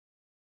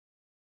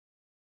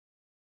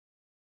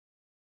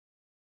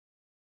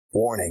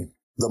Warning.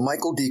 The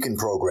Michael Deacon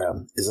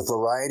program is a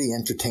variety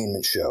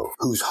entertainment show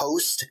whose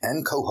host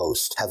and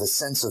co-host have a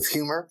sense of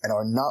humor and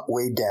are not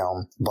weighed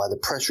down by the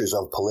pressures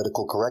of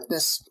political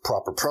correctness,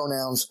 proper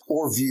pronouns,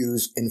 or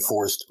views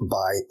enforced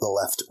by the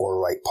left or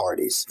right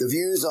parties. The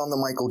views on the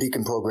Michael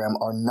Deacon program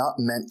are not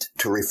meant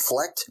to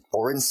reflect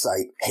or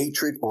incite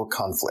hatred or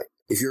conflict.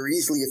 If you're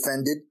easily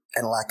offended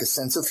and lack a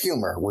sense of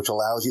humor which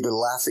allows you to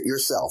laugh at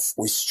yourself,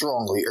 we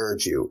strongly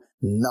urge you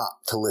not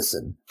to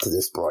listen to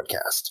this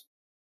broadcast.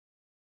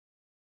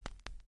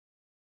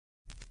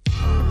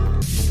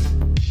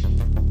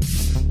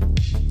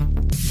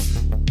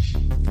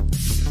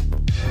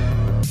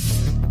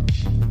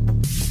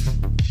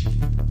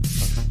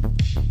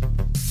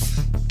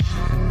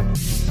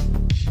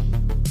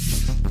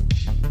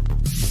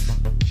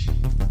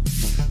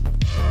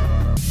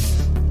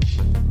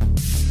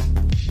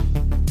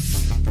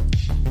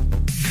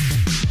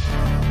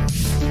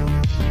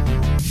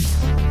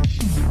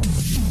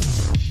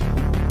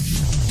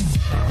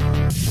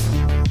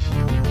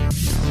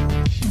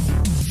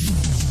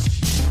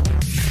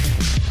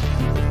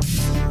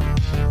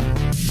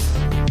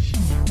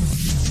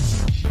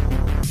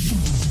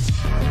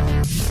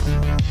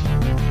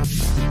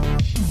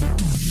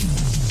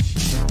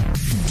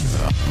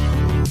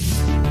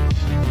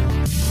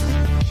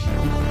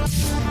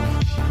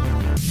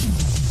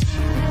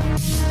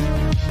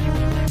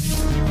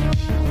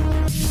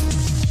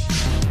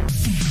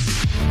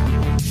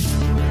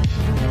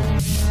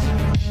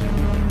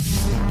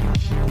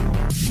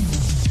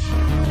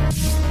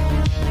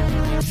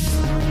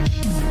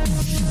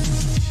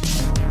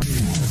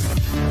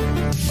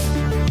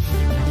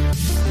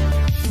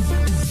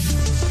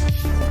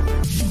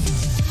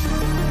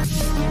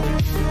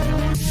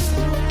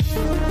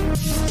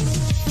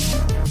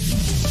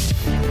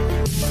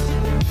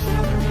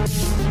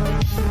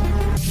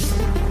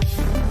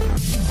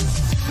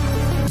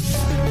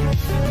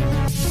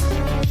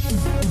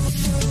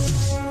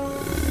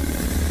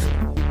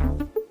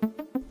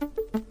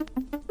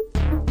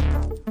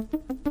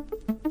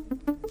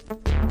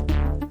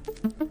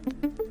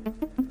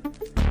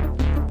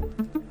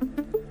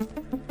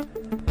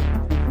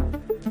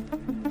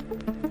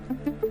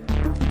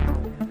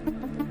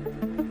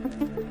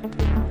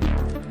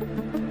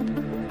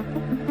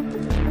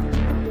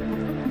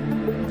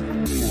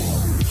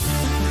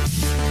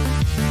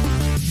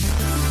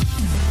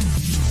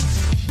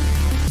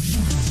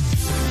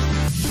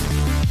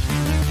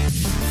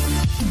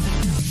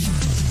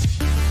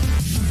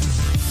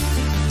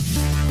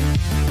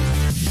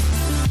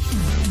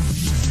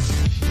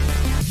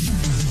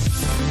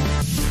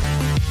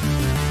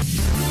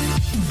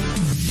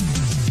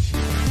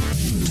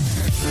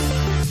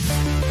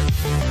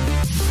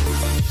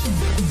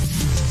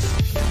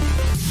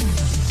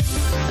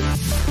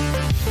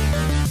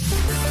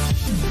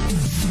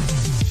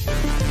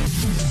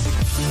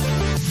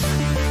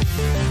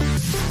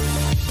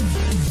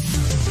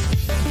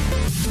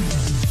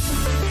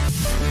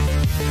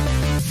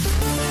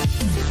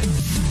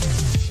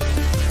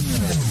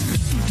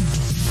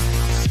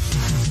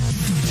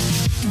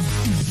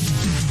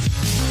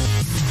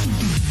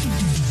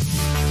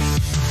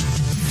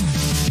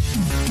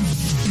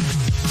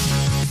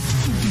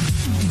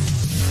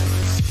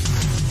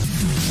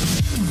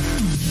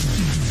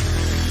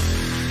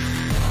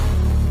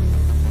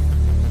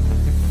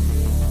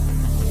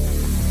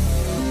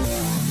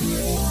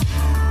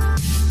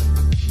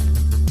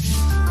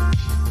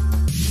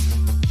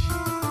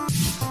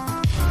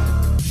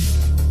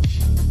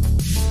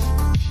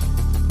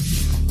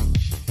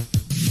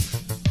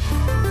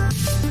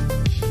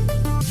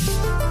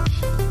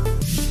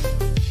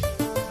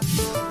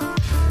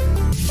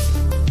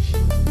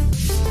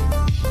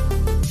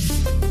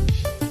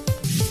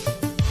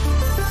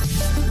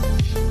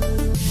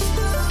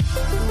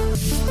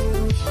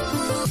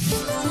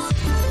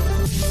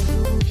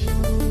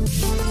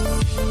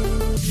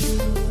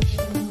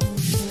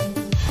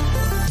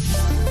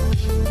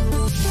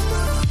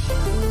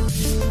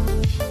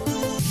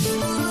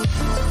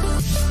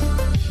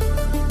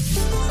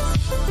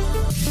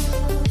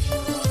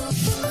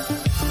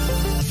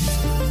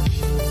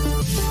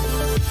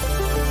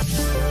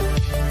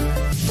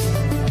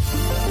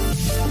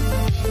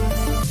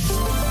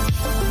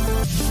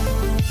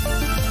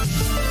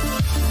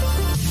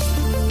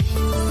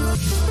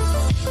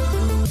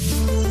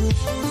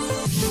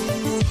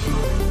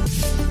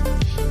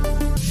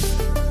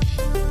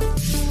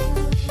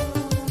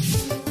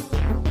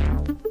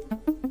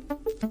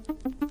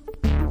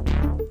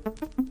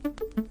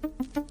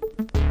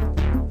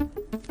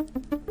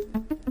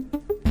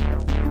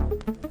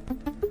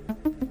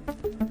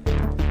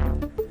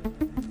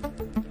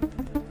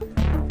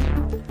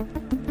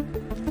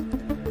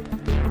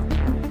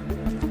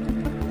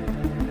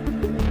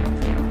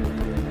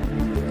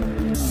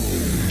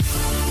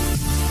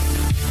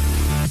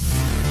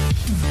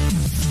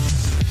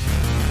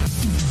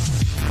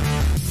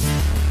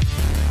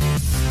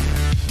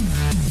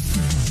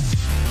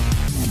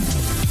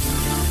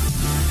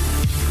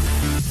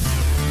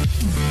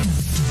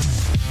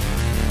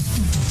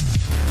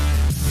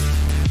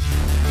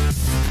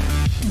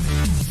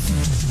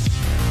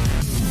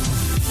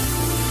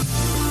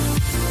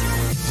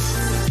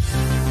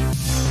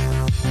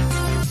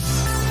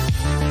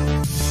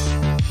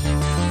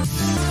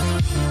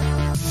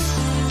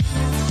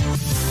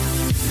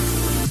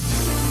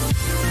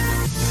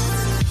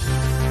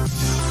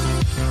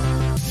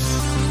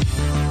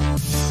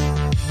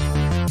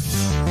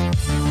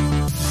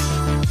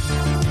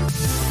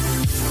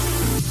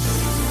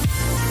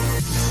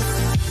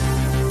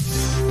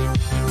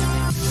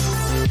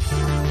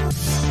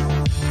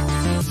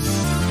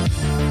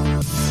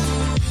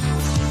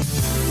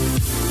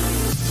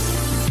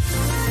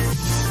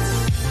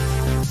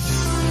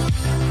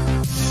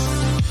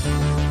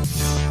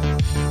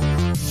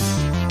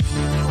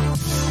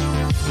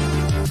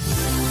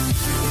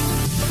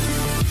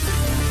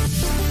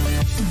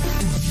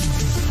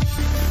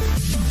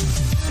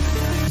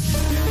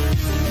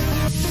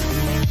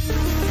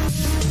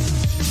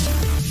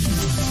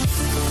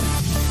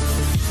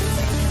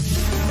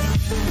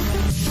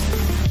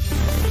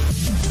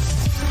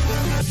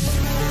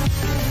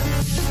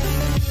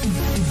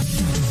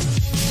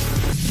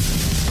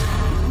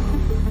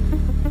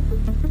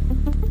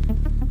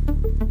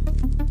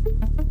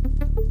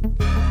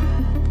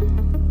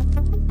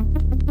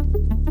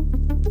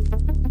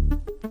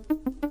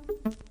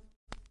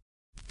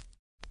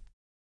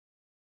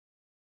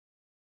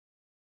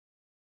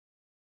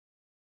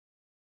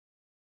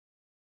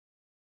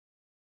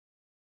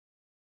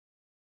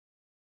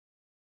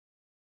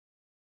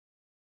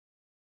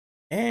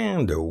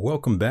 And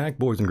welcome back,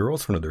 boys and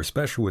girls, for another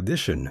special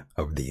edition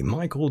of the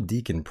Michael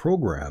Deacon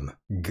program.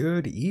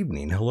 Good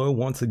evening. Hello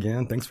once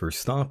again. Thanks for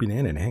stopping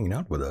in and hanging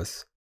out with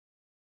us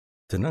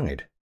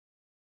tonight.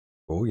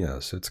 Oh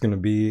yes, it's going to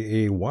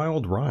be a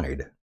wild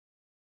ride.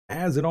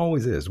 As it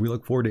always is, we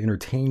look forward to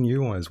entertaining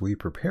you as we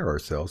prepare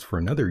ourselves for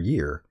another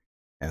year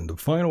and the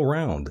final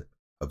round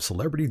of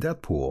Celebrity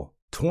Deathpool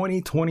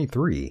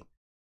 2023.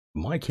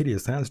 Mike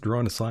Hideous has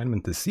drawn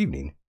assignment this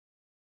evening.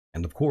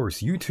 And of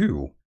course, you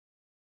too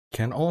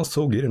can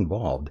also get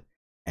involved,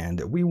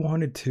 and we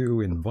wanted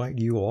to invite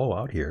you all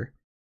out here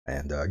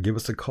and give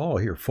us a call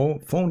here.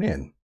 Phone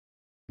in.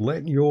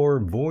 Let your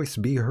voice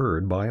be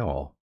heard by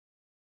all.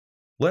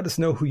 Let us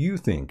know who you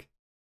think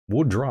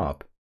will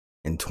drop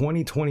in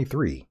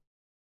 2023.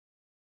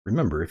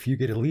 Remember, if you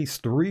get at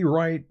least 3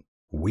 right,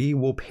 we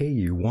will pay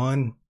you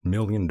 $1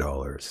 million.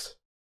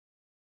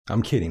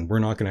 I'm kidding. We're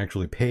not going to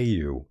actually pay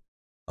you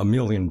 $1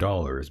 million,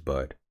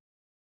 but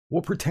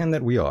we'll pretend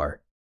that we are.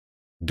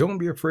 Don't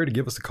be afraid to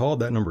give us a call.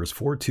 That number is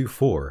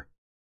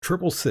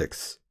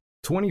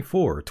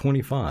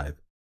 424-666-2425.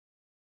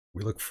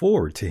 We look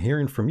forward to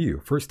hearing from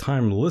you.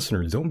 First-time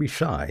listeners, don't be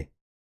shy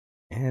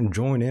and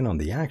join in on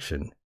the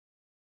action.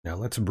 Now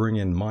let's bring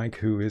in Mike,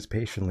 who is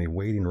patiently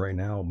waiting right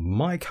now.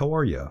 Mike, how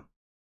are you?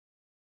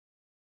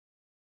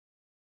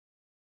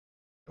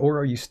 Or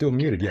are you still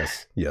muted?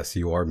 Yes,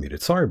 you are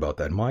muted. Sorry about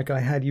that, Mike.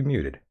 I had you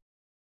muted.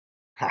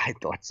 I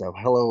thought so.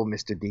 Hello,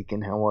 Mr.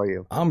 Deacon. How are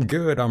you? I'm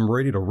good. I'm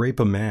ready to rape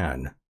a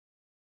man.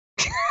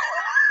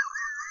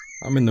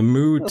 I'm in the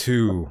mood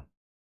to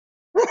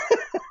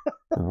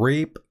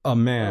rape a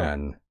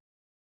man.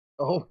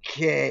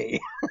 Okay.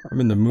 I'm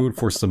in the mood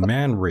for some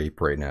man rape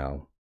right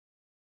now.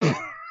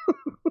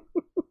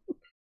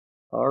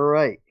 All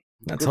right.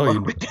 That's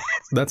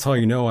how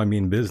you know I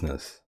mean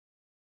business.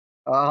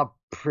 Yeah,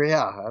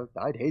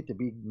 I'd hate to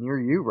be near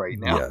you right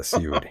now. Yes,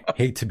 you would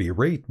hate to be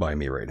raped by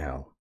me right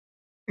now.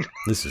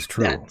 This is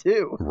true. That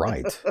too.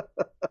 Right.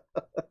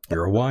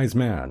 You're a wise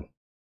man.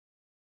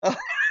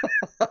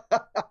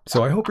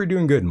 So I hope you're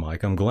doing good,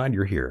 Mike. I'm glad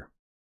you're here.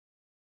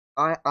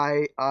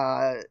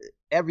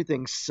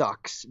 Everything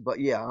sucks,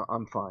 but yeah,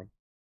 I'm fine.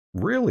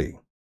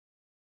 Really?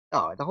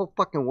 Oh, the whole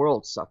fucking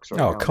world sucks right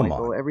now. Oh, come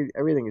Michael. on.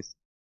 Everything is.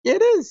 Yeah,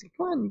 it is.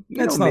 Come on.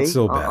 It's not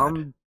so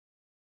bad.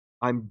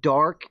 I'm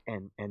dark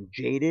and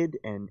jaded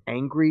and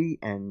angry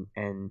and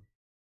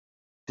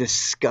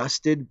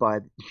disgusted by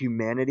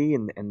humanity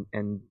and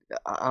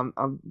I'm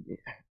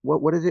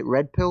what is it?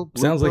 Red pill?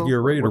 Blue Sounds pill? like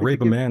you're ready to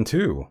rape a man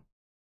too.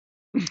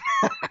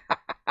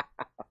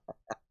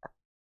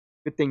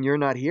 Good thing you're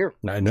not here.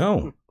 I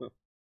know.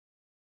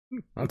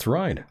 That's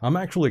right. I'm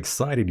actually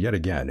excited yet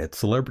again. It's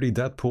Celebrity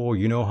Deathpool.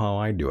 You know how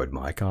I do it,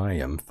 Mike. I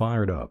am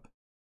fired up.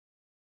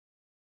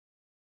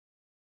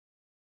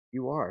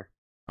 You are.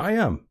 I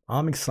am.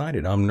 I'm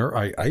excited.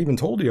 I even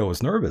told you I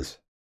was nervous.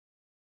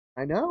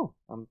 I know.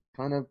 I'm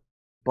kind of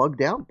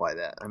bugged out by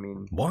that. I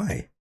mean,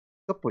 why?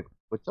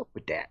 What's up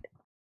with that?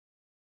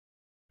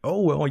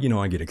 Oh, well, I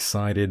get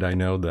excited. I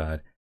know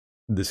that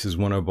this is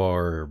one of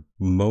our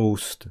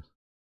most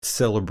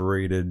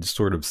celebrated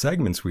sort of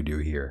segments we do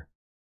here.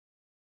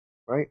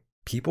 Right.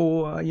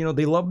 People,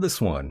 they love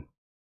this one.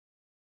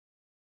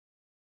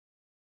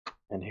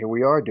 And here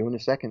we are doing a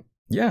second.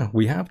 Yeah,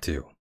 we have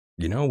to.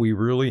 We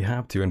really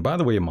have to. And by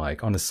the way,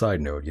 Mike, on a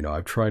side note,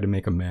 I've tried to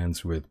make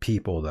amends with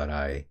people that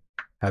I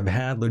have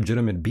had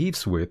legitimate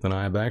beefs with, and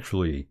I've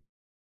actually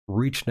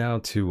reached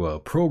out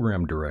to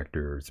program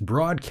directors,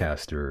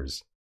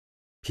 broadcasters,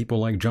 people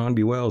like John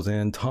B. Wells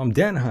and Tom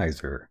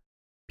Denheiser,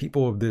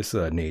 people of this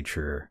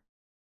nature.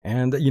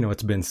 And,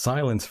 it's been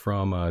silence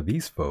from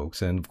these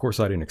folks, and of course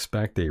I didn't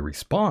expect a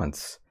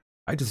response.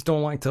 I just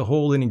don't like to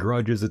hold any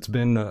grudges. It's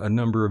been a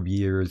number of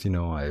years,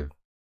 I've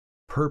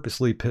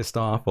purposely pissed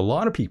off a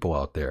lot of people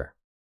out there.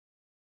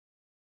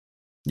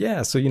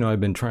 Yeah, so, I've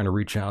been trying to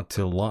reach out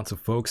to lots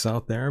of folks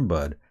out there,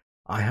 but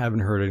I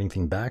haven't heard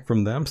anything back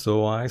from them,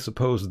 so I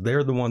suppose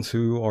they're the ones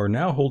who are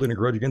now holding a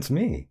grudge against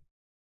me.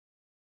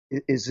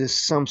 Is this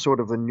some sort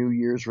of a New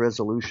Year's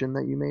resolution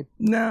that you made?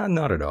 Nah,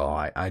 not at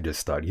all. I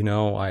just thought,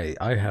 I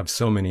have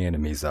so many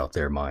enemies out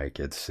there, Mike.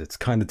 It's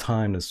kind of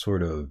time to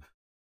sort of,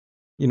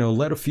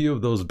 let a few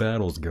of those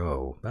battles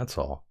go. That's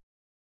all.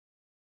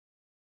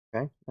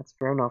 Okay, that's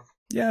fair enough.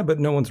 Yeah, but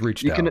no one's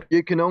reached out.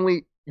 You can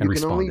only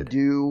responded.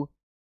 do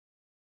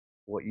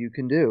what you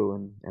can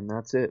do, and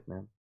that's it,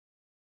 man.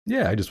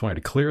 Yeah, I just wanted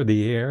to clear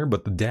the air,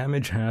 but the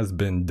damage has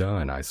been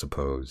done, I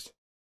suppose.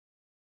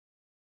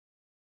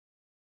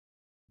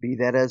 Be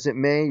that as it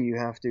may, you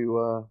have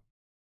to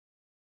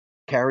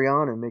carry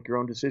on and make your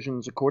own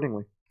decisions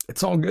accordingly.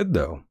 It's all good,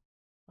 though.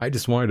 I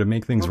just wanted to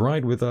make things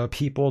right with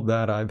people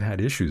that I've had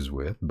issues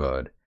with,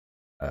 but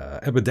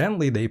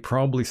evidently they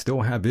probably still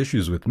have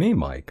issues with me,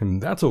 Mike,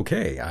 and that's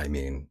okay. I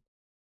mean,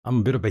 I'm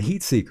a bit of a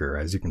heat seeker,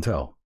 as you can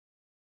tell.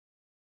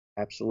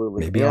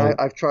 Absolutely. Maybe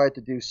I've tried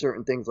to do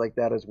certain things like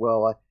that as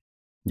well.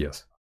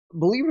 Yes.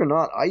 Believe it or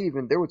not,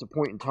 there was a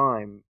point in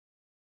time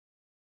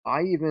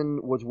I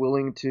even was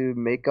willing to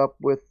make up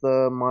with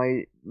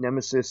my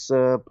nemesis,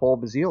 Paul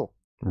Bazile.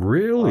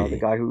 Really? The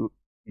guy who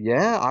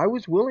Yeah, I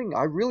was willing.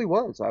 I really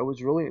was. I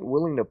was really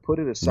willing to put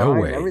it No aside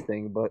and way.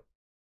 everything, but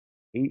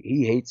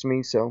he hates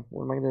me, so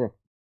what am I gonna do?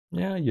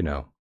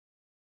 Yeah,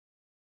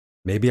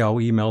 maybe I'll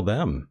email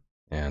them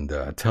and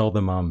tell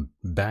them I'm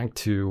back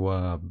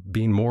to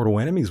being mortal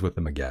enemies with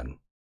them again.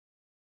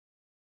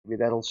 Maybe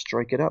that'll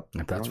strike it up,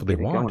 If that's what they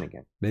get it want. going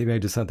again. Maybe I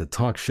just have to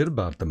talk shit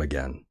about them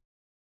again.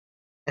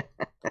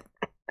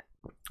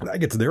 That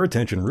gets their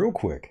attention real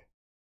quick.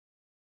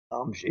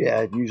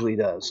 Yeah, it usually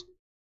does.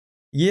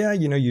 Yeah,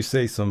 you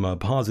say some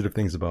positive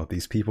things about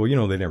these people.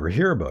 They never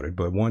hear about it.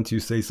 But once you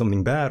say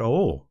something bad,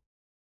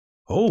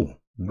 they'll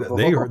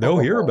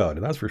hear about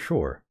it. That's for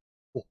sure.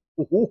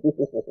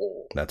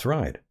 That's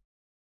right.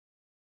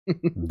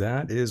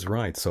 That is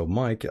right. So,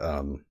 Mike,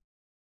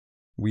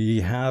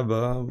 we have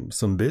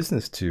some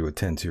business to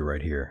attend to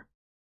right here.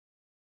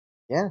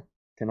 Yeah,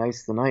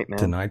 tonight's the night, man.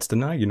 Tonight's the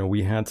night.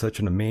 We had such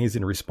an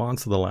amazing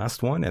response to the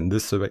last one, and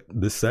this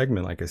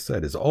segment, like I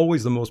said, is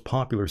always the most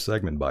popular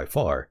segment by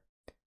far.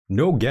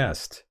 No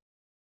guest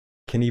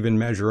can even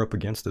measure up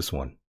against this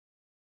one.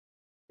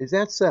 Is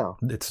that so?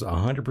 It's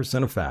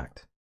 100% a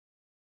fact.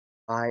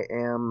 I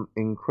am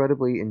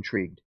incredibly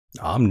intrigued.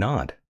 I'm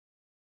not.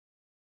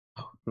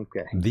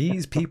 Okay.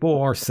 These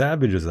people are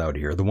savages out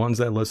here. The ones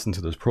that listen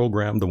to this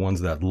program, the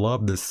ones that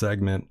love this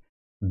segment,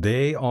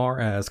 they are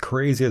as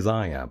crazy as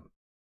I am.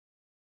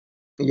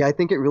 Yeah, I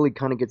think it really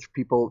kind of gets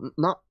people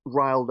not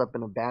riled up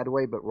in a bad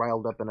way, but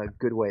riled up in a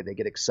good way. They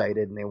get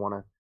excited and they want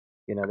to,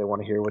 they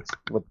want to hear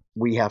what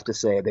we have to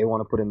say. They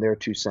want to put in their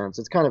 2 cents.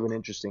 It's kind of an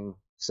interesting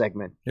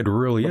segment. It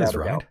really is,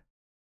 right?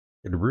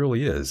 It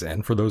really is.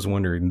 And for those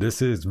wondering,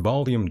 this is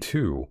Volume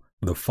 2,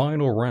 the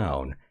final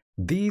round.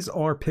 These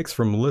are picks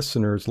from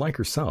listeners like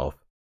yourself,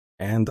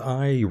 and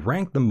I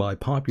rank them by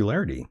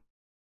popularity.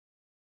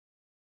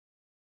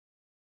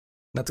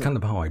 That's kind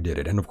of how I did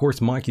it. And of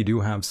course, Mike, you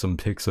do have some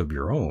picks of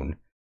your own,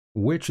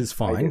 which is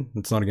fine.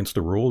 It's not against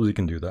the rules. You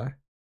can do that.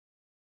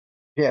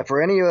 Yeah,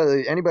 for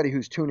anybody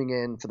who's tuning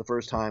in for the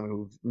first time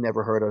who've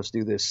never heard us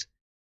do this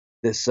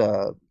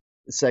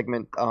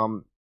segment,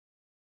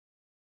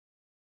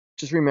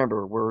 just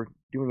remember we're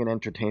doing an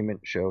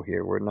entertainment show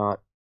here. We're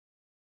not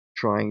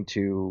trying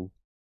to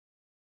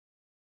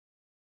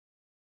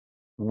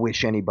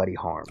wish anybody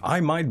harm.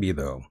 I might be,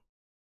 though.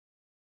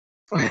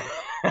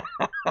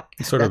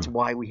 That's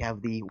why we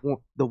have the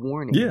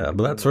warning. Yeah,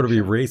 but that sort of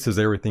erases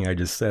everything I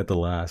just said the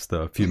last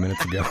few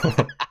minutes ago.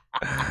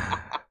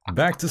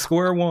 Back to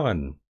square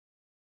one.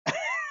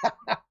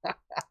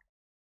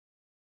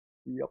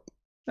 Yep.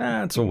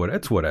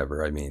 It's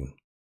whatever. I mean,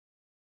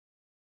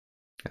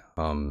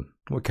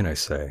 what can I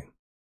say?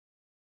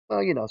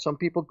 Some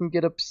people can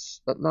get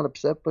not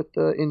upset, but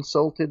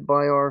insulted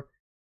by our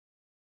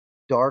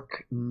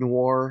dark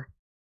noir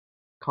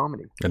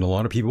comedy. And a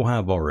lot of people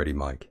have already,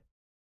 Mike.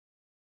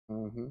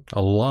 Mm-hmm.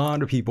 A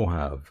lot of people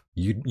have.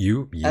 You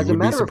would be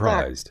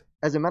surprised.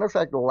 As a matter of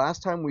fact, the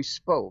last time we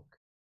spoke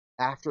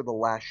after the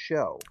last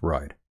show,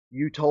 right?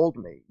 You told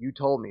me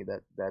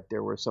that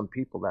there were some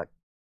people that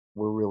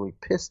were really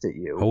pissed at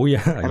you. Oh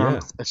yeah, and yeah.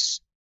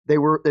 Is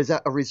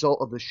that a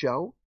result of the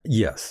show?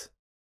 Yes.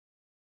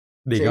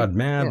 They got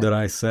mad that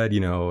I said,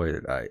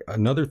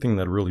 another thing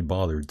that really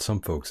bothered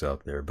some folks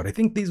out there, but I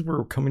think these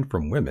were coming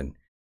from women.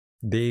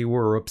 They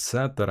were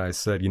upset that I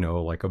said,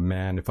 like a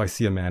man, if I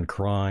see a man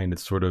crying, it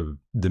sort of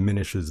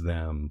diminishes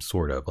them,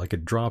 sort of, like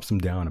it drops them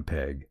down a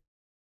peg.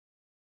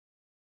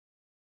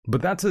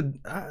 But that's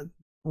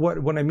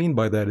what I mean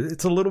by that,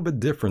 it's a little bit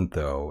different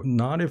though.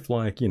 Not if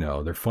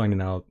they're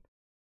finding out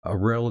a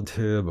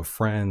relative, a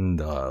friend,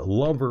 a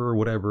lover,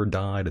 whatever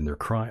died and they're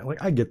crying.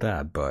 Like I get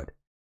that, but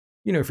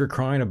if you're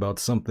crying about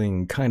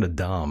something kind of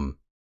dumb,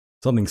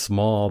 something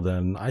small,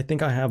 then I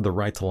think I have the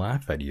right to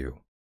laugh at you.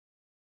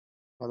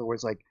 In other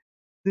words, like,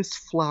 this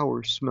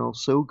flower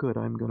smells so good,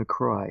 I'm going to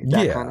cry.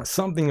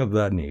 Something of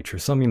that nature,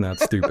 something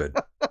that's stupid.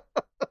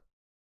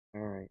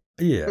 All right.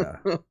 Yeah.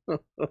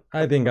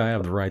 I think I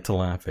have the right to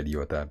laugh at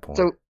you at that point.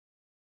 So,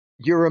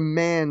 you're a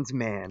man's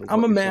man.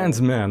 I'm a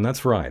man's man,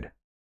 that's right.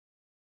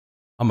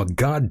 I'm a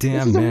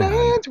goddamn man. This is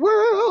a man's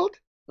world.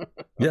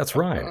 That's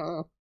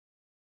right.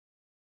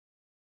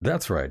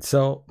 That's right.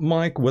 So,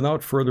 Mike,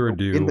 without further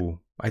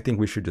ado, I think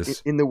we should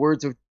just in the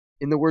words of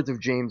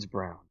James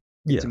Brown,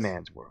 it's a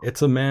man's world.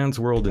 It's a man's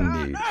world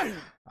indeed.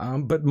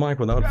 But Mike,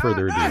 without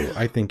further ado,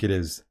 I think it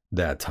is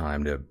that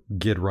time to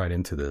get right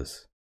into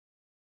this.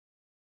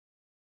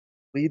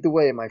 Lead the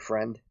way, my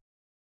friend.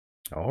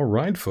 All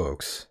right,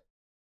 folks.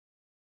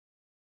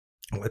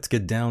 Let's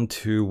get down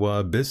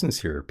to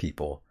business here,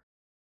 people.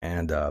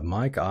 And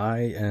Mike, I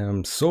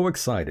am so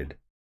excited.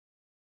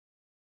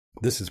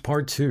 This is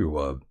part 2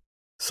 of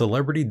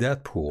Celebrity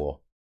Deathpool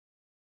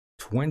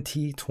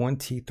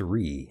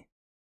 2023.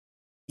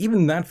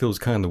 Even that feels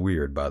kind of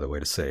weird, by the way,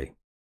 to say.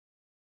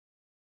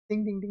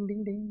 Ding, ding, ding,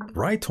 ding, ding.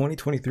 Right,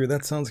 2023,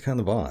 that sounds kind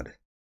of odd.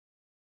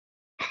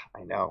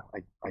 I know.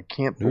 I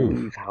can't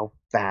believe how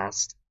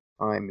fast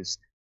time is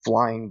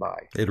flying by.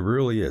 It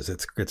really is.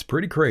 It's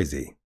pretty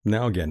crazy.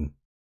 Now again,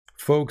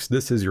 folks,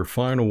 this is your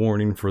final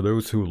warning for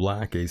those who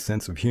lack a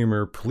sense of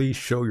humor. Please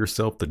show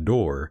yourself the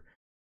door.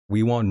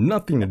 We want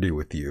nothing to do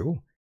with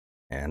you.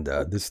 And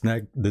this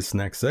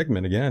next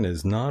segment, again,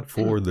 is not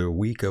for the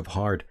weak of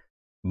heart.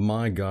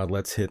 My God,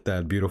 let's hit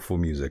that beautiful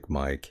music,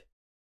 Mike.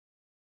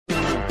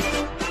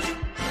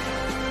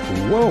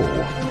 Whoa.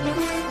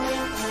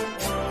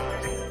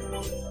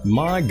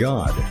 My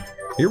God.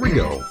 Here we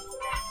go.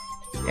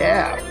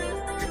 Yeah.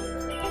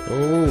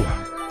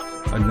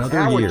 Oh, another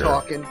now year. We're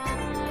talking.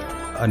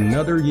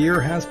 Another year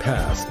has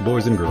passed,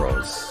 boys and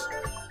girls.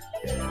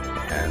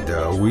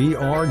 And we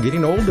are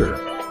getting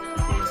older.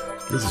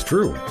 This is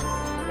true.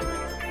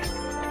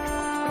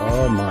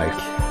 Oh, Mike.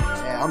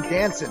 Yeah, I'm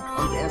dancing.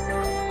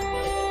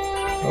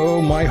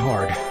 Oh, my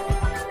heart.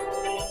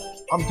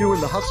 I'm doing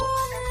the hustle.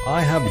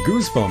 I have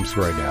goosebumps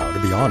right now, to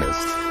be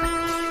honest.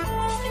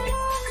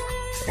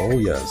 Oh,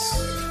 yes.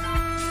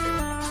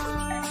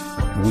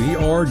 We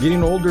are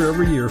getting older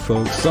every year,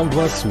 folks. Some of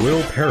us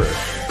will perish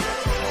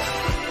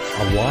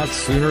a lot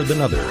sooner than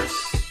others.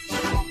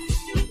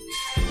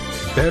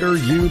 Better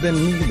you than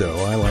me,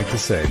 though, I like to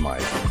say,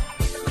 Mike.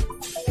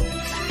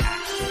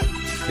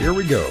 Here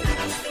we go.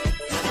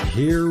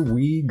 Here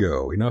we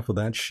go. Enough of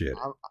that shit.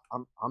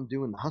 I'm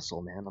doing the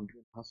hustle, man. I'm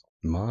doing the hustle.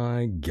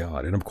 My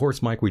God. And of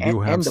course, Mike, we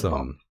do have some...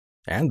 Bump.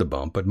 And the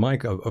bump. But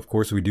Mike, of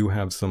course, we do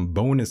have some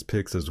bonus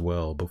picks as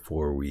well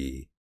before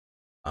we...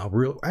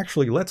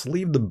 Actually, let's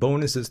leave the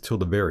bonuses till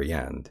the very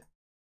end.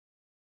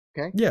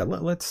 Okay. Yeah,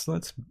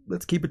 let's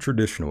keep it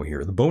traditional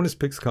here. The bonus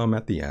picks come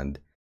at the end.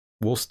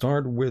 We'll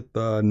start with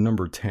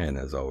number 10,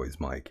 as always,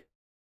 Mike.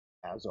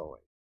 As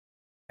always.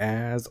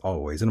 As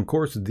always. And of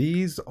course,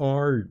 these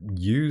are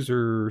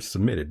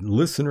user-submitted,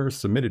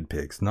 listener-submitted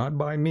picks, not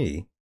by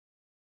me,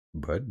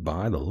 but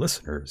by the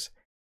listeners.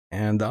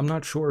 And I'm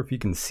not sure if you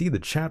can see the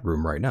chat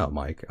room right now,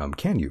 Mike.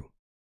 Can you?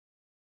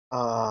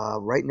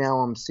 Right now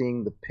I'm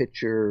seeing the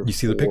picture. You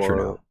see the picture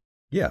now?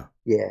 Yeah.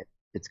 Yeah,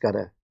 it's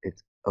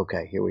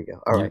okay, here we go.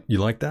 All right. You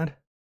like that?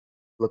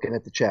 Looking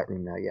at the chat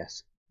room now,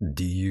 yes.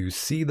 Do you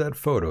see that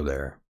photo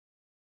there?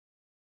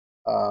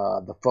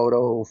 The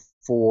photo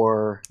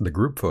for... The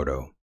group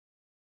photo.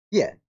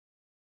 Yeah.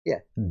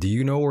 Do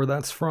you know where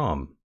that's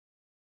from?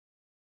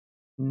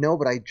 No,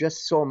 but I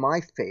just saw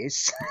my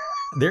face.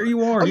 There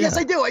you are. Oh, yeah. yes,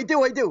 I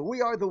do.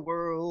 We are the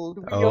world.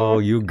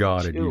 You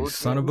got it, you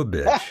son of a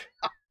bitch.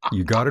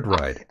 You got it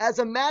right. As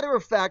a matter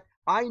of fact,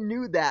 I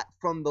knew that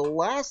from the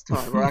last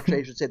time, or actually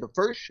I should say the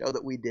first show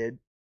that we did,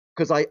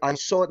 because I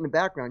saw it in the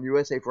background,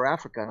 USA for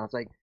Africa, and I was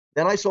like,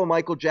 then I saw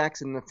Michael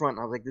Jackson in the front,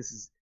 and I was like, this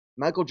is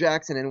Michael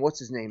Jackson, and what's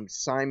his name?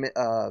 Simon,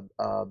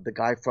 the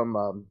guy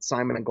from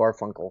Simon and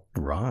Garfunkel.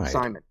 Right.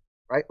 Simon,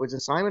 right? Was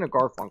it Simon or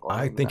Garfunkel?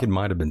 I think it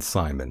might have been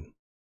Simon.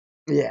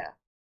 Yeah.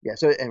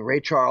 So, and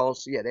Ray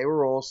Charles, yeah, they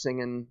were all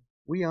singing,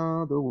 "We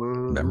Are the World."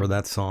 Remember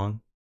that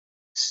song?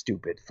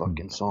 Stupid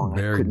fucking song.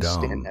 Very I couldn't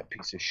dumb. stand that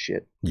piece of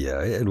shit.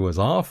 Yeah, it was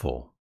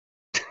awful.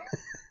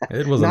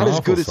 It was not an as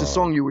awful good as the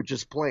song you were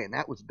just playing.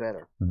 That was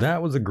better.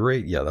 That was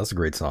that's a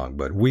great song.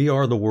 But "We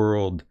Are the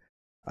World,"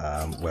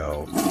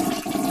 well,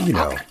 you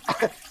know.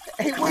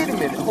 Hey, wait a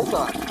minute. Hold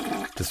on.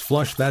 Just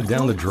flush that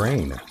down the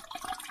drain.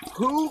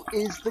 Who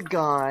is the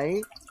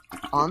guy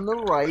on the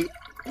right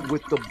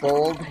with the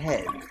bald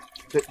head?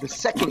 The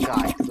second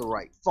guy to the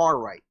right, far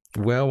right.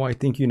 Well, I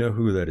think you know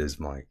who that is,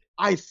 Mike.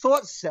 I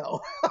thought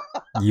so.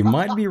 You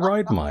might be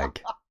right,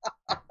 Mike.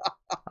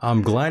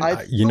 I'm glad,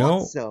 I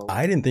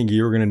didn't think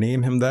you were going to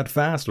name him that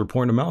fast or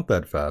point him out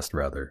that fast,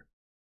 rather.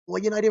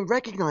 Well, I didn't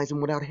recognize him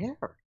without hair.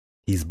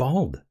 He's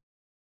bald.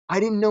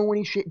 I didn't know when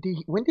he shaved.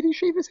 When did he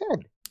shave his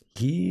head?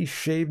 He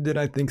shaved it,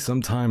 I think,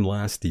 sometime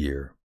last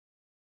year.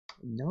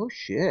 No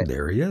shit.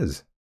 There he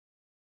is.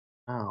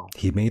 Oh.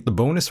 He made the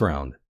bonus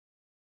round.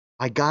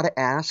 I gotta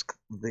ask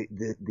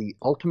the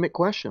ultimate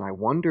question. I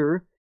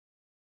wonder,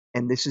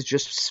 and this is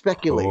just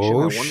speculation. I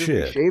wonder if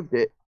he shaved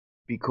it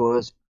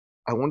because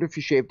I wonder if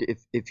he shaved it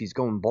if he's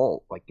going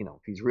bald, like if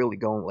he's really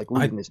going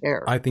losing his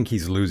hair. I think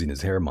he's losing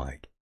his hair,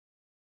 Mike.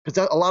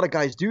 Because a lot of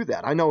guys do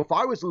that. I know if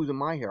I was losing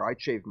my hair,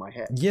 I'd shave my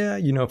head. Yeah,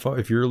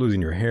 if you're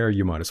losing your hair,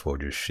 you might as well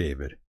just shave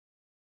it.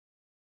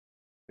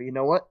 But you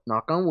know what?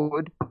 Knock on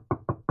wood.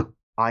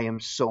 I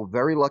am so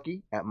very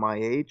lucky at my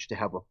age to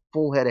have a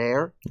full head of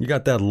hair. You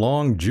got that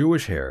long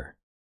Jewish hair.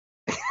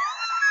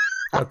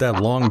 Got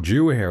that long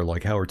Jew hair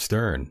like Howard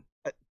Stern.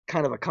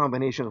 Kind of a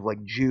combination of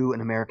Jew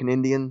and American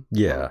Indian.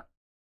 Yeah.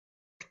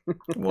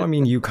 Well, I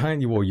mean, you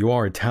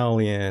are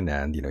Italian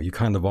and, you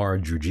kind of are a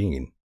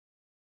Eugene.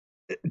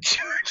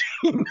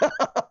 Eugene.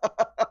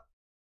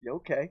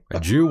 Okay. A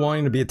Jew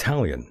wanting to be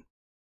Italian.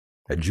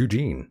 A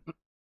Eugene.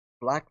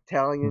 Black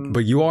Italian.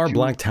 But you are Jew.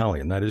 Black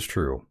Italian, that is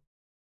true.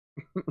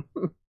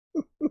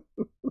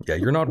 Yeah,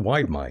 you're not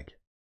white, Mike.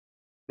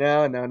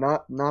 No,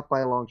 not by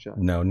a long shot.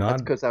 No, not.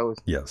 That's because I was.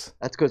 Yes.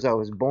 That's because I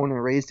was born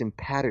and raised in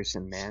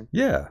Patterson, man.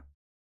 Yeah.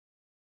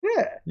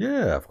 Yeah.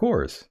 Yeah, of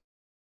course.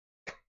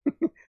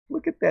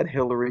 Look at that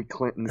Hillary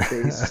Clinton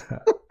face.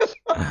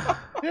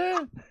 Yeah.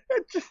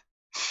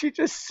 She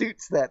just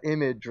suits that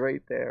image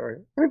right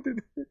there.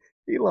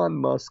 Elon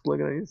Musk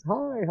looking at us.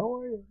 Hi, how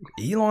are you?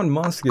 Elon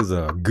Musk is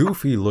a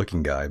goofy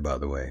looking guy, by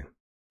the way.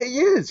 He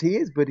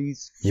is, but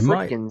he's He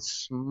might freaking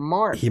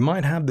smart. he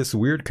might have this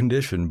weird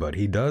condition, but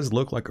he does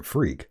look like a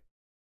freak.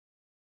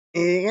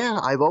 Yeah,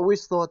 I've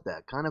always thought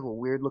that. Kind of a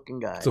weird looking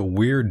guy. It's a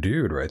weird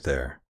dude right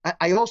there.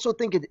 I also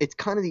think it's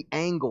kind of the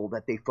angle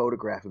that they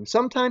photograph him.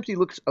 Sometimes he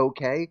looks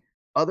okay.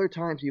 Other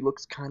times he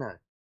looks kind of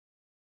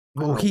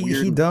Well, he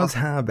weird. does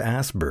have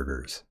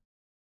Asperger's.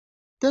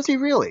 Does he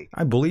really?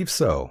 I believe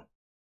so.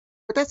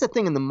 But that's the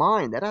thing in the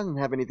mind. That doesn't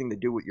have anything to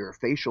do with your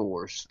facial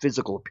or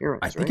physical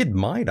appearance. I think it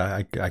might.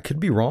 I could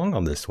be wrong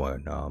on this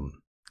one.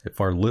 If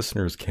our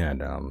listeners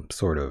can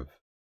sort of,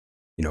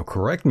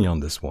 correct me on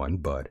this one,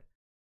 but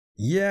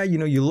yeah,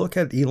 you look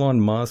at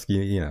Elon Musk.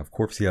 Of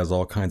course he has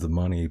all kinds of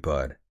money,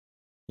 but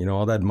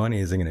all that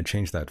money isn't going to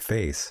change that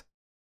face.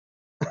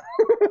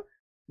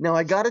 Now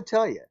I got to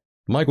tell you,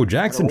 Michael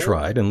Jackson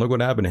tried, and look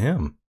what happened to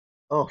him.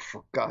 Oh,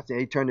 for God's sake,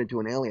 he turned into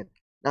an alien.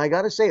 Now I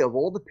got to say, of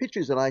all the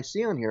pictures that I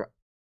see on here,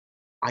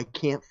 I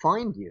can't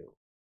find you.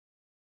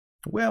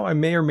 Well, I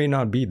may or may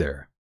not be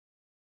there.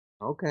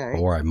 Okay.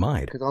 Or I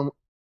might. Because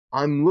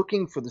I'm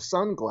looking for the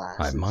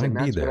sunglasses. I might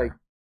be there.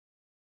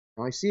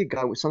 I see a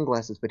guy with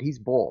sunglasses, but he's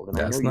bald, and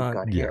that's I know you've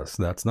got hair. Yes,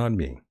 that's not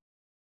me.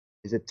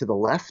 Is it to the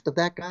left of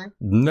that guy?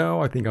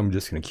 No, I think I'm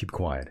just going to keep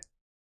quiet.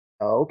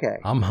 Oh, okay.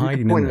 I'm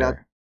hiding in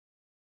there.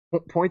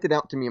 Point it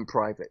out to me in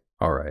private.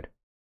 All right.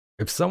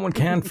 If someone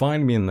can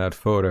find me in that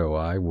photo,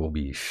 I will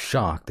be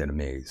shocked and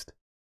amazed.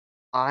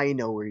 I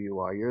know where you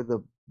are. You're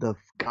the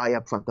guy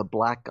up front, the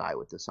black guy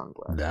with the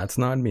sunglasses. That's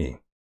not me.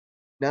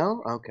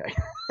 No? Okay.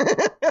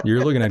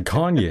 You're looking at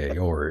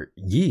Kanye or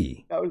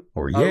Ye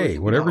or Ye,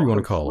 whatever you want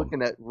to call him.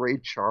 Looking at Ray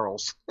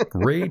Charles.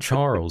 Ray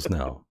Charles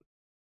now.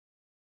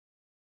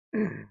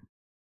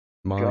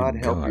 God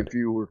help you if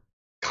you were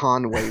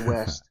Conway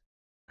West.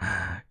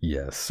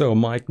 Yes. So,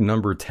 Mike,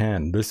 number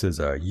 10. This is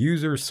a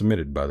user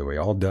submitted, by the way,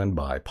 all done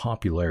by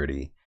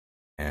popularity.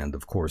 And,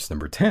 of course,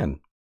 number 10.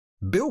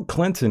 Bill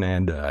Clinton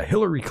and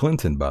Hillary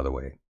Clinton, by the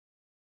way.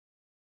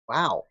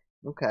 Wow.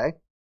 Okay.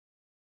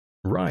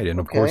 Right.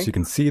 And, of course, you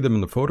can see them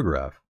in the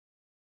photograph.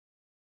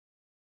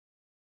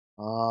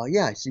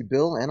 Yeah, I see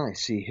Bill and I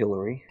see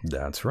Hillary.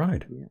 That's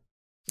right. Yeah.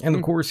 And,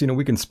 of course,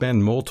 we can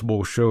spend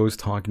multiple shows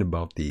talking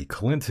about the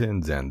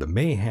Clintons and the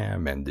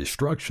mayhem and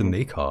destruction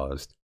they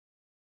caused.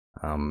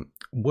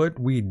 What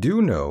we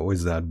do know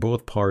is that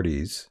both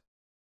parties,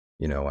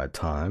 at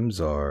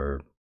times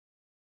are,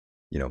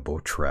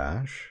 both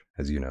trash,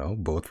 as you know,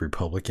 both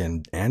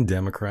Republican and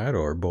Democrat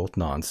are both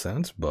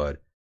nonsense.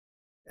 But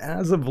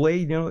as of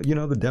late,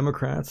 the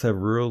Democrats have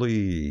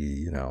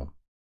really,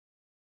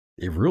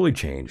 they've really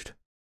changed.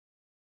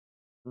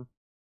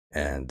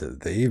 And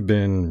they've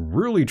been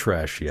really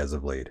trashy as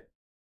of late.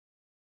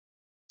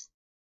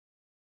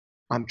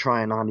 I'm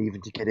trying not even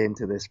to get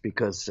into this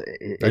because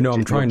I know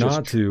I'm trying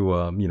not to.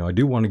 I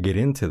do want to get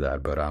into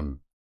that, but I'm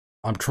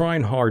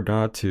trying hard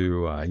not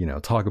to.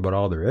 Talk about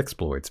all their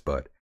exploits.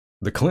 But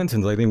the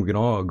Clintons, I think we can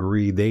all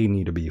agree they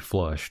need to be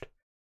flushed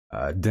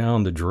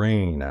down the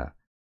drain.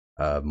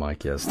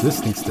 Mike, yes,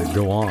 this needs to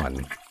go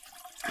on.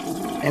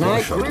 And I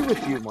agree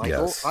with you,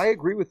 Michael. Yes. I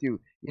agree with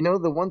you.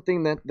 The one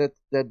thing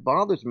that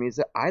bothers me is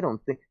that I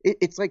don't think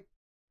it's like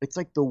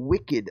the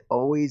wicked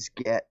always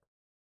get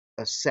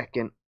a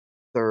second,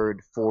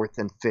 third, fourth,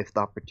 and fifth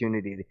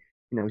opportunity.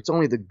 It's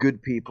only the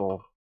good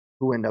people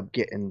who end up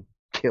getting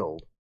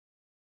killed.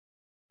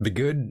 The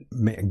good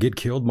get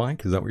killed,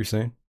 Mike? Is that what you're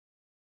saying?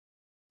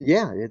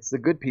 Yeah, it's the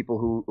good people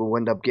who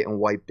end up getting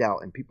wiped out,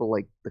 and people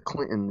like the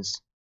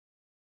Clintons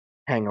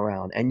hang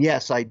around. And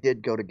yes, I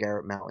did go to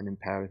Garrett Mountain in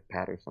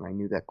Patterson. I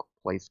knew that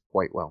place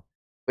quite well.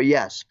 But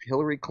yes,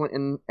 Hillary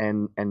Clinton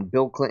and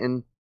Bill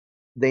Clinton,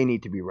 they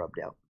need to be rubbed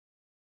out.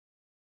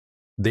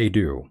 They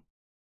do.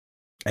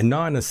 And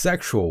not in a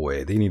sexual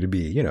way. They need to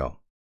be,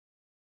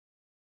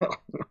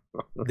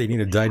 they need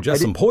to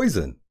digest some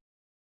poison.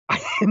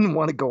 I didn't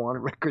want to go on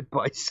record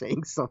by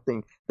saying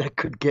something that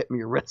could get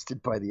me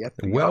arrested by the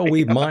FBI. Well,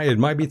 it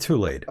might be too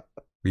late.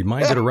 We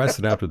might get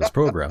arrested after this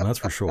program, that's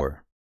for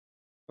sure.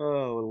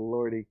 Oh,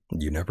 Lordy.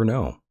 You never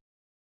know.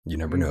 You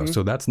never know.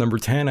 So that's number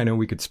 10. I know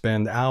we could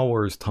spend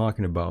hours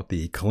talking about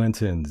the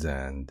Clintons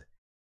and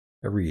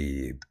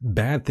every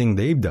bad thing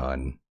they've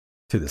done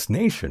to this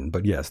nation.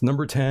 But yes,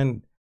 number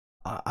 10,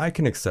 I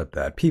can accept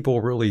that.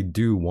 People really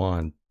do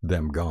want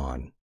them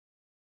gone.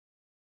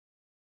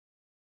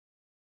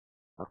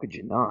 How could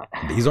you not?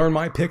 These aren't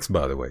my picks,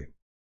 by the way.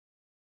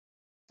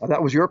 Oh,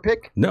 that was your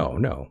pick? No.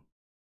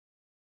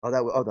 Oh,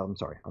 I'm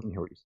sorry. I didn't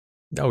hear what you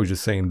said. I was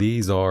just saying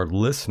these are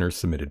listener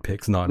submitted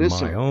picks, not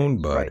my own,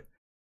 but right.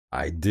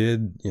 I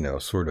did,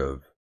 sort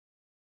of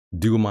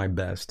do my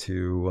best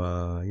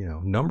to,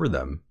 number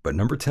them. But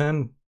number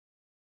 10,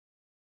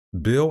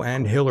 Bill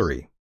and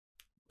Hillary,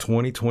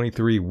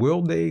 2023.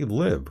 Will they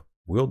live?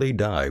 Will they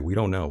die? We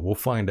don't know. We'll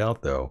find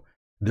out, though.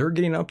 They're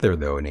getting up there,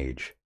 though, in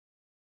age.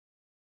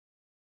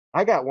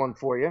 I got one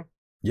for you.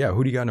 Yeah,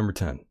 who do you got number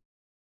 10?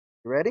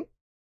 You ready?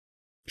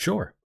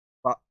 Sure.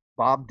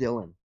 Bob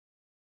Dylan.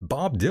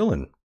 Bob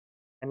Dylan.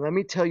 And let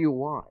me tell you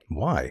why.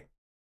 Why?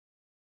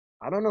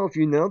 I don't know if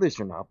you know this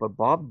or not, but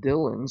Bob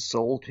Dylan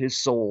sold his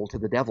soul to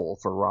the devil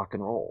for rock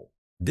and roll.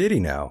 Did he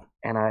now?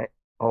 And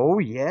oh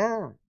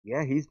yeah,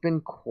 he's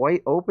been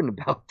quite open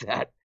about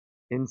that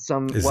in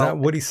some. Is that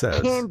what he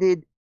says?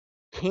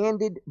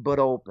 Candid but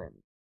open.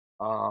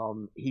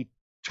 He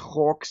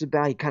talks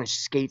about, he kind of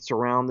skates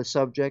around the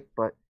subject,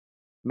 but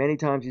many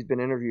times he's been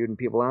interviewed and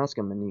people ask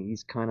him, and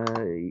he's kind of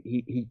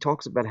he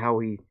talks about how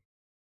he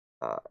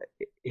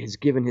has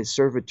given his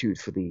servitude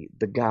for the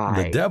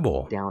guy, the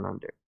devil down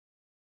under.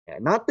 Yeah,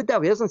 not the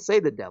devil. He doesn't say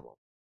the devil.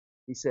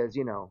 He says,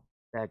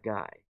 that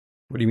guy.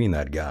 What do you mean,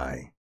 that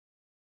guy?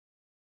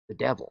 The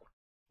devil.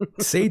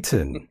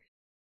 Satan.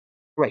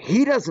 Right.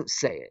 He doesn't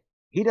say it.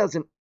 He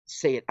doesn't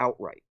say it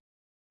outright.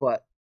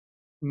 But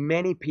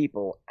many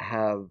people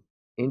have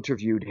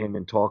interviewed him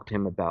and talked to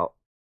him about,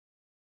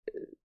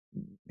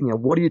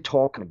 what are you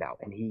talking about?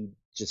 And he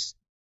just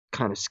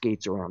kind of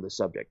skates around the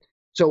subject.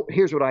 So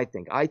here's what I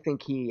think. I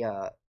think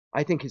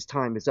his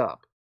time is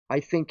up. I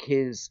think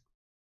his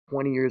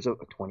 50 years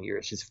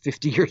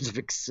of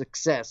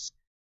success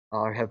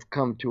have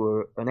come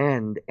to an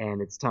end,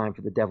 and it's time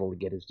for the devil to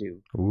get his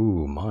due.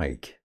 Ooh,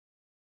 Mike.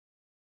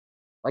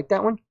 Like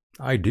that one?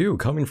 I do,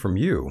 coming from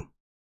you.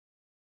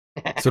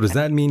 So does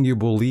that mean you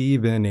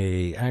believe in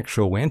a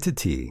actual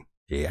entity,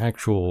 a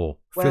actual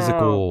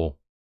physical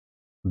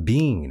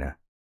being?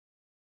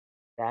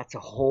 That's a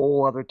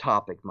whole other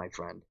topic, my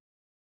friend.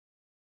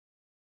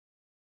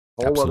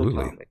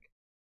 Absolutely. Other topic.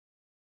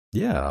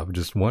 Yeah, I'm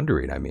just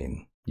wondering. I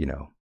mean,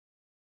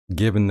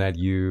 given that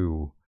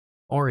you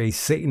are a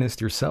Satanist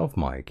yourself,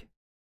 Mike.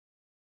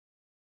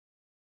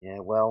 Yeah,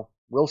 well,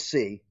 we'll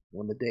see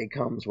when the day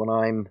comes when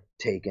I'm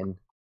taken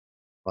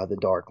by the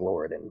Dark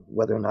Lord, and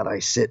whether or not I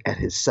sit at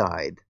his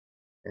side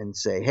and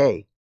say,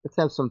 hey, let's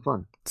have some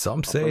fun.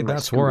 Some say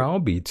that's where I'll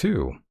be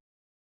too.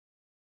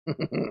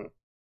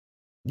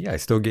 Yeah, I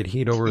still get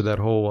heat over that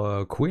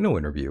whole Quino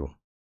interview.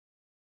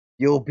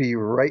 You'll be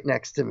right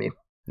next to me.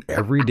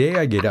 Every day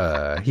I get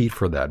heat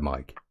for that,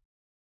 Mike.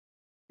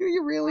 Do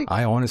you really?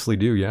 I honestly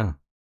do, yeah.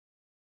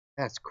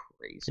 That's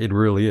crazy. It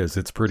really is.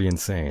 It's pretty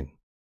insane.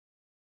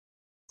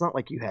 It's not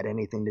like you had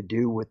anything to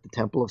do with the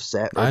Temple of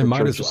Set. I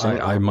might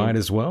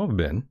as well have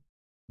been,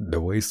 the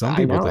way some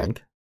people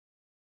think.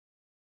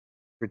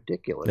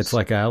 Ridiculous. It's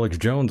like Alex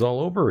Jones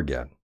all over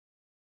again.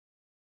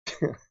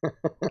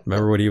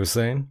 Remember what he was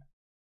saying?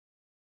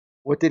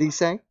 What did he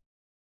say?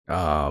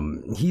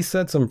 He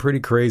said some pretty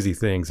crazy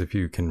things, if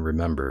you can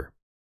remember.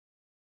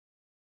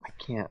 I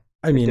can't.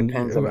 I mean,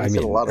 depends. I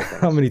mean, a lot of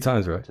things. How many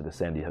times, right? To the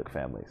Sandy Hook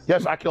families.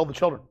 Yes, I killed the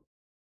children.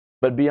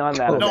 But beyond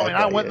that, no, and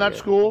I went in that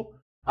school.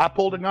 I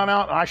pulled a gun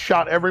out and I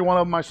shot every one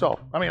of them myself.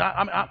 I mean,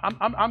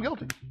 I'm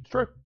guilty. It's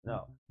true.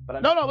 No,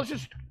 but no. Let's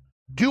just.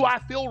 Do I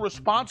feel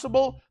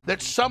responsible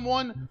that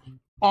someone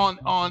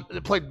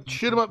that played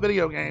shoot 'em up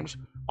video games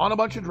on a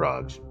bunch of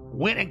drugs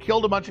went and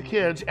killed a bunch of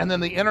kids, and then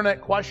the internet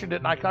questioned it,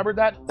 and I covered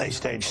that? They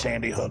staged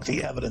Sandy Hook.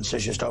 The evidence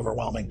is just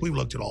overwhelming. We've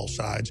looked at all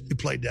sides. We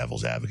played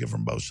devil's advocate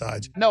from both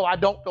sides. No, I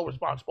don't feel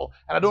responsible,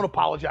 and I don't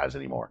apologize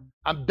anymore.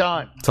 I'm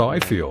done. That's how I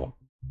feel.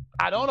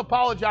 I don't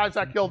apologize.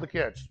 I killed the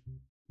kids.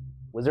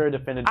 Was there a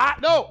definitive?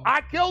 No,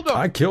 I killed them.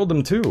 I killed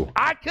them too.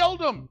 I killed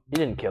them. You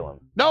didn't kill him.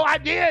 No, I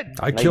did.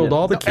 I killed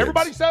all the kids.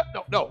 Everybody said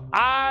no.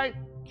 I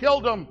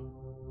killed them.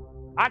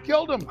 I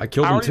killed them. I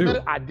killed them too.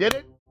 I did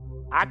it.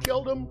 I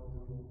killed them.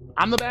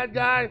 I'm the bad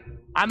guy.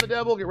 I'm the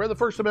devil. Get rid of the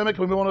First Amendment.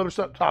 Can we move on to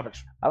other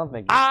topics? I don't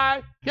think.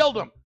 I killed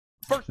them.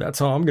 That's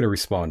how I'm going to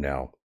respond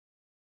now.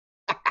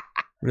 I'm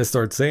going to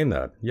start saying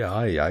that. Yeah,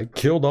 I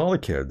killed all the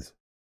kids.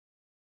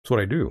 That's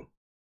what I do.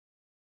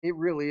 It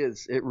really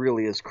is. It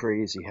really is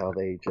crazy how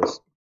they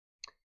just.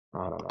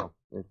 I don't know.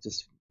 It's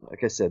just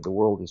like I said. The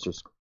world is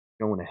just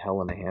going to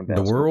hell in a handbasket.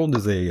 The world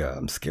is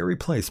a scary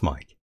place,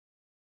 Mike.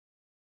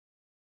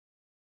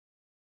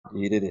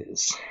 Indeed, it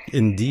is.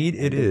 Indeed,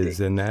 it is,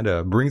 and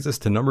that brings us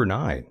to number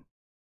 9.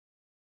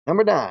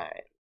 Number 9.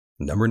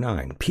 Number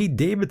 9. Pete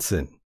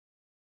Davidson.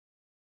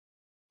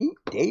 Pete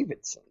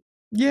Davidson.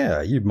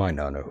 Yeah, you might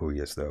not know who he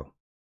is, though.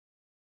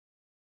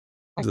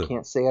 I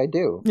can't say I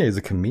do. Yeah, he's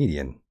a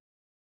comedian.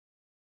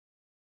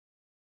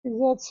 Is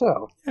that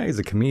so? Yeah, he's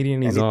a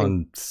comedian. He's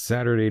on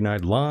Saturday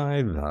Night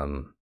Live.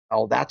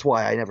 Oh, that's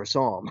why I never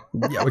saw him.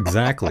 Yeah,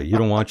 exactly. You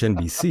don't watch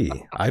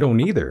NBC. I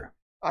don't either.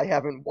 I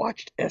haven't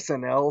watched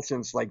SNL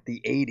since like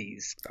the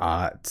 80s.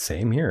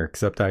 Same here,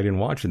 except I didn't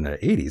watch it in the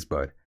 80s,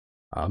 but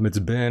it's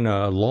been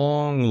a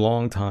long,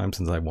 long time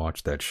since I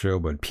watched that show.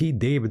 But Pete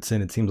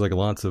Davidson, it seems like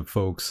lots of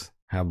folks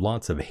have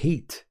lots of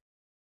hate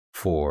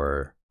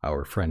for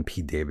our friend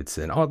Pete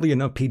Davidson. Oddly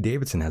enough, Pete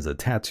Davidson has a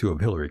tattoo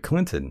of Hillary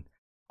Clinton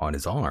on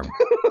his arm.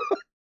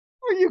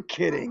 Are you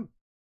kidding?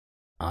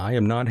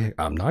 I'm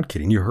not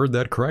kidding. You heard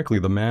that correctly.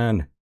 The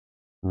man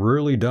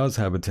really does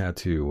have a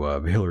tattoo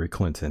of Hillary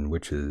Clinton,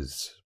 which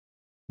is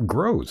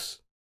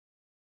gross.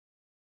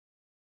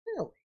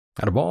 Really?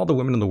 Out of all the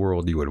women in the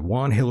world, you would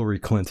want Hillary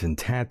Clinton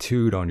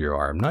tattooed on your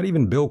arm. Not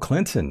even Bill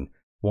Clinton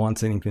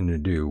wants anything to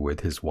do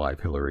with his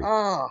wife, Hillary.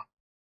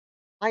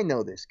 I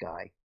know this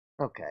guy.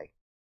 Okay.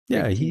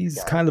 Yeah,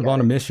 he's kind of on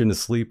a mission to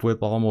sleep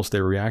with almost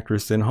every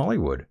actress in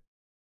Hollywood.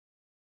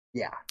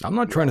 Yeah. I'm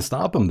not trying to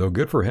stop him, though.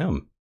 Good for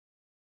him.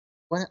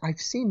 Well,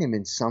 I've seen him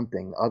in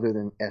something other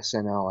than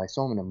SNL. I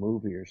saw him in a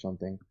movie or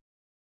something.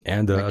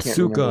 And I can't Asuka,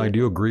 remember I what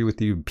do it agree was.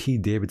 with you.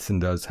 Pete Davidson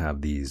does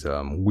have these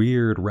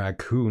weird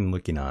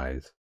raccoon-looking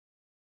eyes.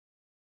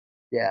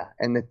 Yeah,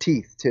 and the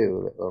teeth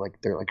too.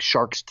 They're like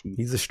shark's teeth.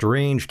 He's a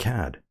strange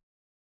cat.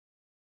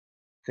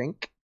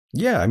 Think?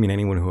 Yeah, I mean,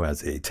 anyone who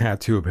has a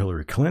tattoo of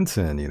Hillary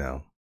Clinton, you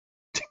know,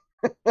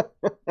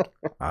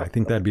 I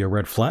think that'd be a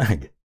red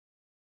flag.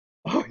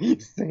 Oh, you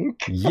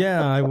think?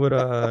 Yeah, I would,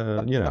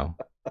 you know,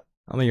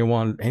 I don't think I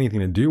want anything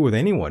to do with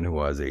anyone who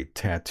has a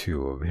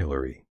tattoo of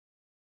Hillary.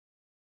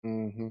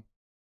 Mm-hmm.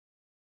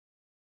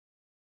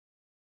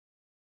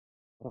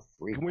 What a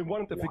freak. And we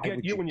wanted to Why forget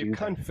would you and your do that?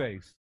 cunt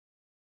face.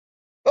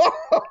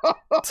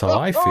 That's how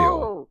I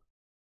feel.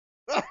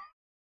 That's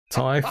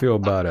how I feel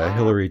about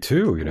Hillary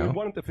too, you And we know.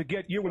 wanted to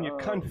forget you and your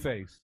cunt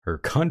face. Her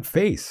cunt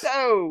face.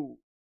 No!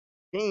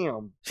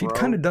 Damn, She bro.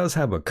 kind of does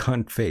have a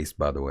cunt face,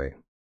 by the way.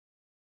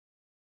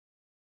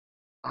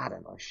 I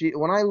don't know.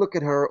 When I look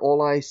at her,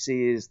 all I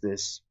see is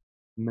this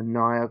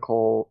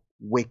maniacal,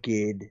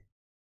 wicked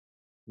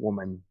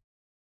woman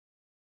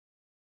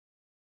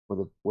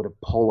with a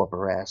pole up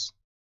her ass.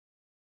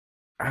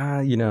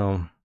 You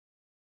know,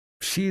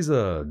 she's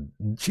a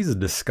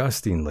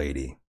disgusting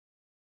lady.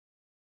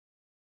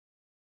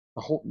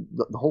 The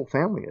whole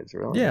family is,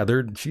 really. Yeah,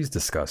 she's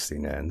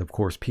disgusting, and of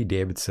course Pete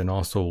Davidson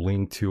also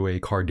linked to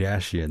a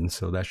Kardashian,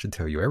 so that should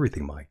tell you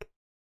everything, Mike.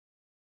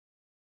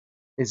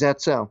 Is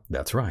that so?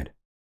 That's right.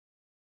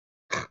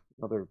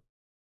 Another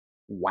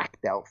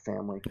whacked out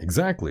family.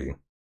 Exactly.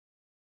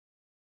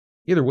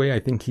 Either way, I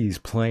think he's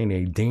playing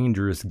a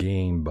dangerous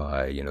game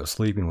by, you know,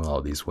 sleeping with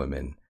all these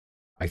women.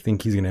 I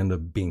think he's going to end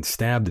up being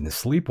stabbed in his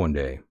sleep one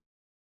day.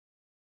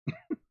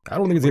 I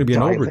don't think it's going to be an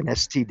Die of an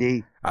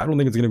STD. I don't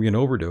think it's going to be an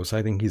overdose.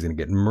 I think he's going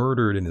to get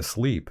murdered in his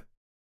sleep.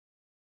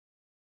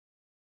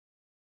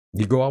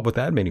 You go out with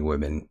that many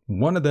women,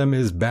 one of them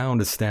is bound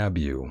to stab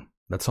you.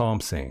 That's all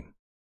I'm saying.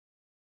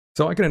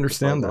 So I can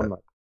understand that.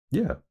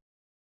 Yeah.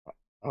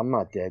 I'm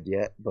not dead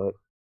yet, but...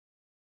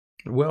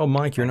 Well,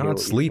 Mike, you're I hear not what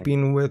you're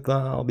sleeping with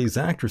all these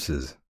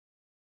actresses.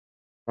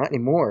 Not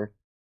anymore.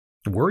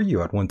 Were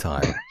you at one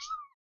time?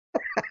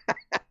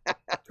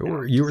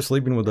 You were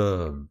sleeping with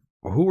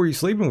who were you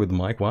sleeping with,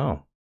 Mike?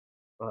 Wow.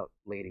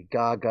 Lady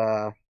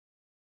Gaga.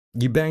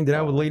 You banged it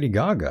out with Lady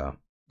Gaga.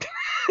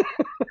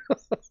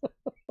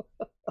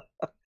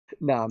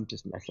 No, I'm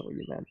just messing with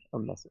you, man.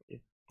 I'm messing with you.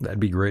 That'd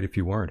be great if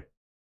you weren't.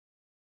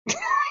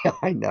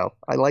 I know.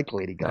 I like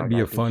Lady Gaga. That'd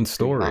be a fun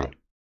story.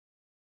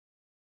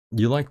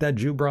 You like that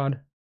Jew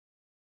broad?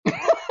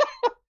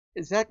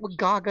 Is that what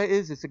Gaga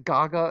is? Is a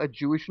Gaga a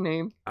Jewish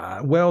name?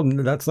 Well,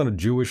 that's not a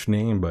Jewish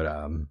name,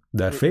 but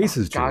that face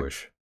is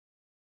Jewish.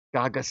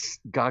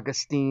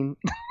 Gagastine.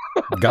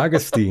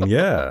 Gagastine,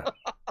 yeah.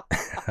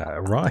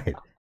 Right.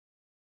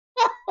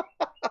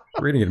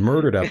 We're gonna get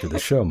murdered after the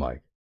show,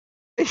 Mike.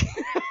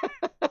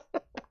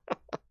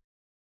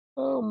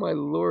 Oh my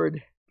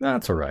lord.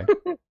 That's all right.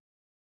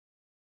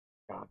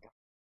 Gaga.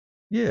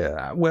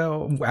 Yeah,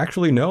 well,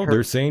 actually, no.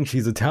 They're saying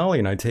she's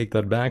Italian. I take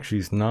that back.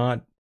 She's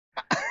not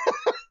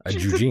a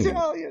She's Eugene,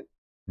 Italian.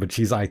 but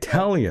she's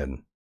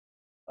Italian.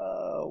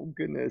 Oh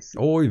goodness.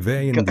 Oy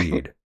vey,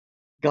 indeed.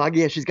 Gaga.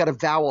 Yeah, she's got a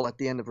vowel at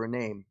the end of her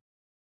name.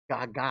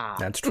 Gaga.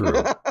 That's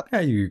true. Yeah,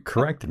 you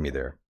corrected me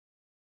there.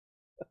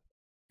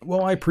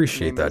 Well, I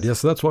appreciate that.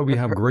 Yes, that's why we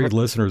have great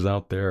listeners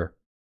out there.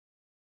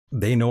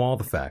 They know all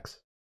the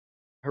facts.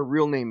 Her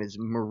real name is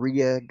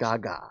Maria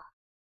Gaga.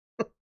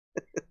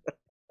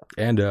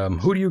 And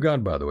who do you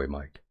got, by the way,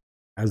 Mike?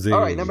 All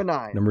right, number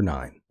 9. Number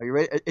 9. Are you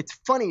ready? It's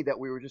funny that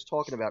we were just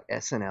talking about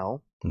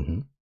SNL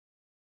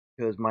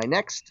because my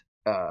next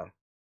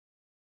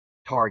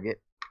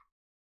target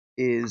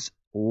is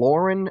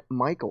Lorne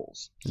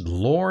Michaels.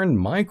 Lorne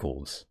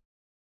Michaels,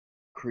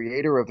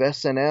 creator of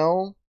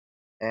SNL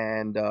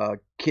and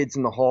Kids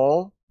in the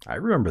Hall. I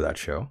remember that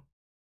show.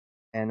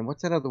 And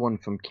what's that other one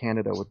from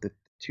Canada with the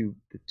two?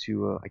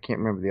 I can't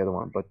remember the other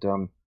one, but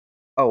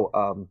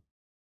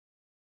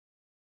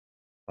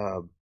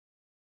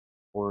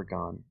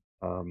Oregon,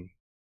 and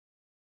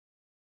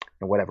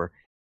whatever.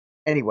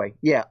 Anyway,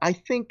 yeah, I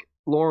think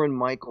Lorne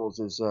Michaels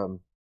is.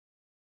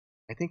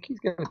 I think he's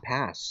gonna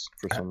pass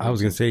for some reason. I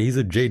was gonna say he's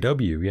a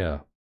JW, yeah.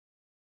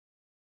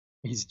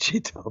 He's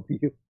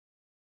JW.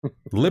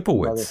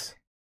 Lipowitz.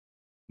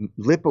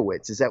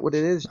 Lipowitz, is that what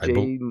it is?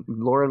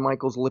 Lorne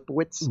Michaels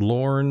Lipowitz?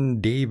 Lorne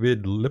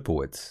David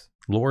Lipowitz.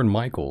 Lorne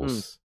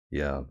Michaels.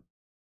 Yeah.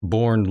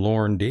 Born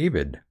Lorne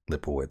David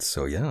Lipowitz,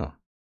 so yeah.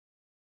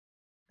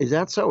 Is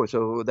that so?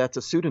 So that's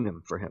a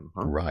pseudonym for him,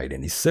 huh? Right,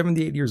 and he's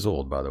 78 years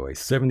old, by the way.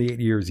 78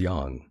 years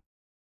young.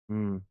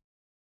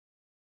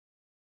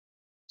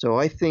 So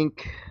I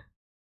think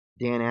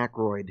Dan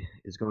Aykroyd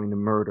is going to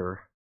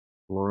murder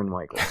Lorne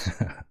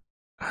Michaels.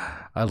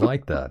 I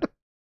like that.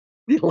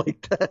 You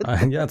like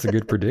that? Yeah, it's a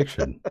good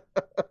prediction.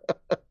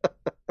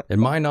 It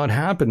might not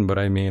happen, but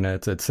I mean,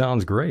 it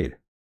sounds great.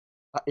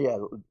 Yeah,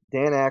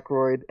 Dan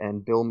Aykroyd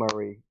and Bill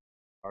Murray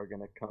are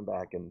going to come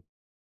back and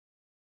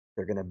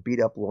they're going to beat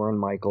up Lorne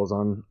Michaels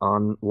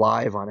on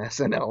live on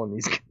SNL, and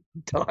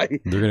die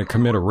They're going to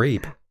commit a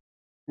rape,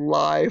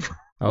 live.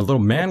 a little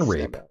man Let's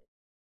rape. send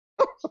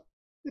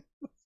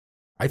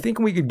I think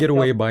we could get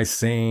away by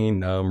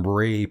saying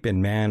rape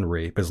and man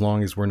rape as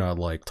long as we're not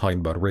like talking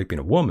about raping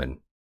a woman.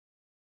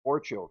 Or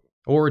children.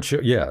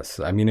 Yes.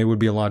 I mean, it would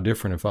be a lot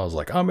different if I was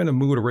like, I'm in a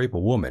mood to rape a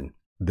woman.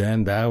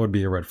 Then that would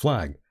be a red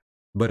flag.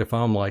 But if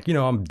I'm like,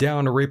 I'm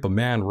down to rape a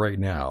man right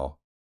now,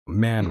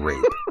 man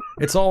rape,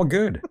 it's all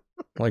good.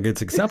 Like,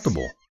 it's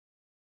acceptable.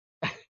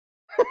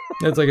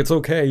 It's like, it's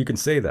okay. You can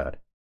say that.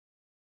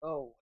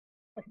 Oh,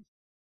 I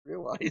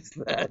realize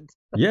that.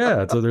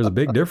 Yeah. So there's a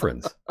big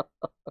difference.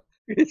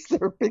 Is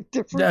there a big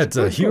difference? Yeah, it's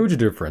a huge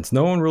difference.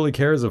 No one really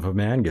cares if a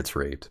man gets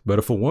raped. But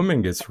if a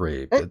woman gets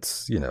raped,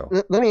 it's,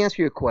 Let me ask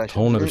you a question.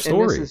 whole nother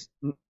story. And this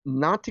is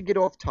not to get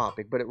off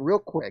topic, but real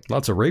quick.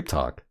 Lots of rape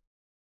talk.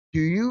 Do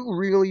you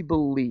really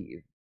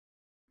believe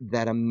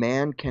that a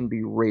man can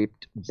be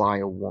raped by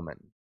a woman?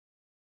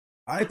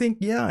 I think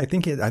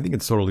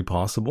it's totally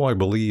possible. I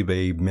believe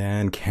a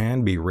man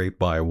can be raped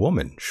by a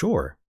woman.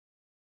 Sure.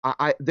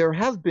 There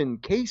have been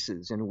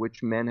cases in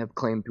which men have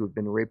claimed to have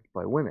been raped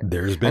by women.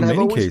 There's been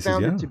many cases,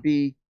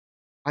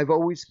 I've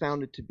always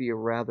found it to be a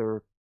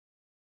rather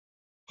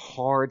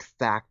hard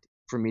fact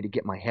for me to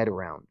get my head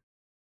around.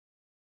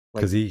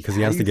 Because he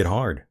has to get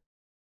hard.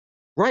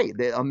 Right.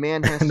 A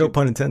man has no to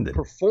pun intended.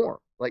 perform.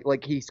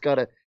 Like he's got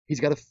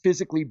to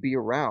physically be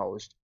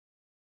aroused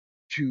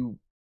to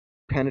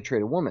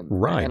penetrate a woman.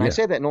 Right. And I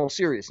say that in all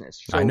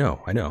seriousness. So I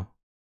know.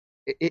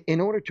 in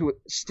order to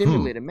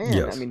stimulate a man,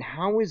 yes. I mean,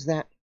 how is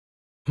that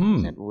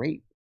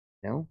rape?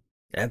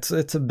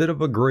 It's a bit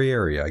of a gray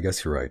area. I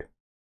guess you're right.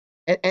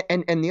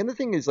 And the other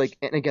thing is, like,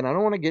 and again,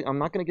 I'm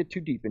not going to get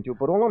too deep into it,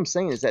 but all I'm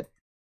saying is that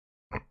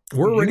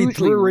we're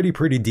already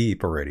pretty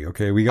deep already.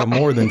 Okay, we got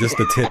more than just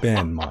the tip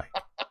end, Mike.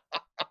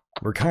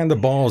 We're kind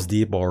of balls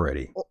deep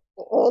already.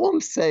 All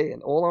I'm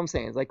saying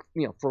is, like,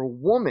 for a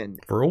woman,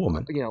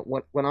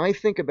 when I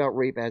think about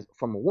rape as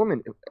from a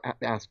woman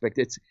aspect,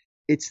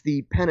 it's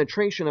the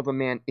penetration of a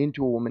man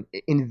into a woman,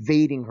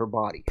 invading her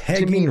body.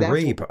 Pegging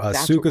rape.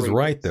 Suka's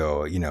right,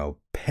 though.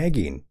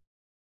 Pegging,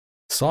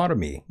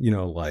 sodomy.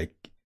 Like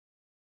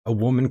a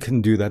woman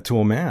can do that to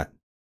a man.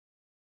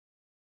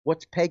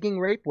 What's pegging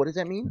rape? What does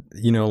that mean?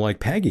 Like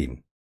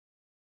pegging.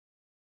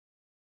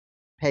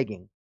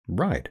 Pegging.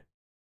 Right.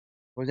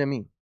 What does that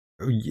mean?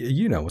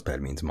 You know what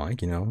that means,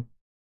 Mike.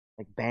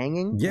 Like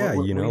banging? Yeah,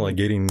 like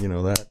getting,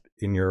 that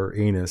in your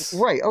anus.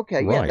 Right,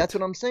 okay, right. Yeah, that's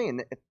what I'm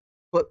saying.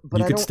 But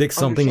you could stick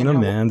something in a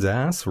man's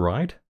ass,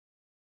 right?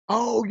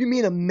 Oh, you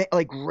mean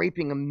like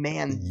raping a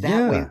man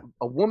that way?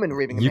 A woman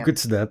raping a man?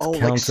 That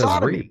counts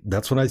as rape.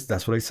 That's what I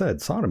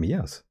said. Sodomy,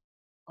 yes.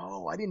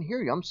 Oh, I didn't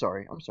hear you. I'm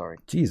sorry.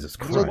 Jesus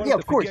Christ. Yeah,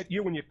 of course.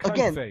 You and your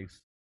cunt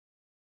face.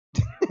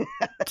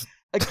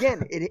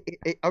 Again,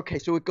 okay,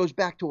 so it goes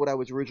back to what I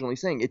was originally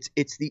saying.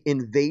 It's the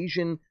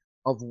invasion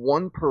of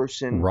one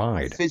person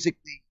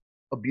physically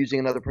abusing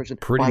another person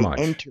by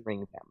entering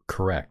them.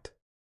 Correct.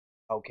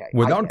 Okay.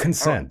 Without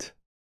consent.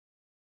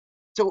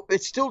 So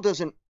it still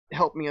doesn't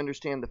help me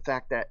understand the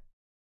fact that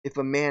if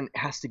a man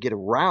has to get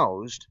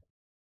aroused,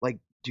 like,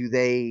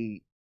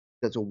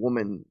 does a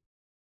woman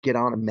get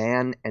on a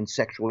man and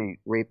sexually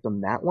rape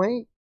them that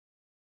way?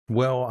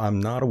 Well, I'm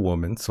not a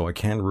woman, so I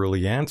can't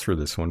really answer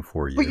this one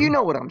for you. But you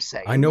know what I'm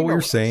saying. I know what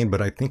you're saying,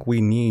 but I think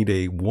we need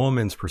a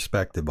woman's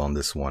perspective on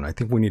this one. I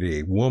think we need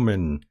a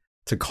woman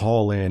to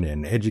call in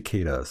and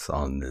educate us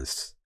on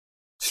this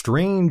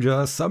strange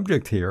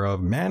subject here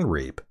of man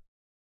rape.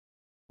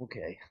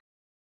 Okay.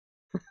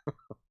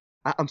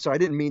 I'm sorry, I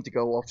didn't mean to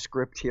go off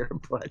script here,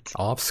 but...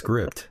 Off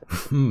script?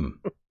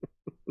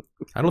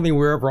 I don't think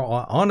we're ever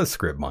on a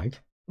script,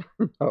 Mike.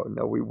 Oh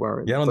no, we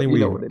weren't. Yeah, I don't think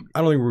we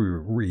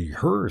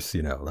rehearse.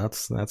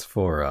 That's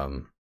for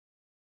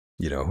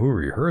who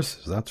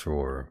rehearses? That's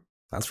for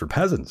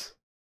peasants.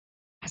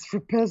 That's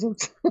for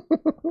peasants.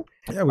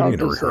 Yeah, we need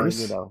to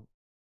rehearse. Saying,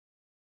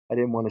 I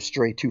didn't want to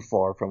stray too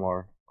far from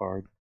our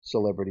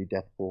celebrity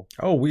death pool.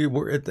 Oh,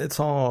 it's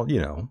all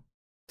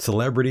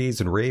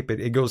celebrities and rape.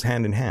 It goes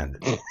hand in hand.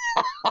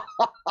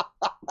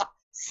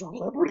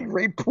 Celebrity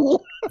rape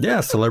pool? Yeah,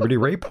 celebrity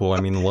rape pool.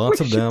 I mean, lots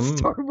of them.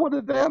 Start one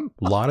of them.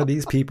 A lot of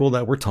these people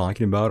that we're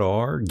talking about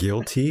are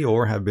guilty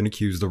or have been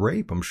accused of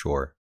rape, I'm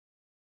sure.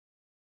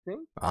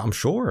 Think? I'm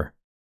sure.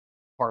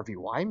 Harvey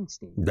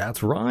Weinstein.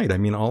 That's right. I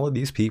mean, all of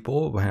these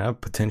people have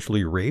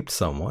potentially raped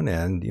someone,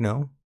 and,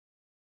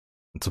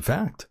 it's a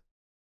fact.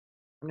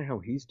 I wonder how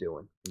he's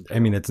doing. I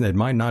mean, it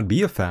might not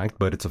be a fact,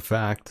 but it's a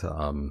fact.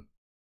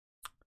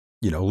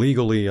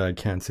 Legally, I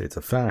can't say it's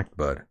a fact,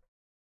 but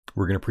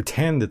we're going to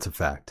pretend it's a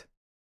fact.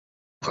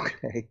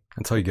 Okay.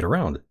 That's how you get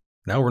around it.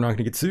 Now we're not going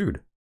to get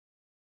sued.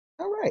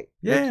 All right.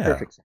 Yeah. Makes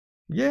perfect sense.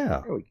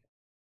 Yeah. There we go.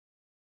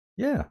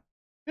 Yeah.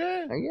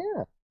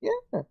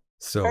 Yeah.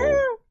 So,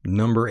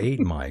 number 8,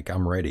 Mike,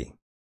 I'm ready.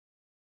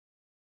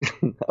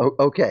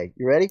 Okay.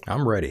 You ready?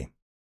 I'm ready.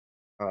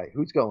 All right.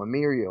 Who's going?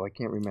 Me or you? I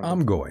can't remember.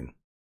 I'm going.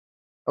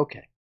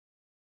 Okay.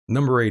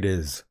 Number 8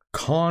 is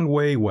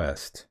Conway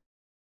West.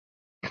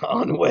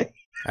 Conway.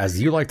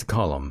 As you like to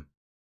call him.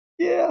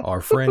 Yeah. Our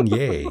friend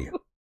Ye.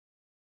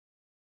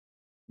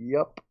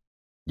 Yep.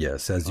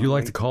 Yes, as you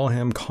like to call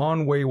him,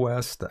 Conway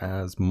West,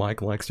 as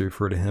Mike likes to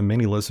refer to him.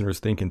 Many listeners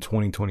think in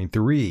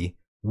 2023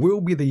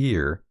 will be the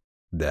year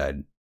that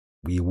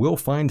we will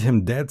find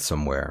him dead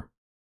somewhere.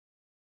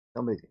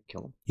 Somebody's gonna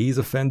kill him. He's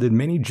offended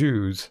many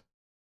Jews.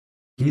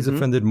 He's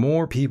offended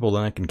more people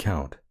than I can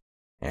count.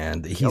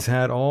 And he's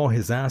had all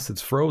his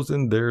assets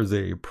frozen. There's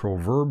a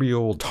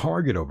proverbial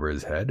target over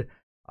his head.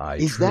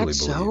 Is that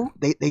so?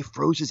 They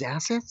froze his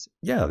assets?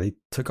 Yeah, they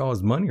took all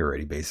his money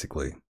already,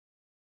 basically.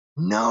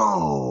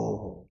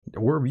 No.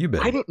 Where have you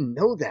been? I didn't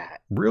know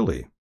that.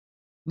 Really?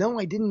 No,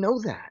 I didn't know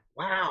that.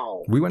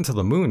 Wow. We went to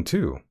the moon,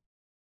 too.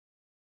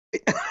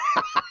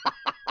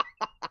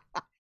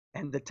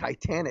 And the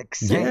Titanic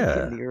sank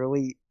in the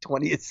early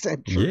 20th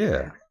century.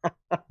 Yeah.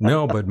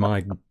 No, but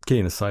Mike,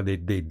 kidding aside, they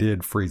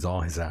did freeze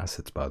all his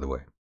assets, by the way.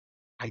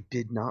 I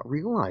did not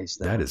realize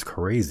that. That is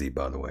crazy,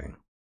 by the way.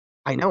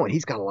 I know, and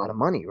he's got a lot of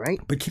money, right?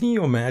 But can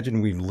you imagine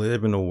we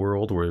live in a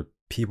world where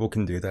people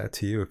can do that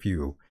to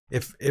you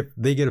if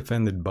they get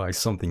offended by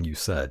something you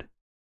said?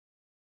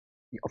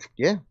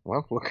 Yeah,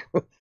 well, look,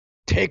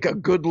 take a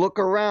good look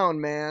around,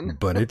 man.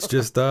 But it's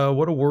just,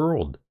 what a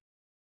world.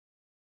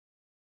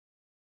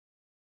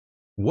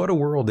 What a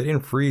world. They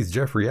didn't freeze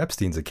Jeffrey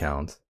Epstein's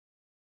account.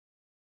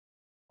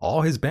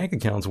 All his bank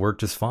accounts work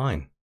just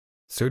fine.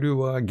 So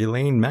do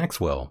Ghislaine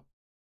Maxwell.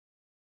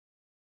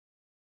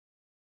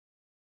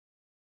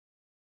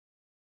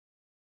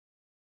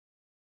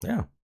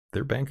 Yeah,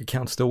 their bank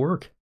accounts still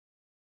work.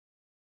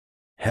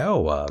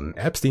 Hell,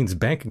 Epstein's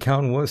bank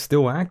account was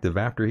still active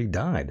after he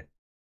died.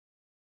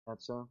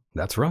 That's so?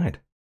 That's right.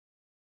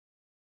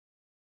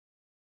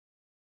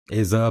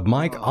 Is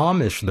Mike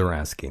Amish, they're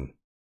asking.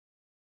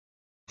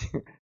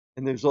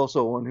 And there's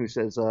also one who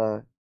says,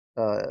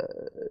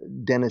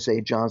 Dennis A.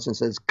 Johnson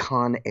says,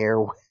 Con Air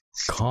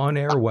West. Con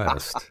Air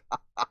West.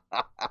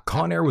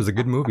 Con Air was a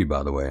good movie,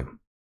 by the way.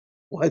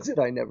 Was it?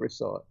 I never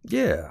saw it.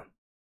 Yeah.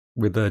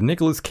 With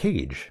Nicolas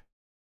Cage.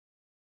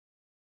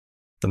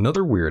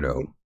 Another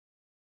weirdo.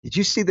 Did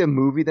you see the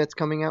movie that's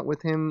coming out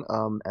with him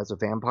as a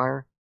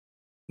vampire?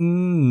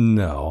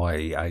 No,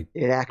 I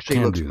it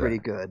actually looks pretty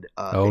good.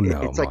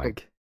 It's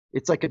like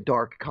it's like a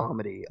dark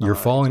comedy. You're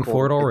falling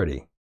for it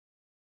already.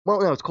 Well,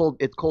 no, it's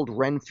called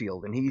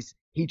Renfield, and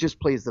he just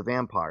plays the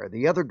vampire.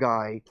 The other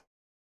guy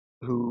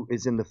who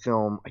is in the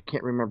film, I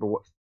can't remember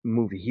what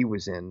movie he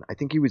was in. I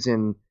think he was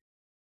in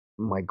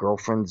My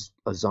Girlfriend's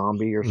a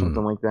Zombie or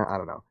something like that. I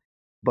don't know.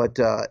 But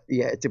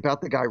yeah, it's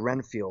about the guy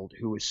Renfield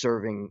who is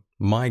serving.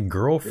 My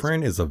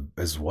Girlfriend is a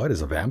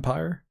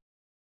vampire?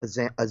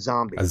 A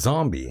zombie. A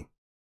zombie.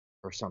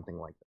 Or something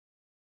like that.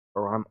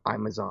 Or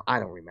I'm a zombie. I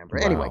don't remember.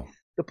 Wow. Anyway,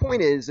 the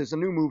point is, there's a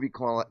new movie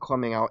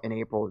coming out in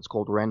April. It's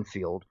called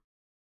Renfield.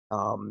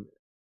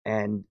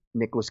 And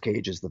Nicolas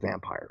Cage is the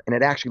vampire. And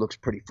it actually looks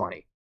pretty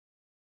funny.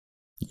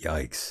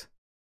 Yikes.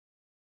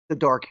 The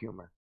dark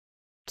humor.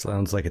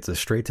 Sounds like it's a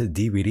straight to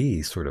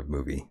DVD sort of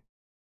movie.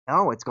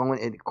 No, it's going,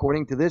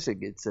 according to this, it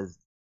says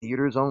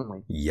theaters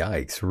only.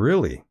 Yikes,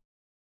 really?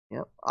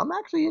 Yep. I'm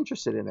actually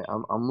interested in it.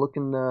 I'm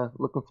looking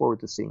forward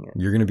to seeing it.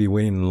 You're going to be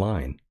waiting in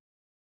line.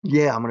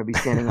 Yeah, I'm going to be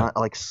standing on,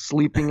 like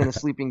sleeping in a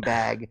sleeping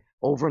bag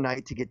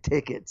overnight to get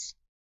tickets.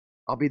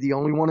 I'll be the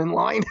only one in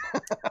line.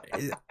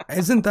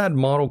 Isn't that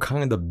model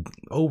kind of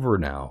over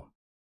now?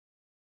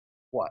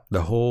 What?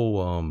 The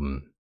whole,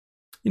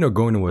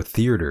 going to a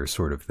theater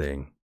sort of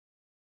thing.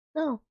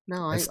 No.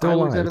 It's still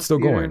alive. It's still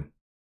going.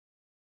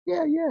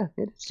 Yeah.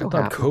 It still I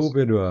thought happens.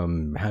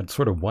 COVID had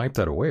sort of wiped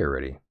that away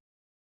already.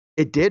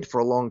 It did for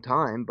a long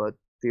time, but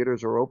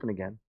theaters are open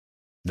again.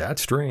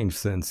 That's strange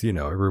since,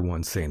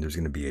 everyone's saying there's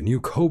going to be a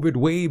new COVID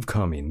wave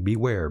coming.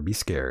 Beware, be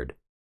scared.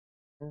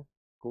 Yeah, of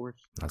course.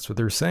 That's what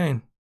they're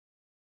saying.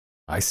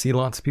 I see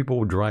lots of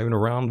people driving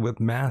around with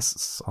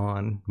masks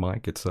on,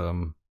 Mike. It's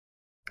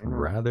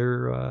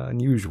rather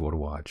unusual to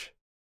watch.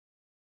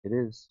 It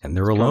is. And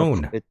they're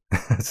alone.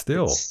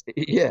 Still.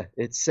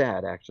 It's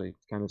sad, actually.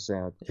 It's kind of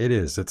sad. It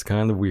is. It's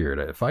kind of weird.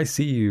 If I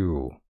see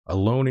you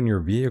alone in your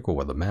vehicle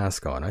with a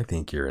mask on, I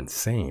think you're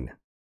insane.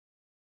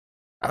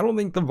 I don't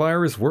think the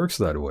virus works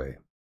that way.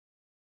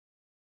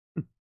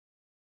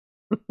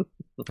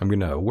 I'm going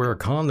to wear a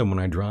condom when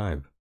I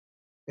drive.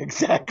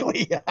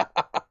 Exactly.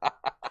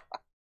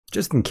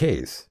 Just in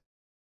case.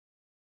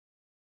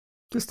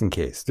 Just in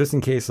case,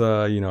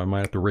 I might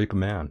have to rape a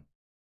man.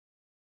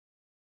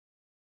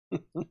 I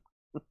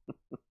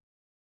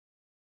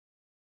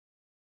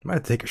might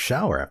have to take a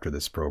shower after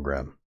this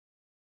program.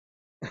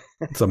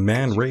 It's a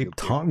man rape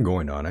talk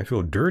going on. I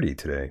feel dirty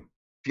today.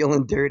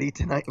 Feeling dirty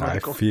tonight,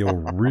 Michael? I feel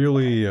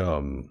really,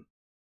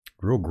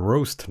 real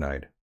gross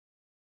tonight. I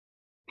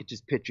could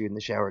just picture you in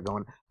the shower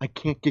going, I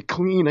can't get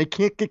clean. I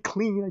can't get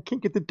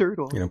the dirt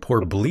off.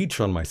 Pour bleach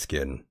on my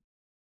skin.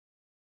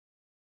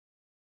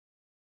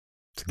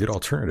 It's a good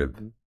alternative.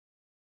 Mm-hmm.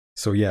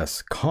 So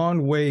yes,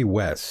 Conway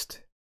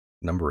West,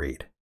 number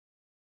 8.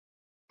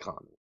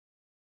 Conway.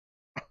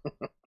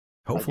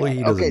 Hopefully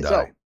he doesn't die.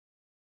 So,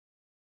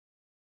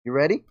 you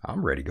ready?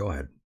 I'm ready. Go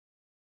ahead.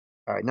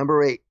 All right,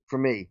 number 8 for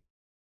me.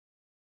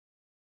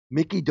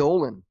 Mickey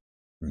Dolan.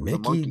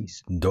 Mickey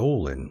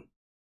Dolan.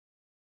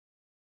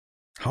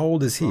 How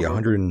old is he? Drummer,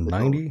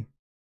 190?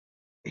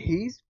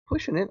 He's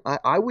pushing it.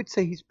 I would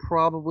say he's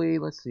probably,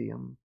 let's see,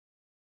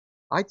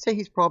 I'd say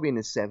he's probably in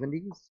his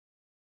 70s,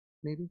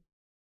 maybe.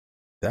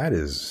 That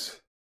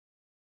is.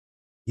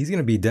 He's going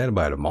to be dead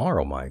by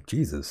tomorrow, Mike.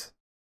 Jesus.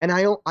 And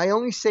I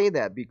only say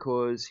that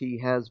because he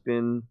has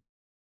been,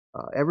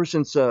 ever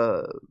since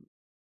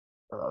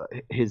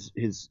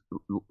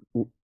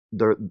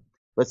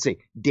let's see,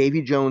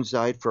 Davy Jones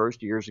died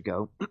first years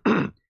ago.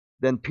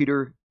 Then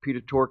Peter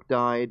Tork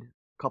died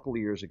a couple of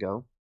years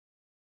ago.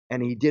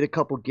 And he did a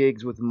couple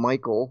gigs with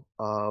Michael,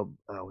 what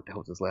the hell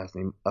was his last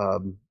name?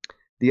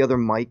 The other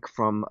Mike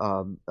from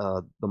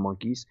the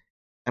Monkees.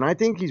 And I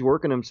think he's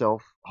working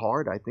himself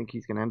hard. I think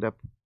he's going to end up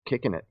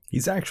kicking it.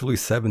 He's actually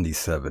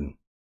 77.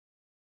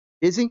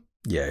 Is he?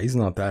 Yeah, he's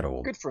not that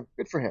old. Good for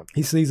him.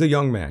 He's a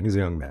young man. He's a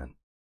young man.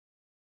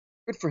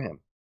 Good for him.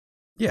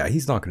 Yeah,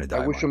 he's not going to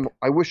die.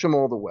 I wish him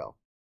all the well.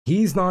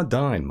 He's not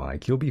dying,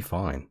 Mike. He'll be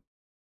fine.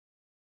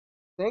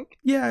 Think?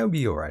 Yeah, he'll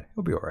be all right.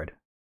 He'll be all right.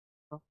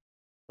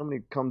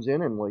 Somebody comes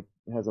in and like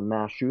has a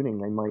mass shooting,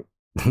 they might.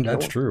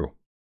 That's true.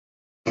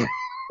 He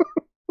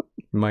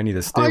might need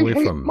to stay away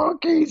from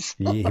monkeys.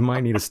 he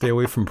might need to stay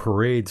away from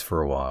parades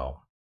for a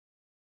while.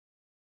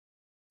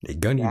 They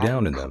gun you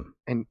down in them.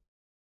 And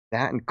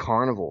that and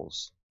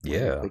carnivals.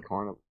 Yeah.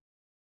 Carnival.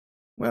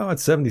 Well, at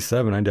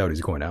 77, I doubt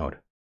he's going out.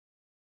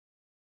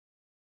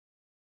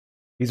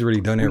 He's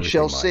already done everything. We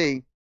shall Mike.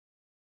 see.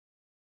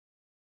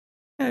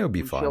 Yeah, he'll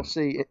be fine. We shall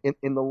see.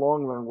 In the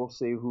long run, we'll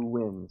see who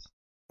wins.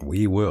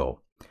 We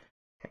will.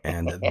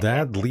 And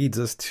that leads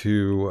us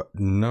to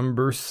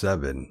number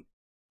 7.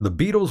 The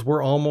Beatles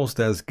were almost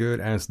as good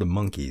as the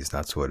Monkees.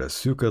 That's what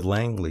Asuka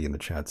Langley in the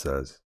chat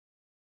says.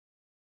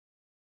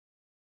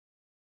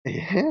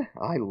 Yeah,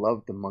 I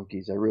love the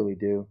Monkees. I really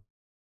do.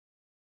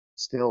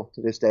 Still,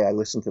 to this day, I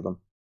listen to them.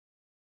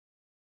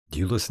 Do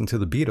you listen to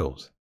the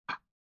Beatles?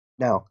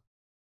 No.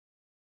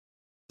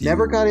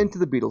 Never got into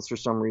the Beatles for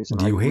some reason.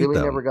 Do you hate them?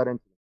 Never got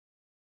into them.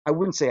 I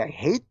wouldn't say I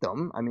hate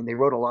them. I mean, they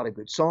wrote a lot of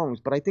good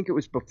songs, but I think it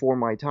was before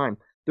my time.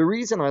 The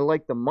reason I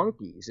like the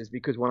Monkees is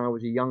because when I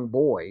was a young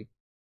boy,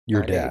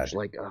 your dad, age,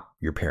 like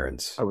your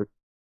parents, I would.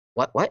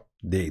 What?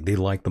 They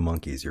like the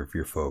Monkees. Your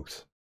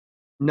folks.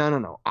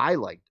 No. I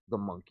liked the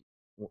Monkees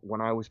when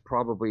I was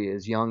probably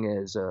as young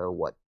as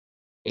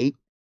 8,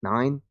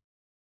 9.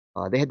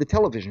 They had the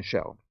television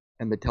show,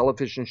 and the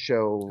television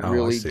show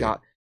really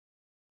got.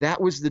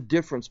 That was the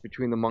difference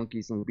between the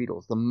Monkees and the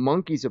Beatles. The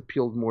Monkees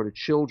appealed more to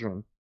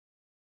children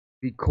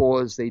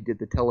because they did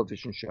the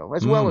television show,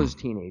 as well as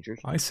teenagers.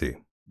 I see.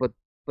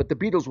 But the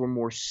Beatles were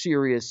more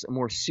serious,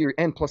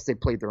 and plus they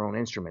played their own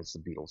instruments, the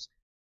Beatles.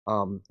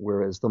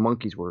 Whereas the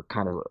Monkees were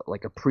kind of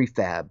like a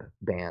prefab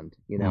band,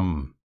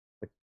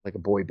 like a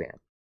boy band.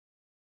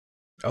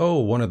 Oh,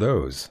 one of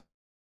those.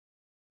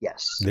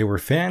 Yes. They were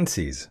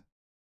fancies.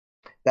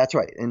 That's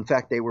right. In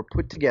fact, they were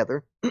put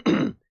together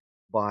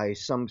by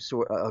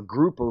a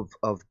group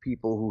of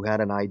people who had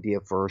an idea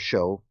for a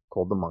show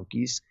called the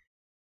Monkees.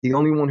 The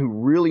only one who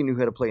really knew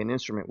how to play an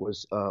instrument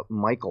was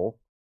Michael,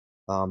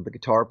 the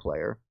guitar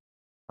player,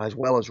 as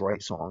well as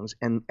write songs.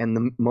 And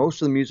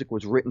most of the music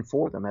was written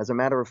for them. As a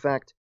matter of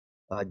fact,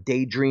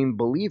 Daydream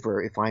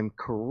Believer, if I'm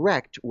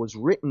correct, was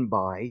written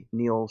by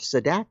Neil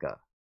Sedaka.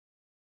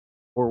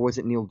 Or was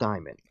it Neil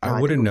Diamond? I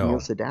wouldn't know. Neil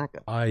Sedaka.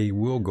 I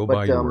will go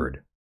by your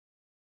word.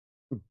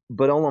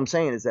 But all I'm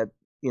saying is that,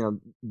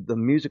 the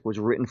music was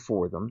written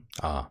for them.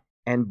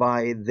 And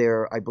by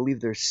I believe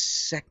their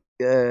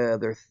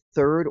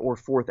third or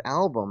fourth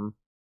album,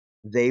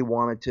 they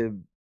wanted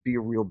to be a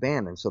real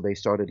band, and so they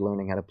started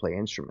learning how to play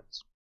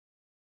instruments.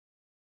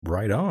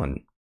 Right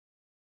on.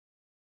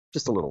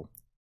 Just a little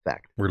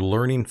fact. We're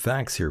learning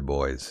facts here,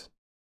 boys.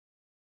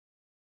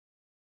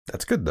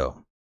 That's good,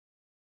 though.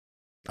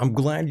 I'm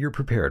glad you're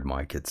prepared,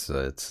 Mike. It's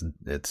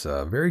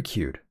very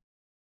cute.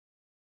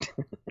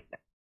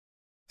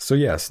 So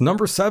yes,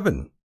 number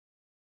 7.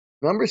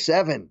 Number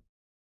 7.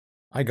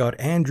 I got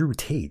Andrew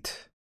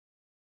Tate.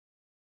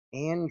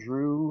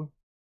 Andrew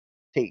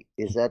Tate.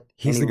 Is that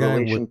he's any the guy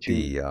relation with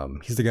to...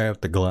 he's the guy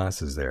with the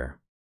glasses there.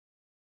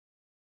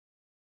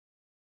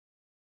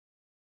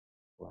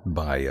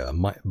 By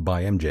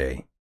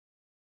MJ.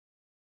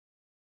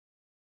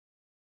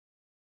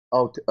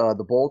 Oh,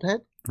 the bald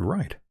head?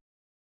 Right.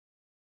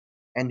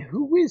 And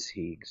who is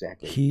he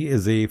exactly? He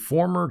is a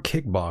former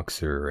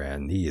kickboxer,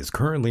 and he is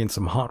currently in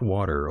some hot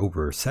water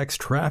over sex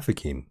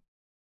trafficking.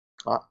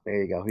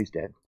 There you go. He's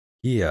dead.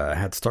 He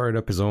had started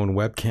up his own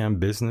webcam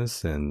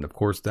business, and of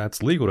course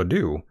that's legal to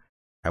do.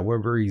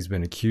 However, he's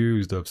been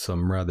accused of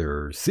some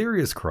rather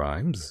serious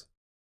crimes.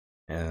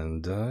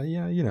 And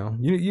yeah, you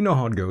know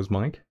how it goes,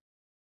 Mike.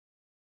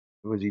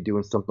 Was he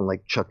doing something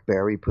like Chuck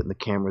Berry, putting the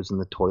cameras in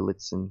the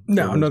toilets?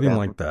 No, nothing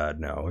like that.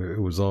 No, it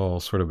was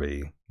all sort of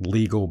a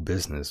legal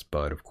business.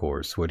 But of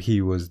course, what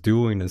he was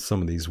doing to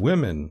some of these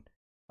women,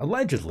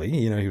 allegedly,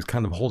 he was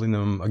kind of holding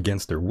them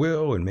against their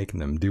will and making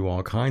them do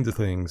all kinds of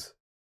things.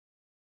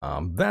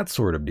 That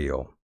sort of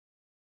deal.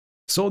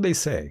 So they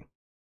say.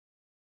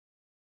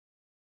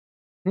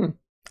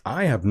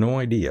 I have no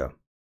idea.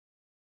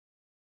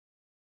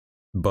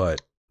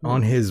 But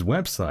on his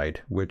website,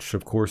 which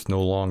of course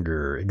no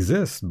longer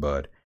exists,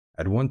 but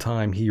at one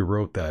time he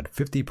wrote that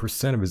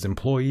 50% of his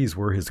employees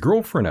were his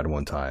girlfriend at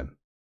one time.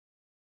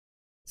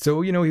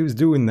 So, he was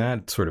doing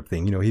that sort of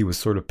thing. He was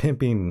sort of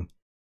pimping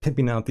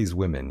out these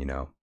women,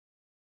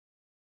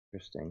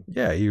 Interesting.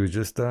 Yeah, he was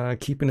just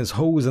keeping his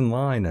hose in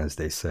line, as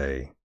they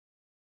say.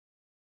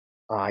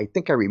 I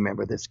think I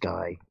remember this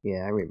guy.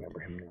 Yeah, I remember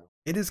him now.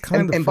 It is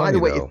kind of and funny, by the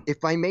way, though.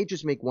 if I may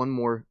just make one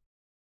more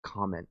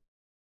comment.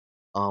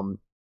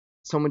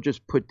 Someone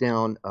just put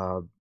down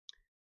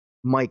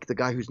Mike, the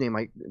guy whose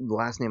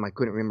last name I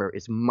couldn't remember.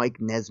 It's Mike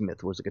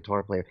Nesmith, was a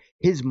guitar player.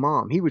 His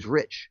mom, he was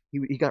rich.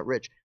 He got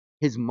rich.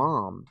 His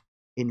mom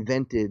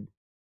invented,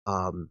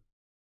 you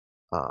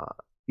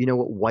know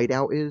what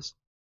whiteout is?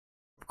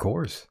 Of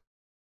course.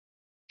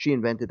 She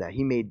invented that.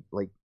 He made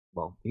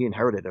he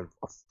inherited a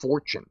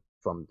fortune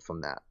from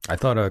that. I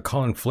thought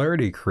Colin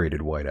Flaherty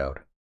created whiteout.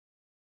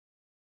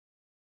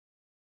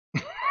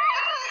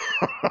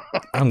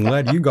 I'm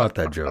glad you got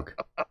that joke.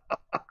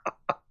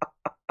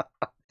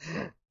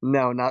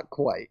 No, not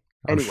quite.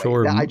 I'm Anyway,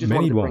 sure I just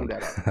many wanted to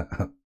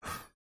bring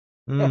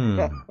won't.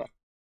 that up.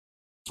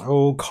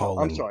 Oh,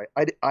 Colin. I'm sorry.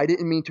 I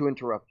didn't mean to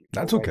interrupt you.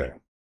 That's okay.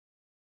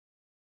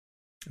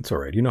 It's all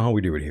right. You know how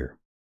we do it here.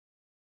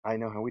 I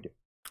know how we do.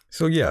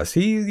 So yes,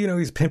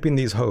 he's pimping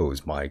these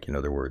hoes, Mike, in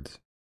other words.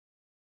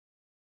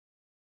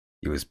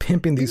 He was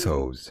pimping these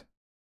hoes.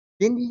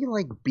 Didn't he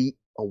beat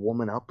a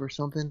woman up or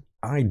something?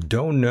 I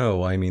don't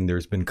know. I mean,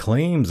 there's been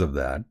claims of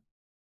that,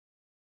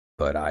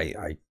 but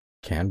I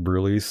can't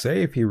really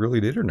say if he really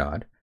did or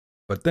not.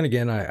 But then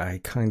again, I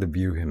kind of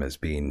view him as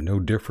being no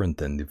different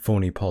than the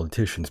phony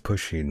politicians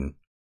pushing,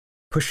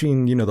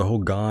 the whole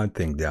God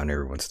thing down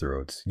everyone's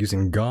throats,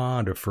 using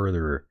God to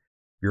further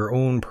your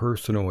own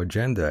personal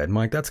agenda. And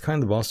Mike, that's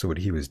kind of also what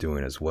he was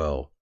doing as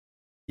well.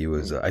 He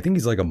was, I think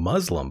he's like a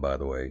Muslim, by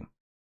the way.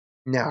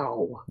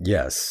 No.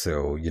 Yes.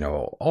 So,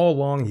 all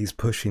along he's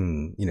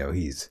pushing,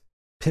 he's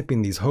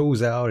pimping these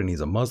hoes out, and he's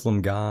a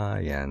Muslim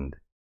guy, and,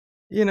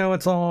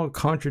 it's all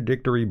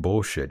contradictory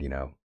bullshit,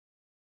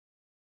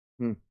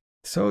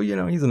 So,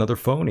 he's another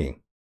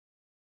phony.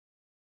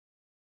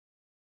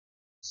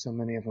 So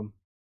many of them.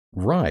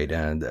 Right.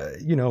 And,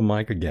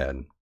 Mike,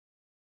 again,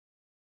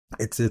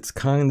 it's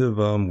kind of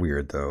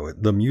weird, though.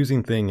 The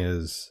amusing thing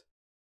is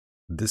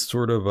this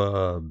sort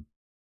of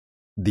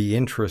the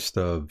interest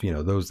of,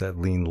 those that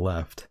lean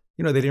left.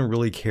 They didn't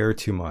really care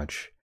too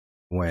much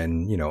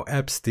when,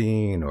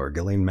 Epstein or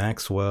Ghislaine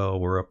Maxwell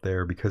were up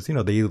there because,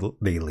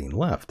 they lean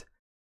left.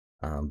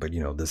 But,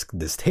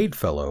 this Tate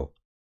fellow,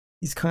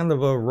 he's kind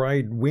of a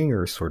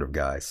right-winger sort of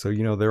guy. So,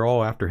 they're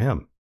all after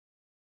him.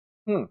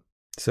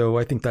 So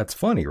I think that's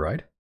funny,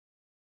 right?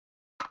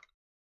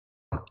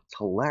 It's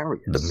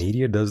hilarious. The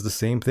media does the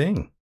same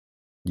thing.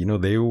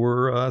 They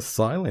were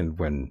silent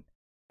when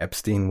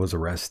Epstein was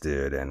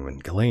arrested and when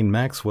Ghislaine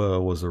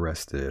Maxwell was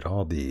arrested.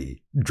 All the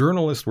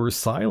journalists were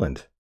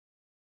silent.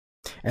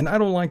 And I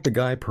don't like the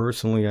guy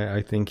personally.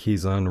 I think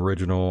he's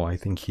unoriginal. I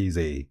think he's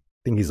a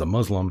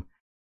Muslim.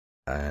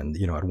 And,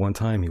 at one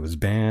time he was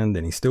banned,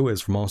 and he still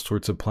is, from all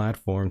sorts of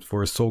platforms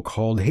for his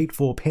so-called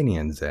hateful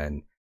opinions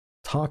and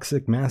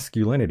toxic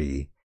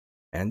masculinity.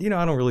 And,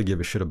 I don't really give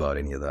a shit about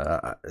any of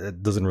that.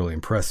 It doesn't really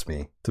impress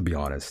me, to be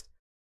honest.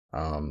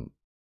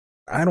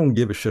 I don't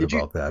give a shit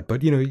about that.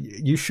 But,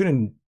 you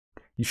shouldn't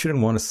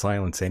want to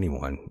silence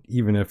anyone,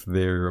 even if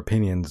their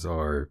opinions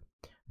are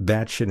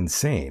batshit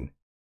insane.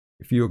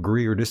 If you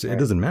agree or disagree, it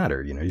doesn't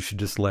matter. You should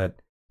just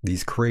let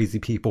these crazy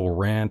people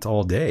rant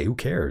all day. Who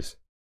cares?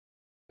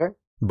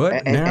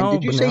 But now,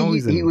 did you say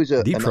he was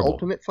an trouble.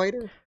 ultimate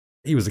fighter?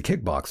 He was a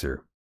kickboxer.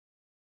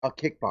 A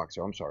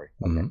kickboxer. I'm sorry.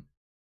 Okay. Mm-hmm.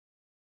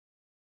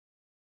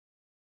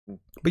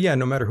 But yeah,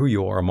 no matter who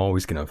you are, I'm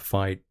always going to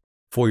fight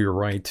for your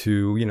right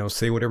to,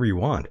 say whatever you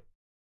want.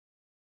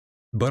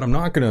 But I'm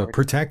not going to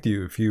protect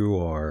you if you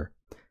are,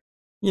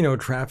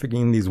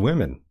 trafficking these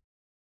women.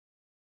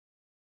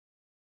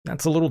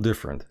 That's a little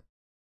different.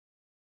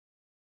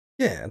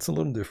 Yeah, it's a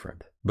little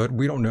different. But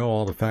we don't know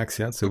all the facts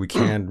yet, so we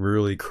can't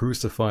really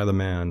crucify the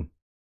man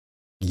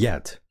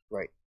yet.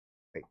 Right.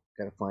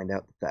 Gotta find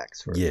out the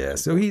facts first. Yeah,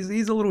 so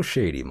he's a little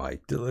shady,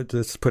 Mike.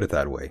 Let's put it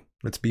that way.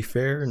 Let's be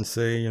fair and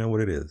say,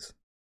 what it is.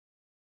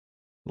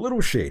 A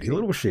little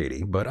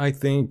shady. But I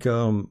think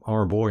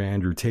our boy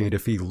Andrew Tate,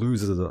 if he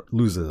loses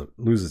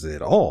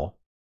it all,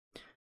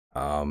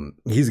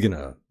 he's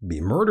gonna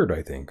be murdered,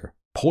 I think, or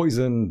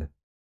poisoned,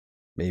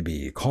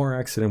 maybe a car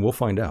accident. We'll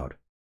find out.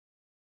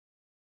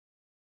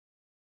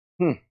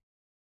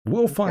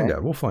 We'll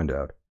find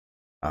out.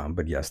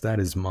 But yes, that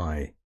is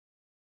my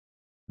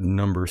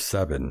number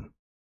 7.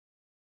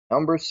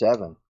 Number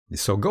 7.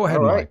 So go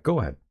ahead, Mike. Go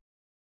ahead.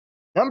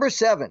 Number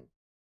 7.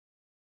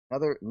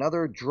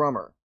 Another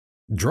drummer.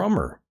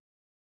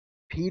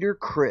 Peter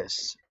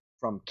Criss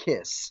from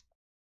Kiss.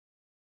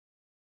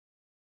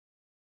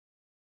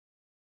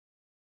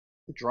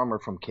 The drummer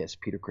from Kiss,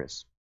 Peter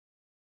Criss.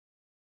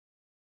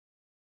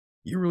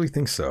 You really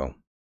think so?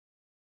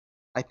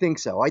 I think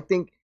so.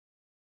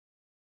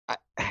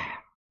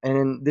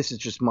 And this is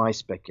just my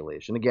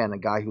speculation. Again, a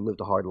guy who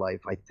lived a hard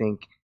life. I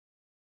think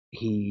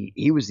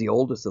he was the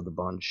oldest of the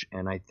bunch,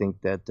 and I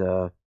think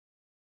that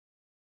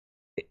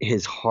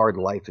his hard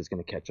life is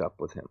going to catch up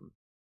with him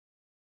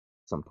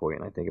at some point,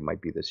 and I think it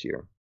might be this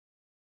year.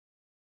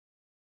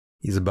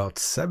 He's about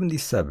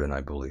 77,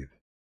 I believe.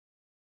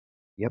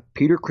 Yep,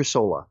 Peter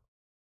Crisola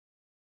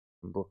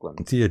from Brooklyn.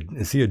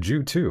 Is he a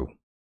Jew too?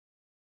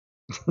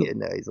 Yeah,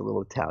 no, he's a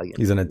little Italian.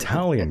 He's an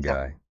Italian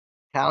guy.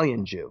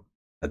 Italian Jew.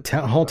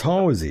 How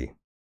tall is he?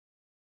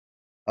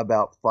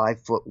 About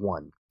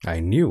 5'1". I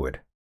knew it.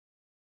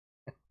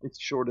 It's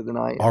shorter than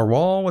I am. Are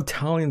all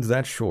Italians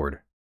that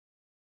short?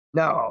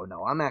 No,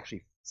 I'm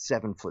actually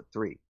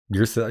 7'3".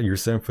 You're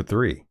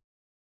 7'3".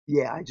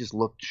 Yeah, I just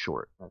looked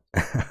short.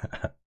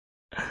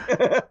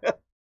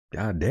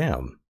 God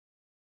damn.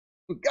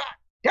 God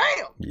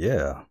damn.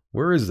 Yeah.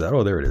 Where is that?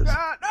 Oh, there it is.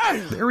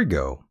 There we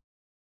go.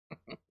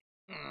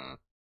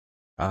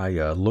 I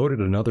loaded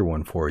another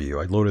one for you.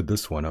 I loaded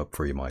this one up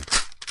for you, Mike.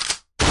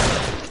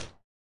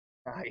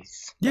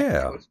 Nice. Yeah.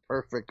 That was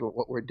perfect with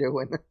what we're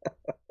doing.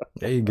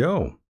 There you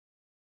go.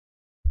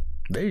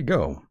 There you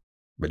go.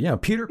 But yeah,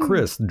 Peter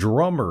Criss,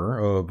 drummer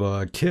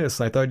of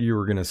Kiss. I thought you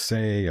were gonna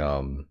say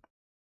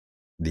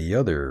the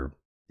other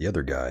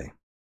guy.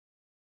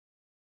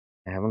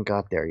 I haven't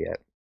got there yet.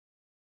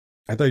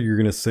 I thought you were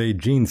gonna say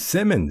Gene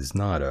Simmons,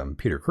 not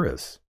Peter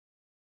Criss.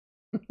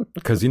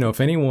 Because if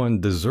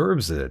anyone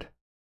deserves it,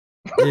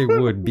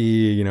 it would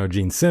be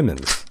Gene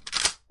Simmons.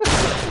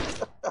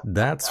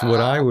 That's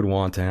what I would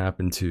want to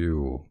happen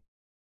to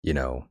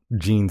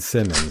Gene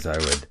Simmons. I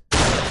would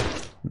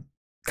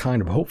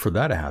kind of hope for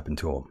that to happen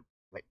to him.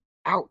 Like,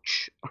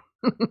 ouch.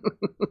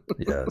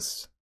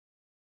 Yes.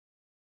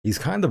 He's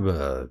kind of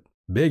a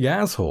big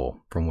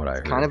asshole, from what I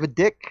heard. Kind of a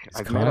dick.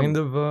 He's kind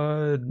of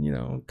a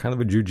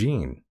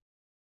Eugene.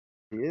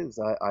 He is.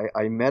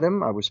 I met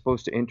him. I was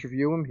supposed to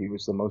interview him. He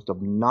was the most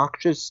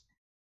obnoxious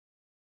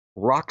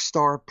rock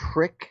star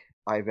prick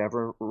I've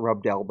ever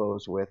rubbed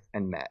elbows with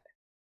and met.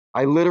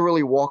 I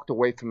literally walked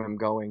away from him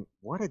going,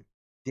 what a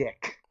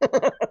dick.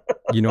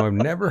 I've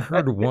never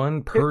heard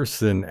one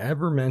person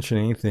ever mention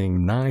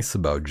anything nice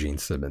about Gene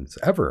Simmons,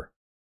 ever.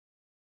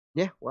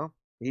 Yeah, well,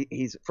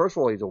 he's first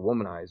of all, he's a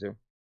womanizer.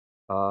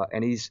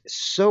 And he's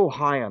so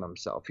high on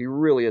himself. He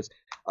really is.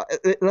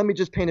 Let me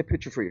just paint a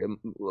picture for you.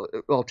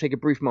 I'll take a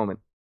brief moment.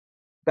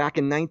 Back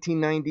in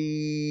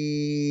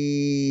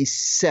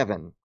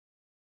 1997,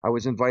 I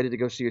was invited to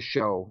go see a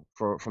show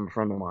from a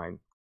friend of mine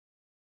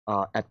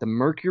at the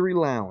Mercury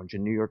Lounge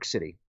in New York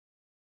City.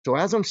 So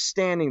as I'm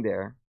standing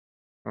there,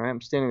 all right,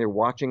 I'm standing there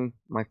watching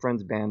my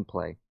friend's band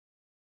play,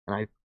 and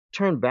I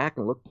turned back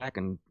and looked back,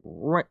 and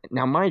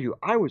now, mind you,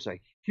 I was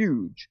a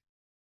huge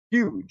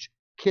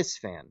Kiss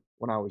fan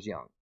when I was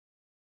young.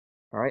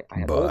 All right, I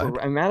had as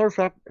a matter of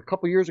fact, a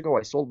couple years ago,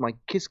 I sold my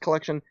Kiss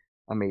collection.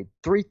 I made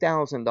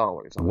 $3,000 on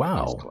my Kiss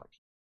collection.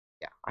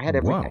 Yeah, I had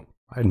everything.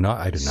 Wow,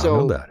 I did not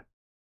know that.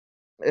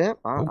 Yeah,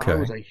 I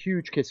was a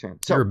huge Kiss fan.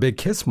 So, you're a big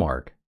Kiss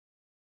mark.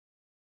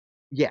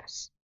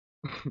 Yes.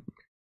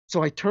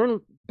 So I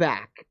turned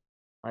back.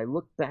 I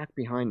looked back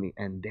behind me,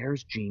 and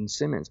there's Gene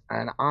Simmons,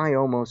 and I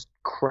almost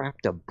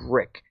crapped a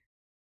brick.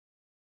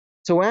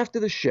 So after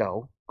the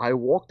show, I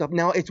walked up.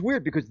 Now, it's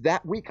weird because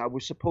that week I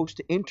was supposed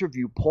to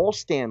interview Paul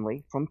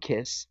Stanley from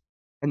Kiss,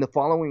 and the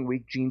following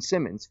week, Gene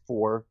Simmons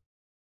for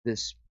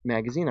this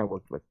magazine I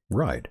worked with.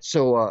 Right.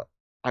 So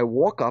I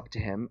walk up to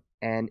him,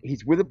 and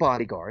he's with a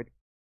bodyguard.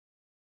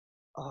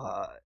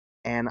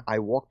 And I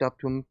walked up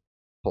to him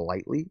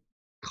politely,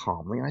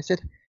 calmly, and I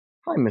said,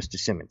 "Hi, Mr.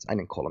 Simmons." I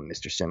didn't call him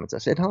Mr. Simmons. I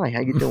said, "Hi,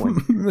 how you doing?"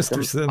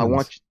 Mr. Simmons. I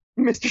want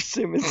you, Mr.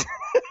 Simmons.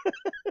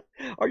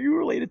 Are you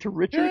related to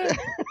Richard?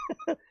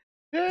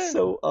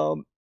 So,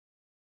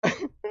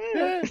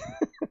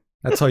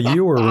 that's how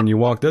you were when you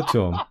walked up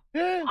to him.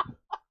 I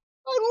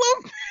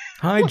love that.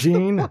 Hi,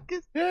 Gene.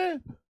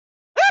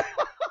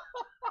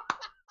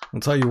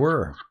 That's how you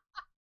were.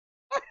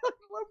 I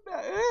love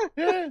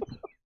that.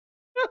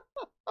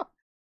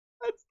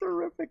 That's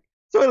terrific.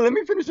 So let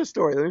me finish the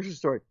story.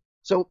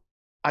 So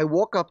I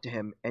walk up to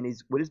him, and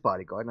he's with his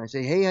bodyguard, and I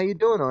say, "Hey, how you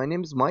doing? My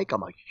name is Mike.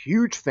 I'm a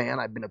huge fan.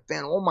 I've been a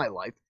fan all my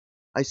life."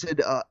 I said,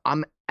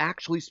 "I'm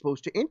actually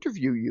supposed to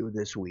interview you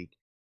this week."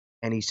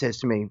 And he says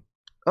to me,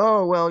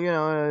 "Oh, well,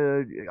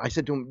 I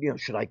said to him,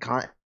 should I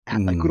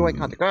who do I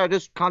contact? "Oh,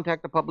 just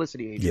contact the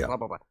publicity agent, yeah. blah,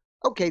 blah, blah."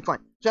 Okay, fine.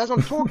 So as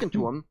I'm talking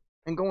to him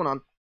and going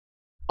on,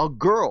 a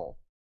girl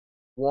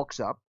walks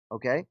up,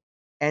 okay?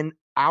 And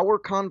our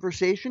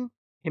conversation,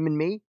 him and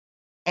me,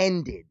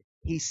 ended.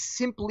 He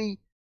simply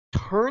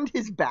turned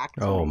his back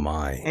to me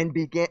my. and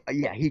began,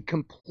 he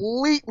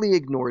completely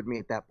ignored me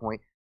at that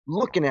point,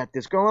 looking at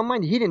this girl.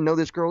 Mind you, he didn't know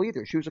this girl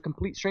either. She was a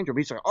complete stranger. But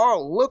he's like,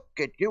 "Oh, look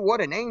at you.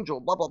 What an angel,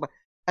 blah, blah, blah."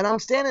 And I'm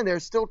standing there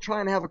still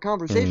trying to have a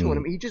conversation with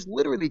him. He just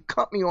literally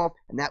cut me off,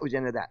 and that was the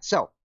end of that.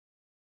 So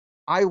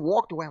I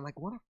walked away. I'm like,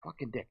 what a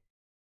fucking dick.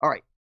 All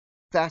right.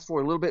 Fast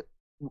forward a little bit,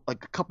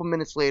 like a couple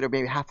minutes later,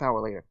 maybe a half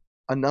hour later,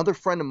 another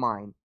friend of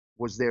mine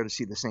was there to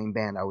see the same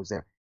band I was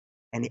there.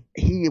 And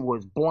he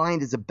was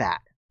blind as a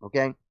bat,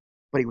 okay?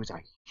 But he was a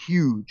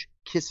huge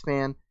Kiss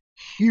fan,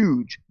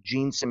 huge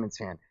Gene Simmons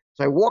fan.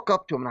 So I walk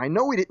up to him, and I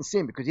know he didn't see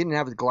him because he didn't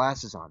have his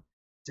glasses on. I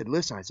said,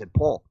 listen, I said,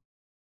 Paul,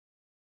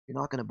 you're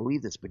not going to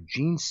believe this, but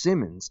Gene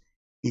Simmons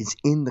is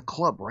in the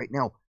club right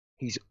now.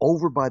 He's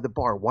over by the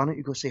bar. Why don't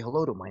you go say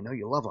hello to him? I know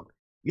you love him.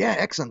 Yeah,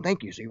 excellent.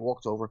 Thank you. So he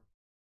walks over.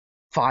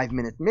 5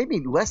 minutes,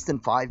 maybe less than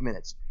 5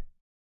 minutes,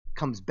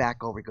 comes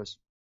back over. He goes,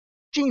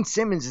 Gene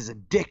Simmons is a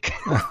dick.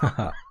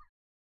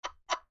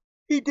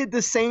 He did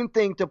the same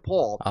thing to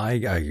Paul. I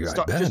bet.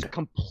 Just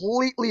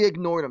completely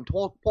ignored him.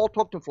 Paul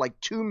talked to him for like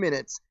 2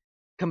 minutes,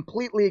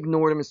 completely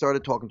ignored him and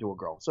started talking to a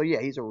girl. So yeah,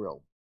 he's a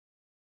real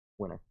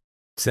winner.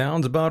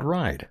 Sounds about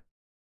right.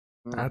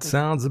 That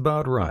sounds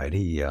about right.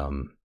 He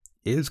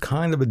is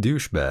kind of a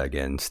douchebag,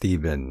 and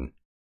Steven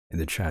in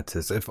the chat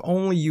says, if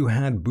only you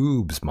had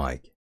boobs,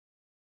 Mike.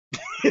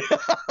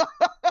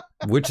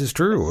 Which is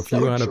true. If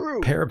you had a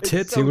pair of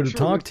tits, he would have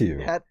talked to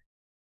you.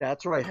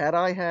 That's right. Had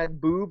I had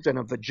boobs and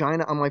a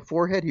vagina on my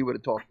forehead, he would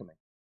have talked to me.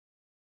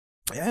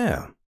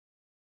 Yeah.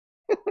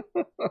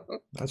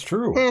 That's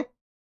true.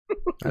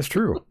 That's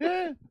true.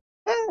 If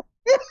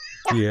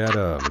you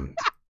had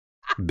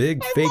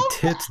big fake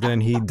tits,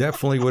 then he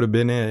definitely would have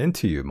been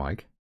into you,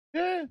 Mike.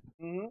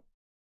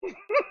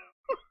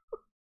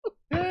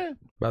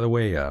 By the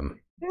way,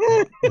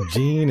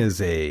 Gene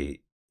is a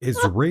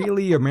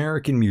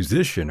Israeli-American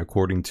musician,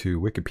 according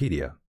to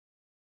Wikipedia.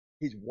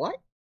 He's what?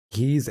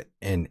 He's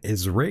an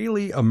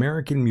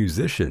Israeli-American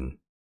musician.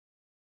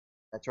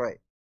 That's right.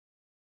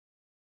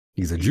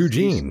 He's a Jew,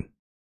 Gene.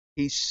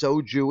 He's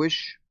so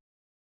Jewish.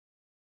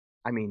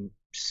 I mean,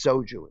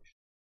 so Jewish.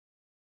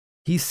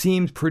 He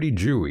seems pretty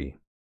Jewy.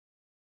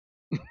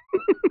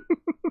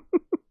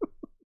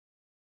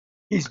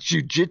 He's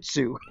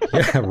jujitsu.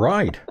 Yeah,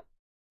 right.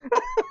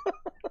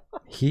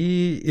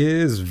 He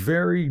is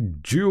very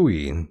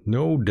Jewy,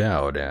 no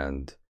doubt,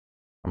 and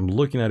I'm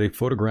looking at a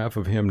photograph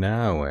of him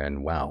now,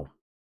 and wow.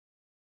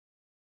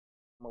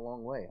 A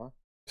long way, huh?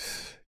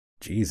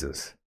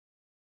 Jesus.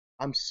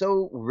 I'm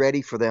so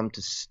ready for them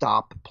to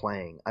stop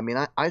playing. I mean,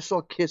 I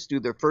saw Kiss do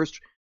their first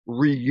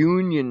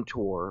reunion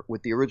tour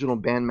with the original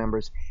band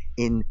members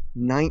in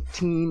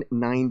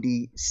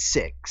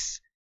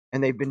 1996,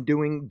 and they've been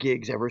doing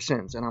gigs ever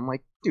since. And I'm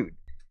like, dude,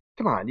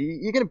 come on,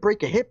 you're going to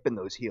break a hip in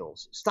those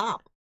heels.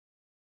 Stop.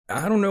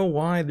 I don't know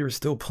why they're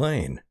still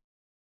playing.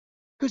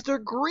 Because they're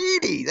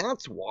greedy,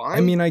 that's why.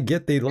 I mean, I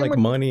get they like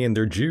money and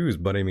they're Jews,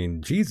 but I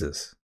mean,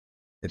 Jesus.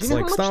 It's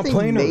like, stop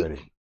playing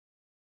already.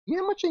 You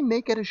know how much they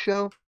make at a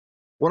show?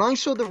 When I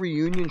saw the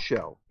reunion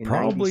show in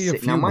probably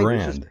 96, a few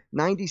grand.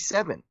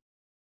 97,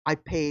 I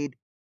paid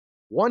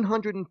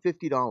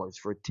 $150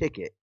 for a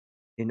ticket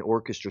in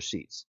orchestra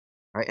seats.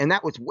 Right? And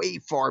that was way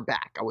far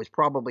back. I was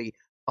probably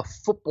a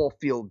football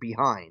field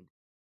behind.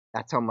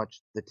 That's how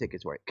much the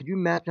tickets were. Could you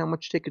imagine how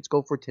much tickets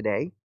go for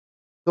today?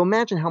 So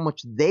imagine how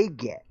much they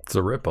get. It's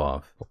a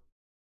ripoff.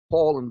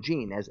 Paul and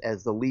Gene as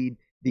the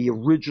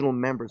original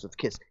members of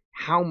Kiss,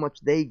 how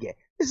much they get.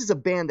 This is a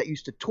band that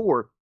used to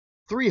tour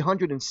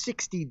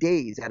 360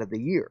 days out of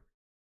the year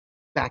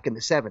back in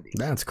the 70s.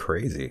 That's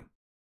crazy.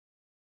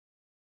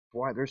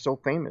 Why they're so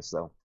famous,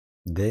 though.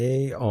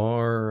 They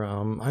are,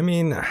 I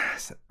mean, I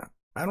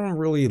don't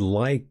really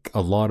like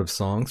a lot of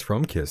songs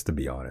from Kiss, to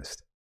be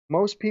honest.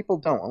 Most people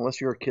don't,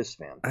 unless you're a Kiss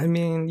fan. I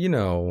mean, you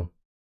know,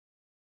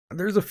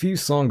 there's a few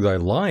songs I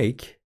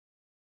like,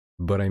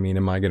 but I mean,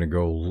 am I going to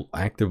go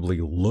actively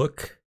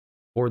look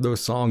for those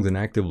songs and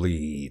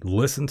actively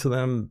listen to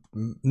them?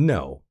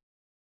 No.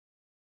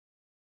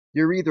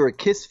 You're either a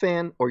Kiss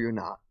fan or you're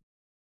not.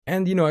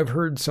 And, you know, I've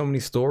heard so many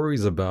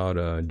stories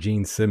about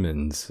Gene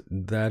Simmons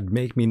that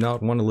make me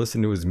not want to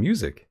listen to his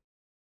music.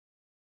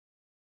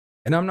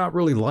 And I'm not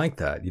really like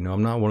that. You know,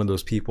 I'm not one of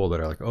those people that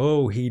are like,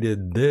 oh, he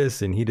did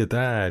this and he did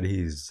that.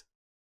 He's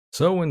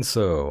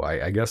so-and-so.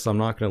 I guess I'm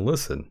not going to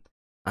listen.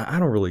 I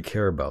don't really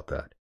care about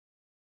that.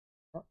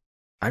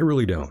 I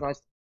really don't.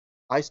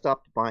 I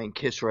stopped buying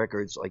Kiss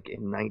records like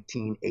in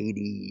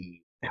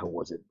 1980, how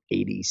was it?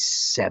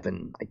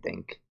 87, I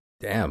think.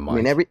 Damn,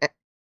 Mike. I mean,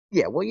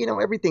 yeah, well, you know,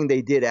 everything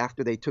they did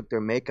after they took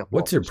their makeup off.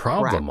 What's your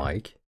problem, crap.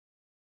 Mike?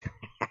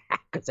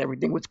 Because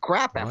everything was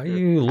crap after. Why are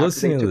you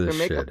listening to this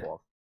shit?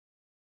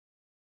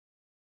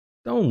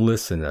 Don't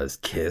listen to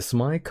Kiss,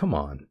 Mike. Come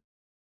on.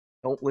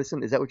 Don't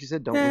listen? Is that what you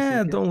said? Don't listen?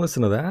 Yeah, don't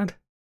listen to that.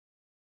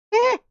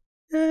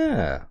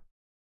 Yeah.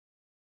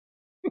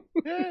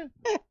 I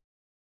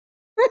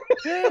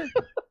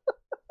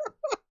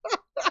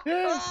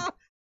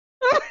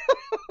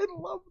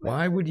love that.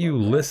 Why would you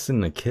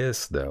listen to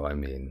Kiss, though? I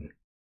mean,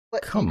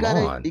 but come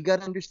on. You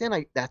gotta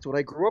understand. That's what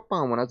I grew up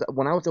on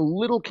when I was a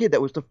little kid.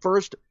 That was the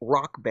first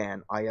rock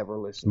band I ever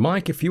listened to.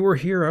 Mike, if you were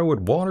here, I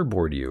would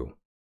waterboard you.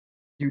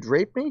 You'd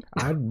rape me?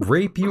 I'd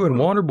rape you and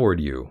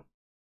waterboard you.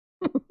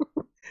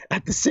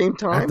 At the same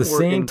time? At the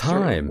same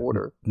time.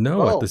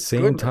 No, at the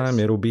same time,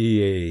 it'll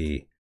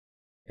be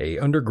an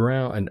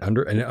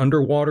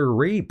underwater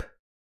rape.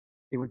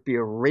 It would be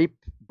a rape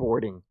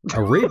boarding.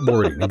 A rape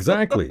boarding,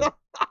 exactly.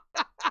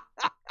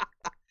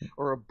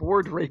 Or a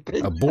board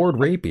raping. A board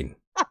raping.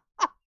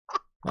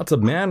 Lots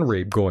of man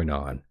rape going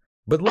on.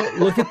 But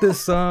look at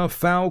this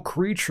foul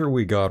creature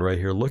we got right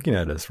here looking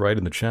at us right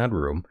in the chat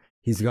room.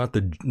 He's got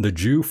the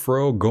Jew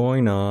fro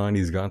going on.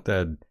 He's got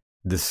that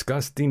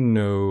disgusting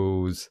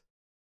nose.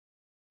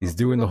 He's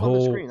doing the whole.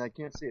 On the screen. I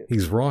can't see it.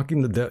 He's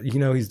rocking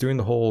he's doing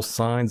the whole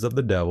signs of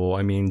the devil.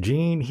 I mean,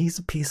 Gene, he's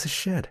a piece of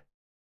shit.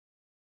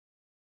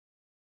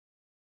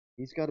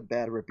 He's got a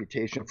bad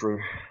reputation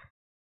for,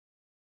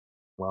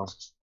 well,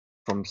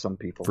 from some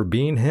people. For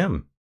being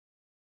him.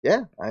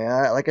 Yeah,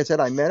 like I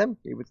said, I met him.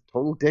 He was a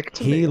total dick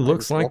to me. He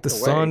looks like the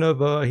son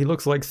of, he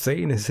looks like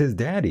Satan is his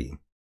daddy.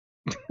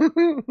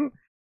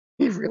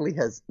 He really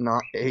has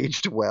not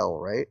aged well,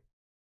 right?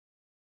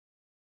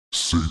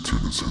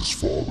 Satan is his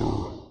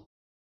father.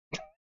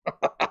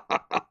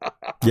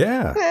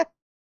 Yeah.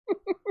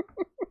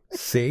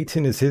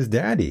 Satan is his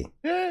daddy.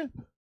 Yeah.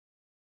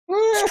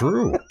 It's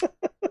true.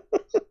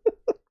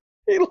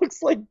 He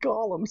looks like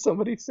Gollum,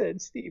 somebody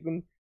said,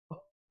 Stephen.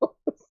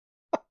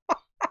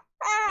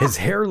 His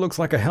hair looks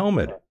like a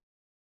helmet.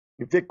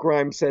 Vic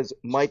Grimes says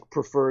Mike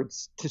preferred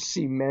to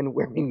see men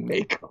wearing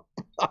makeup.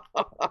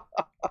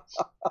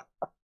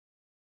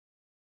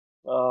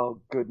 Oh,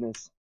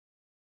 goodness.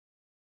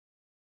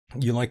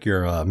 You like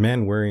your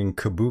men wearing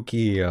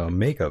kabuki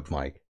makeup,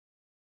 Mike.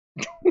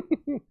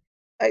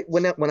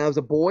 When I was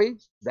a boy,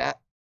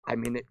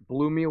 it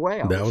blew me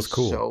away. That was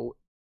cool. So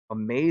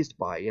amazed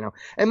by,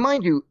 and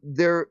mind you,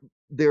 their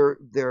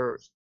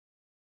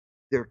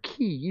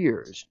key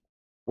years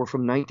were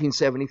from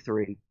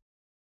 1973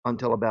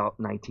 until about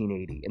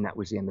 1980, and that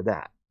was the end of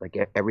that. Like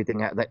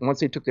everything, once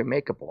they took their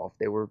makeup off,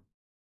 they were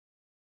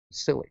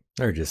silly.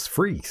 They're just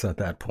freaks at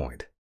that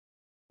point.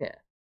 Yeah.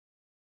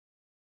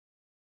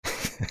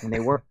 And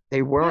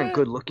they weren't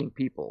good-looking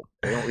people.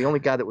 The only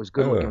guy that was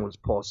good-looking was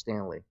Paul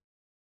Stanley.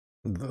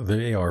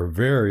 They are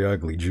very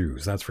ugly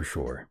Jews, that's for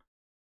sure.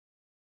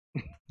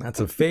 That's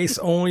a face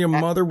only a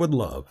mother would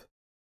love.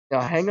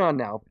 Now, hang on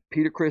now.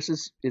 Peter Criss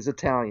is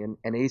Italian,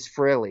 and Ace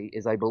Frehley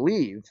is, I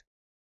believe,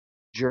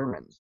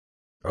 German.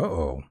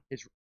 Uh-oh.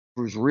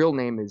 His real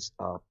name is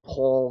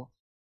Paul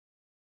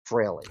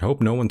Frehley. I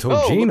hope no one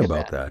told Gene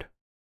about that.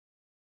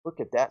 Look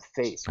at that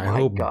face. I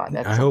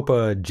hope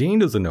Gene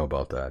doesn't know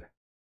about that.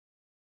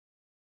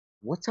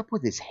 What's up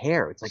with his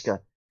hair? It's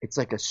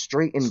like a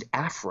straightened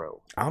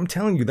afro. I'm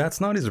telling you, that's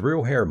not his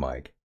real hair,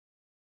 Mike.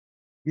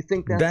 You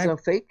think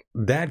that's fake?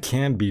 That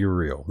can't be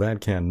real.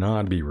 That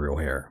cannot be real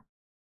hair.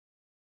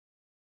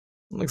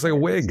 Looks like a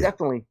wig.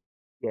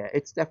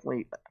 It's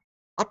definitely.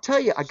 I'll tell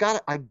you, I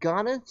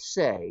gotta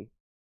say,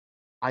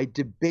 I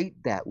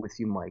debate that with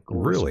you,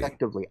 Michael. Really?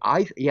 Respectively,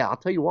 I'll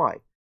tell you why.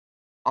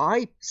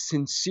 I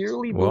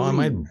sincerely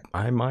believe.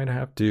 I might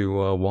have to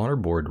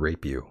waterboard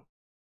rape you.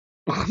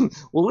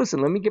 Well,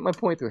 listen, let me get my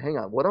point through. Hang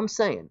on. What I'm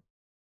saying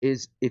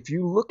is, if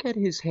you look at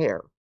his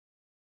hair,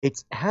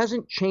 it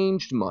hasn't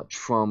changed much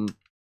from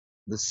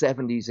the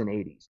 70s and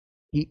 80s.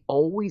 He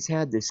always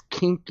had this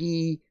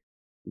kinky,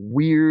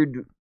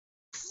 weird,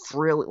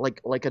 frill,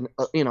 like an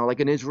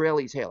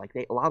Israeli's hair. Like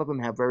a lot of them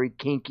have very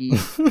kinky,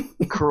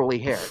 curly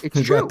hair. It's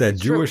He's true. got that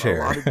Jewish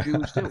hair. A lot of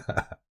Jews do.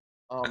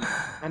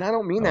 And I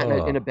don't mean that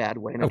in a bad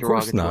way. Of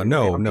course not.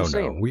 No.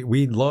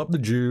 We love the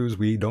Jews.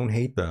 We don't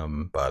hate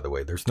them, by the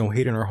way. There's no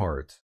hate in our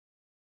hearts.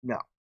 No.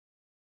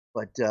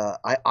 But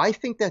I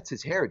think that's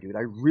his hair, dude.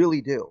 I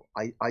really do.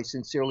 I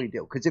sincerely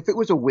do. Because if it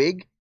was a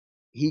wig,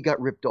 he got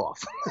ripped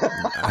off.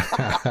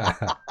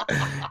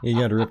 He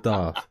got ripped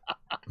off.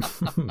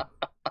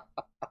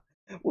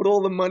 With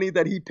all the money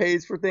that he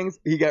pays for things,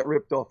 he got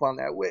ripped off on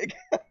that wig.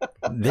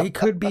 They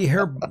could be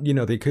hair,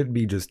 they could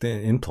be just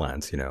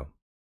implants,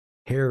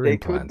 Hair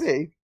implants. They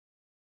could be.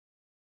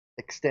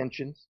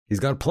 Extensions.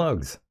 He's got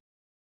plugs.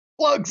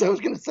 Plugs. I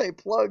was going to say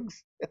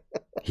plugs.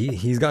 He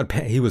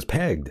was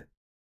pegged.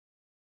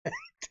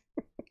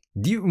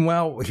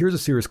 Here's a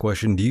serious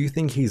question. Do you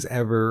think he's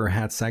ever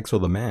had sex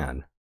with a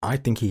man? I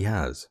think he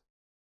has.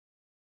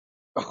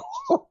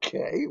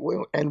 Okay.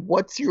 Well, and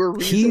what's your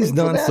reason? He's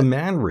done some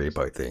man rape,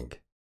 I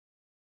think.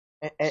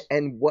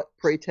 And what,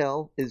 pray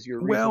tell, is your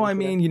reason? Well, I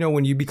mean,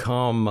 when you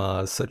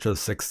become such a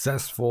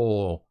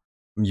successful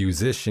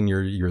musician,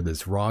 you're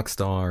this rock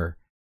star,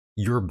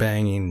 you're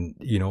banging,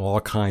 all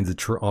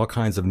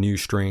kinds of new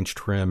strange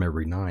trim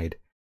every night.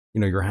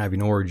 You're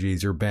having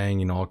orgies, you're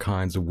banging all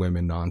kinds of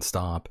women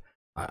nonstop.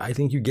 I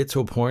think you get to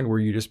a point where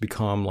you just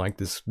become like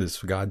this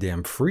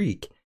goddamn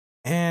freak,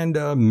 and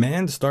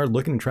men start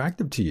looking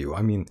attractive to you.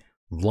 I mean,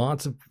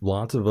 lots of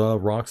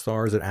rock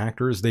stars and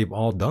actors, they've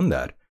all done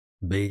that.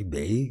 They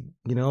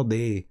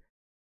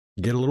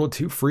get a little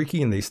too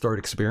freaky and they start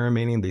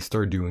experimenting. They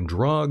start doing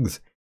drugs.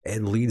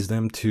 It leads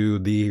them to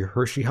the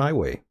Hershey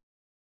Highway.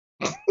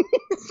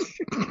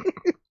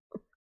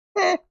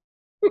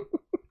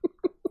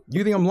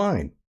 You think I'm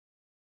lying?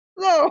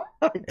 No,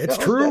 it's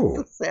true.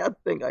 That's the sad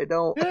thing. I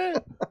don't.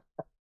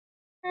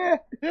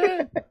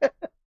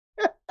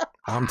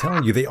 I'm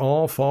telling you, they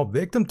all fall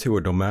victim to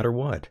it, no matter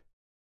what.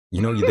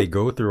 They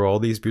go through all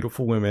these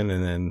beautiful women,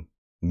 and then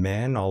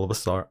men all of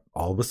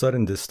a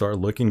sudden just start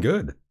looking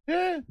good.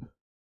 You're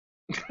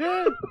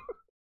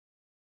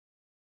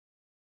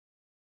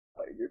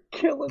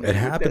killing me. It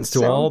happens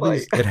to all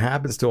these. It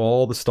happens to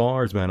all the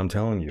stars, man. I'm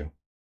telling you.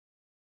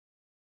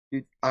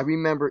 Dude, I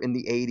remember in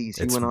the 80s,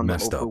 he It's went on the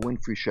messed Oprah up.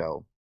 Winfrey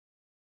show.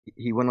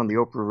 He went on the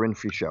Oprah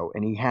Winfrey show,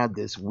 and he had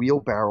this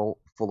wheelbarrow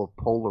full of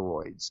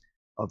Polaroids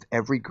of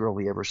every girl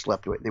he ever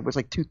slept with. There was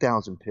like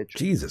 2,000 pictures,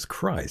 Jesus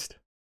Christ.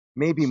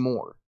 maybe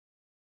more.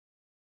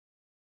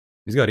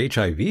 He's got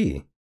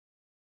HIV.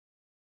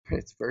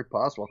 It's very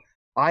possible.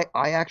 I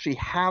actually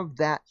have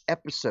that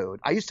episode.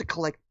 I used to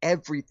collect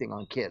everything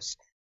on Kiss,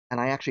 and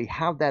I actually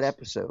have that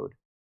episode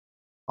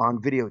on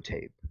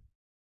videotape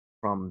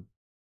from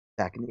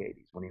back in the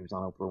 80s when he was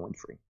on Oprah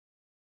Winfrey.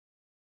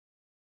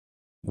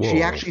 Whoa.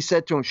 She actually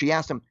said to him, she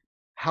asked him,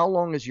 "How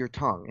long is your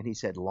tongue?" And he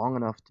said, "Long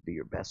enough to be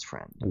your best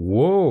friend."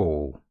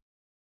 Whoa.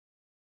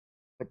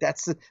 But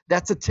that's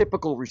a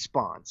typical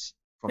response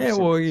from Yeah,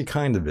 well, Simmons. he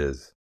kind of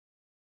is.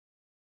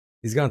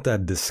 He's got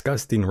that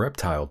disgusting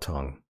reptile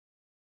tongue.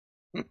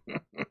 And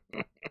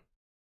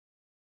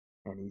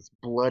he's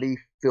bloody,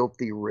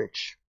 filthy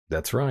rich.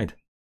 That's right.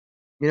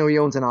 You know he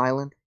owns an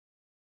island?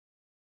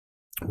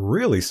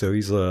 Really? So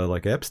he's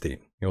like Epstein.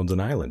 He owns an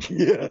island.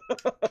 Yeah.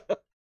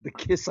 The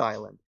Kiss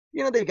Island.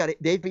 You know,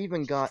 they've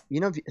even got, you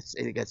know,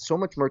 they got so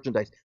much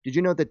merchandise. Did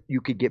you know that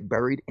you could get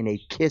buried in a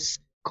Kiss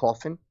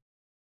coffin?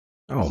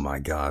 Oh my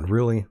God,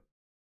 really?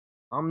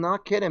 I'm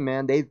not kidding,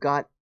 man. They've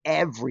got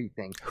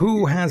everything.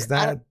 Who has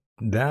that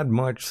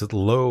much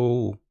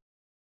low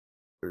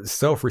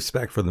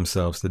self-respect for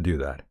themselves to do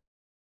that?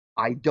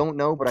 I don't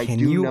know, but Can I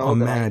do you know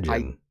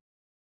imagine? that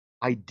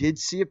I did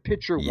see a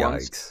picture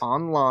once Yikes.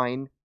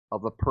 online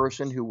of a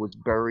person who was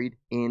buried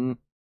in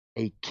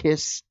a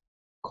Kiss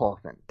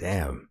coffin.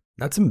 Damn,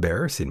 that's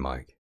embarrassing,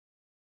 Mike.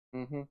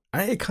 Mm-hmm.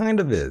 It kind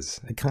of is.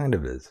 It kind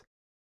of is.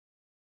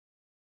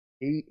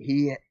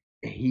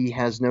 He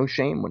has no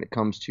shame when it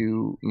comes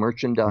to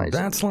merchandise.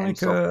 That's and like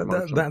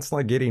self-promotion. that's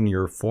like getting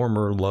your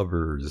former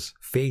lover's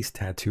face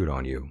tattooed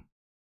on you,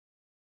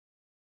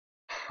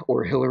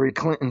 Or Hillary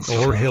Clinton's.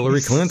 or Hillary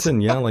face.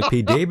 Clinton. Yeah, like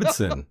Pete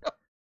Davidson.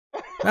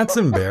 That's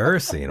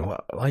embarrassing.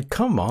 Like,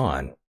 come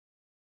on.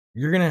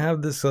 You're gonna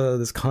have this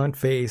this cunt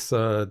face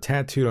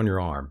tattooed on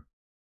your arm.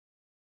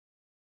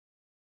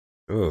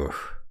 Ugh.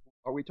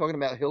 Are we talking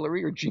about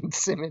Hillary or Gene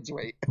Simmons?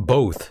 Wait.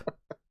 Both.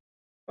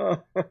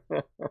 Talking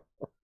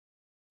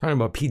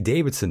about Pete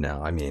Davidson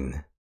now. I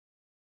mean,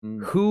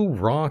 who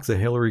rocks a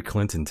Hillary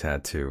Clinton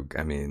tattoo?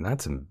 I mean,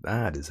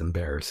 that is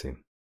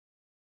embarrassing.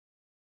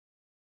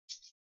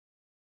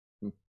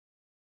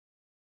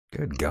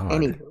 Good God.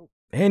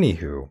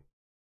 Anywho.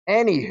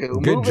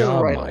 Good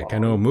job, right Mike. along. I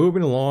know,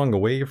 moving along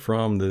away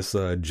from this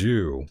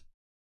Jew.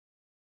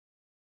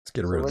 Let's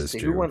get rid of let's this see,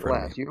 Jew. who went in front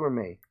of last? me. You or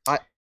me?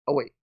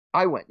 Wait.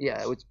 I went.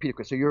 Yeah, it was Peter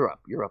Chris. So you're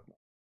up. You're up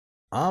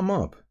now. I'm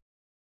up.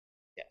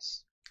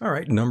 Yes. All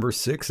right, number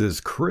 6 is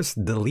Chris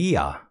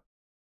D'Elia.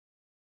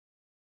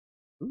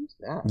 Who's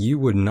that? You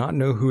would not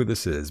know who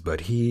this is,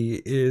 but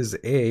he is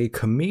a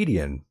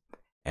comedian.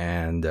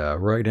 And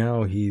right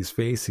now he's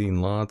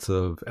facing lots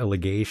of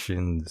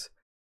allegations,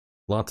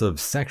 lots of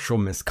sexual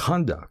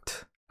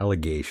misconduct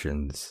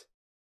allegations.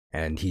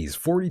 And he's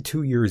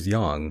 42 years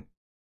young.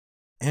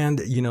 And,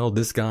 you know,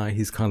 this guy,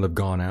 he's kind of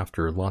gone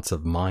after lots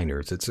of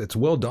minors. It's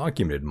well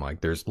documented, Mike.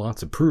 There's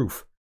lots of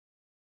proof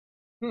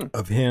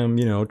of him,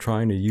 you know,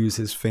 trying to use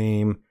his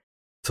fame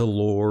to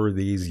lure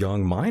these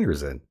young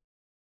minors in.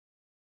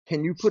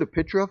 Can you put a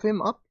picture of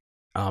him up?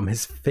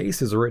 His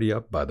face is already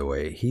up, by the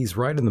way. He's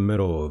right in the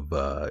middle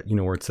of, you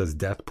know, where it says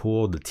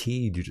Deathpool, the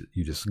T,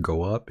 you just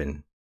go up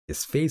and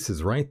his face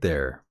is right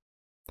there.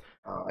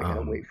 I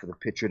gotta wait for the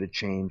picture to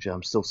change.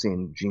 I'm still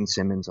seeing Gene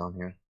Simmons on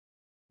here.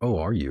 Oh,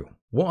 are you?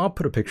 Well, I'll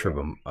put a picture of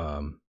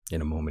him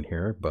in a moment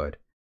here, but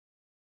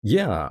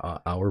yeah,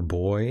 our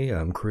boy,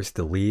 Chris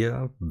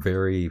D'Elia,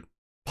 very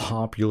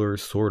popular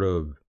sort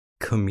of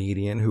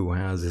comedian who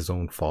has his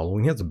own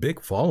following. He has a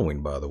big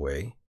following, by the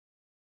way.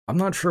 I'm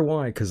not sure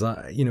why, because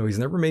he's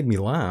never made me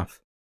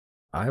laugh.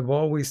 I've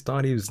always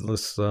thought he was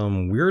this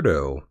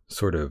weirdo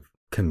sort of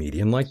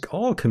comedian, like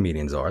all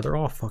comedians are. They're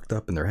all fucked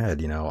up in their head,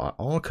 you know.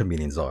 All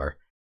comedians are.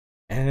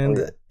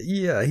 And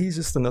yeah, he's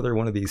just another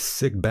one of these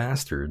sick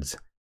bastards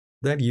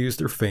that use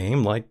their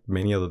fame, like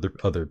many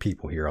other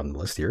people here on the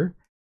list here,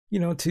 you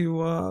know,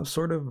 to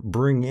sort of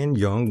bring in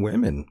young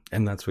women.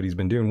 And that's what he's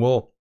been doing.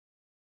 Well,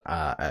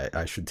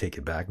 I should take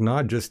it back.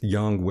 Not just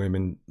young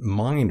women,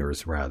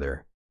 minors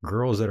rather.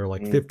 Girls that are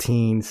like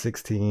 15,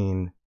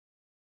 16.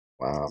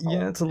 Wow.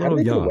 Yeah, it's a How little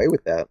did they get young. away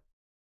with that?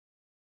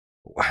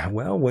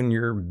 Well, when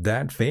you're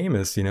that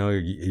famous, you know,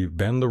 you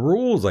bend the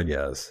rules, I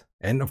guess.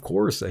 And of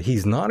course,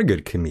 he's not a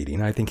good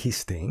comedian. I think he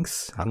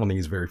stinks. I don't think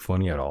he's very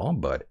funny at all,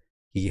 but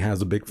he has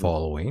a big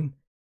following.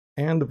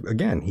 And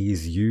again,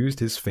 he's used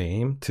his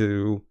fame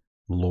to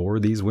lure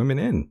these women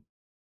in.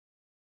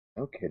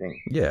 No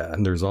kidding. Yeah,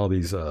 and there's all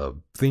these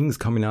things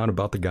coming out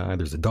about the guy.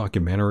 There's a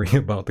documentary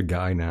about the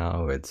guy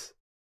now.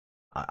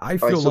 I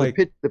feel so like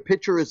the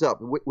picture is up.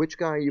 Which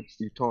guy are you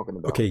talking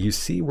about? okay, you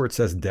see where it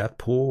says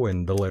Deathpool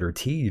and the letter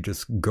T, you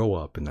just go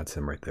up and that's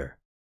him right there.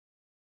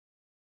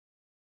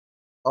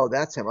 Oh,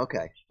 that's him.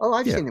 Okay. Oh,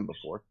 I've seen him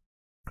before.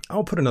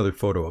 I'll put another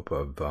photo up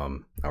of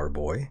our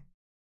boy.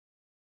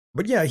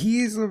 But yeah,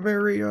 he's a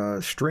very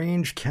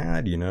strange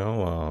cat, you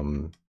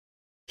know.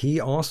 He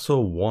also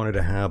wanted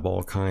to have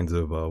all kinds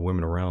of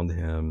women around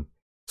him.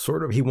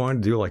 Sort of, he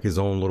wanted to do like his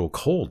own little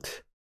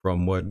cult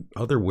from what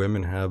other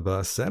women have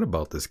said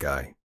about this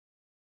guy.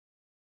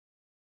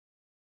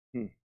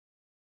 And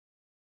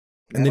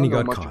then he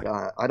got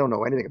caught. I don't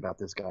know anything about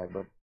this guy,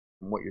 but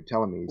from what you're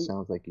telling me, he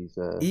sounds like he's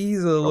a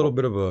little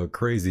bit of a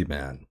crazy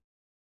man.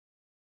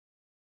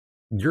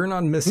 You're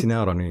not missing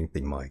out on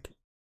anything, Mike.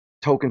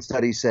 Token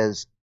Study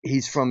says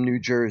he's from New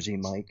Jersey,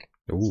 Mike.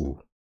 Ooh.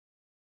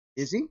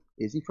 Is he?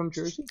 Is he from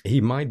Jersey?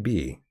 He might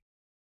be.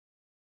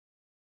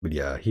 But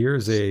yeah,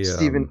 here's a...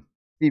 Stephen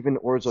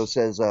Orzo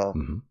says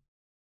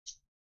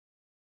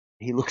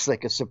he looks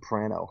like a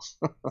soprano.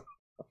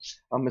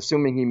 I'm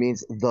assuming he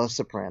means The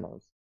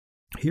Sopranos.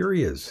 Here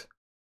he is.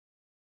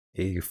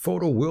 A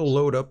photo will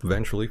load up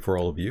eventually for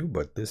all of you,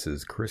 but this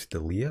is Chris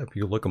D'Elia. If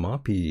you look him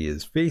up, he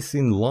is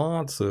facing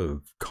lots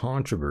of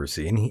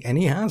controversy, and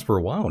he has for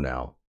a while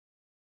now.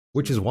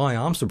 Which is why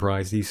I'm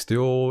surprised he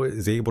still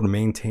is able to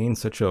maintain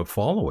such a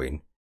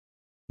following,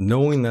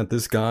 knowing that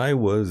this guy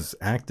was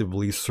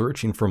actively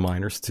searching for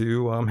minors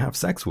to have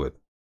sex with.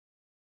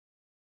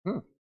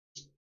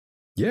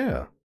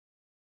 Yeah.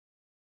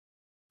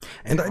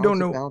 And I don't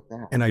know,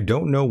 and I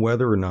don't know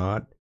whether or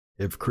not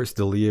if Chris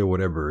D'Elia would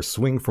ever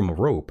swing from a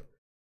rope,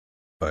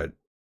 but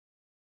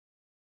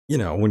you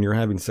know, when you're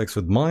having sex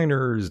with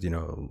minors, you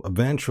know,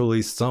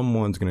 eventually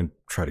someone's going to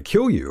try to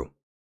kill you.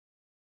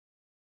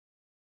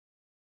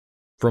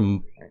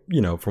 From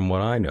what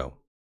I know.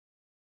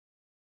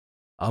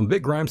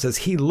 Big Grime says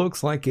he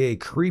looks like a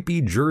creepy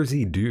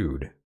Jersey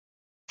dude.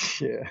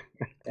 Yeah.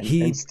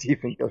 And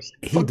Stephen goes,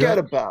 forget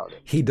about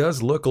it. He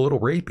does look a little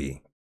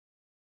rapey.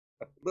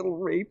 A little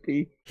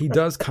rapey. He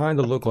does kind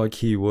of look like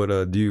he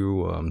would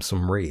do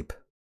some rape.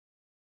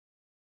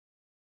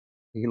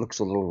 He looks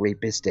a little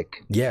rapistic.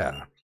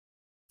 Yeah.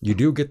 You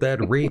do get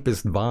that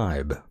rapist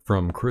vibe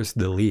from Chris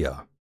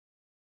D'Elia.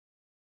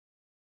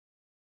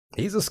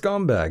 He's a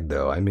scumbag,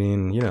 though. I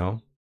mean, you know,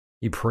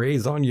 he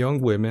preys on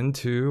young women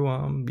to,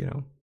 you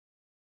know,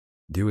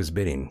 do his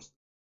bidding.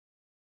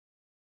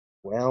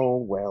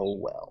 Well.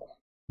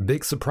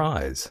 Big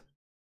surprise.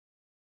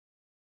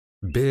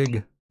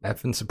 Big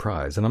effing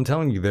surprise. And I'm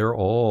telling you, they're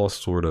all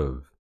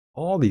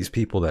these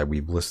people that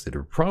we've listed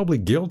are probably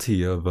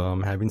guilty of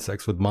having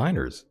sex with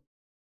minors.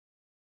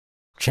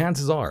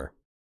 Chances are.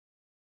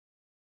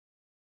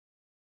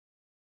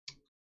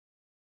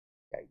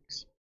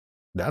 Yikes.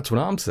 That's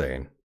what I'm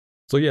saying.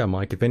 So yeah,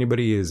 Mike, if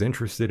anybody is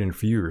interested, and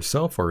if you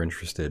yourself are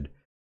interested,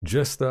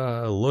 just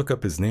look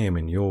up his name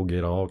and you'll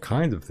get all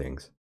kinds of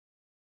things.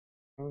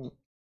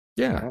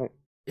 Yeah,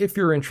 if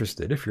you're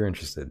interested.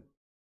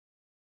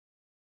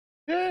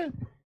 Yeah.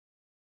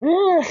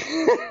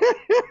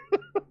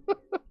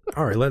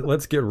 All right,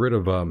 let's get rid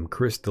of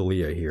Chris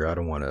D'Elia here. I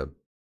don't want to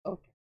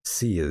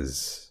see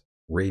his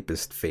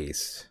rapist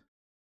face.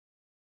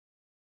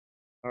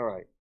 All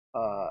right.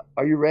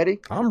 Are you ready?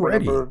 I'm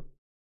ready.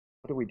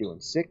 What are we doing?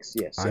 6?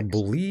 Yes. Yeah, 6. I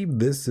believe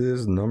this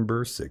is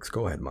number 6.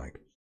 Go ahead, Mike.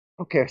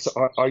 Okay, so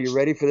are you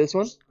ready for this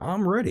one?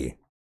 I'm ready.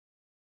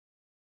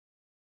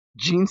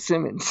 Gene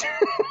Simmons.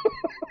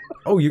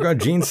 Oh, you got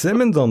Gene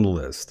Simmons on the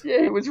list.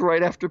 Yeah, it was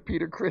right after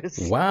Peter Criss.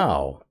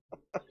 Wow.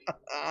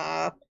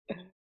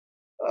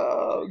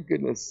 Oh,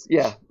 goodness.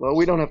 Yeah, well,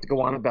 we don't have to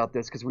go on about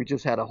this because we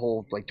just had a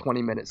whole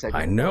 20-minute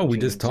segment. I know, we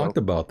just talked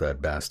about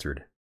that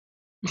bastard.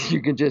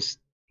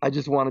 I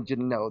just wanted you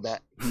to know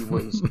that he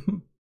was...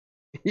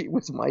 He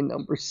was my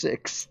number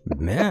 6.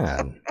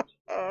 Man.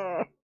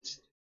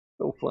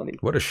 So funny.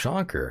 What a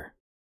shocker.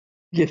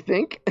 You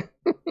think?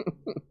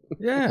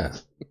 Yeah.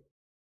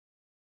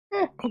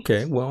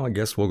 Okay, well, I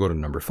guess we'll go to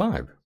number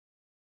 5.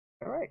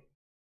 All right.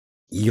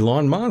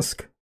 Elon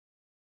Musk.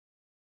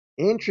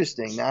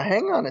 Interesting. Now,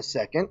 hang on a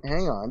second.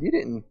 Hang on. You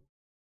didn't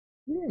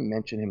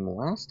mention him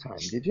last time,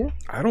 did you?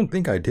 I don't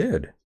think I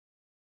did.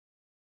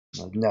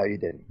 No, you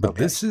didn't. But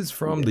okay. This is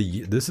from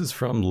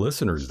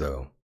listeners,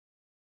 though.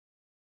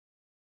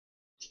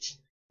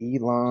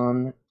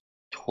 Elon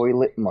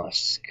Toilet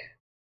Musk.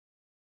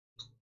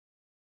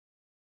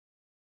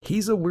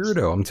 He's a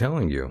weirdo, I'm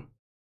telling you.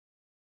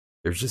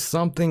 There's just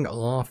something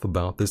off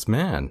about this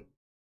man.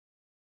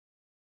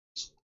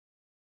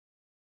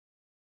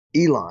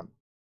 Elon.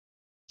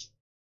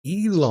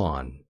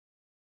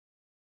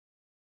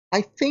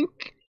 I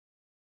think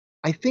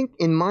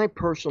in my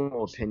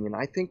personal opinion,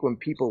 I think when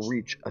people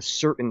reach a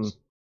certain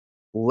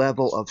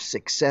level of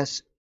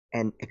success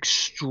and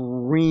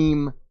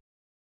extreme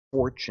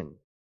fortune,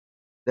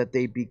 that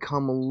they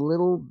become a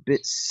little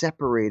bit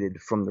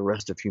separated from the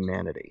rest of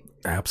humanity.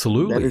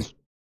 Absolutely. That is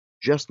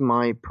just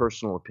my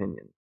personal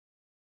opinion.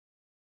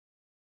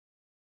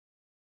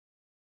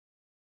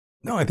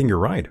 No, I think you're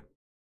right.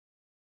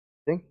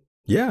 Think?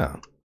 Yeah.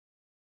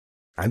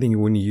 I think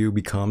when you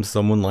become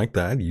someone like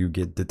that, you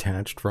get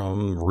detached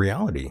from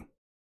reality.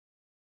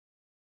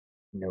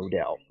 No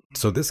doubt.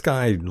 So this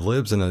guy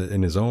lives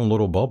in his own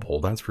little bubble,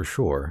 that's for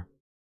sure.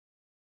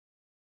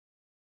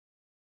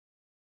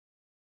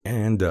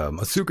 And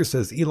Asuka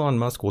says Elon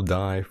Musk will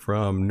die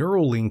from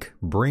Neuralink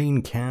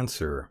brain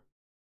cancer.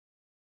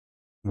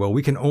 Well,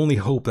 we can only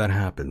hope that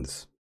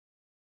happens.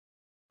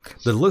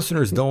 The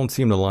listeners don't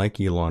seem to like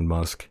Elon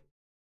Musk.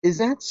 Is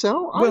that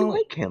so? I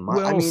like him.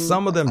 Well, I mean,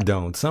 some of them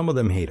don't. Some of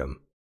them hate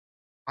him.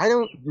 I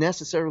don't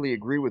necessarily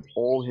agree with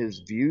all his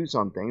views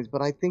on things,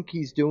 but I think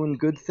he's doing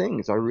good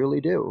things. I really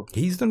do.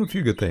 He's done a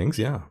few good things,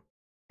 yeah.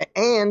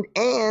 And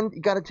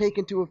you got to take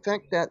into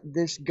effect that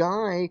this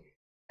guy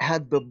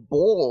had the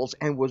balls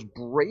and was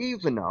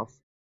brave enough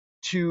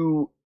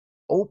to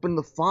open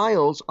the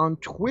files on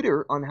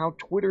Twitter on how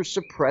Twitter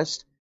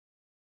suppressed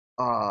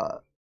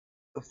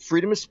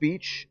freedom of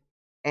speech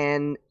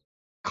and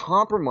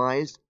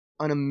compromised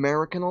an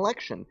American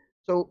election.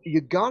 So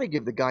you got to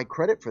give the guy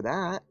credit for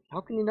that.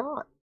 How can you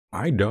not?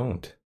 I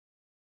don't.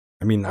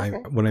 I mean, Okay.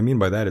 what I mean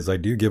by that is I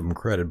do give him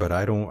credit, but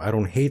I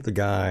don't hate the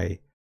guy.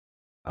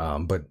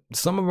 But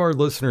some of our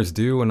listeners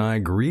do, and I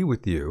agree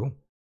with you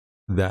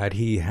that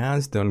he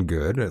has done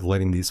good at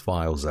letting these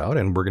files out,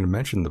 and we're going to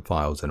mention the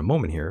files in a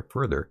moment here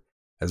further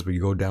as we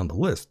go down the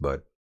list.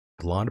 But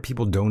a lot of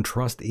people don't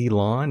trust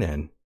Elon,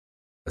 and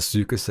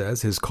Asuka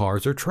says his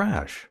cars are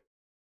trash.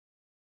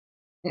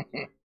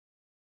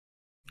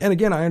 And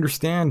again, I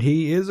understand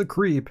he is a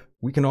creep.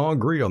 We can all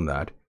agree on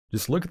that.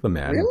 Just look at the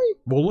man. Really?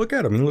 Well, look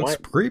at him. He looks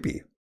What?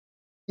 creepy.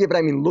 Yeah, but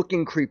I mean,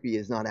 looking creepy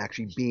is not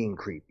actually being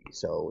creepy.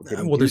 So did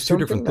he Well, do there's two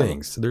different something? No.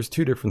 things. There's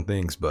two different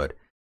things, but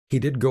he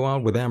did go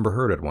out with Amber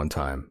Heard at one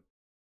time.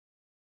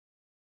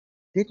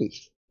 Did he?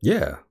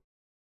 Yeah.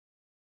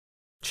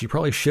 She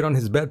probably shit on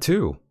his bed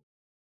too.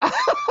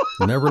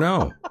 You never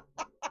know.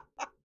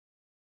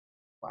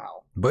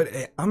 Wow. But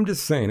I'm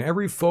just saying,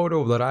 every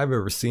photo that I've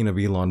ever seen of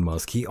Elon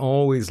Musk, he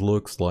always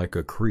looks like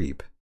a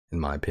creep, in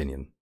my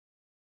opinion.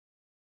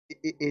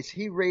 Is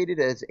he rated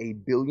as a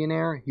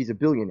billionaire? He's a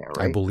billionaire,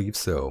 right? I believe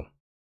so.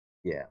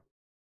 Yeah.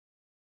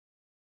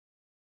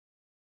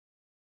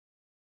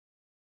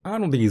 I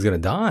don't think he's going to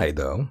die,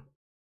 though.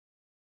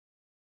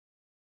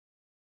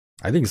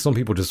 I think some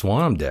people just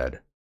want him dead.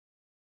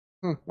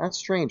 That's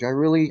strange. I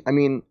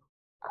mean,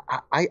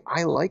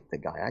 I like the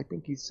guy. I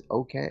think he's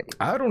okay.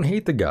 I don't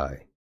hate the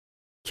guy.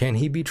 Can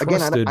he be Again,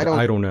 trusted? I don't-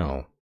 I don't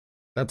know.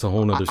 That's a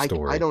whole nother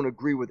story. I don't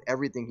agree with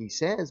everything he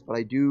says, but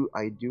I do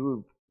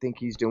think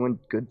he's doing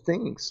good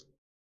things.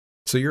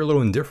 So you're a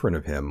little indifferent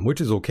of him, which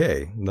is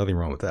okay. Nothing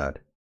wrong with that.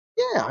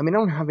 Yeah, I mean, I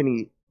don't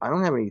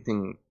have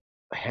anything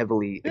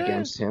heavily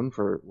against him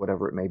for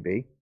whatever it may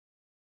be.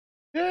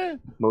 Yeah.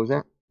 What was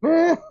that?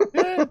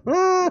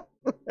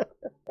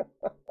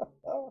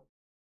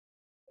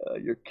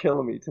 You're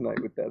killing me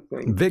tonight with that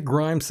thing. Vic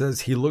Grimes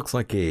says he looks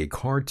like a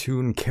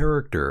cartoon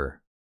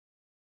character,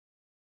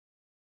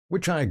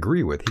 which I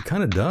agree with. He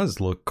kind of does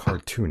look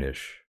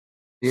cartoonish.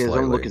 He doesn't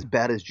look slightly. as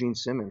bad as Gene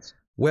Simmons.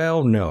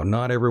 Well, no,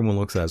 not everyone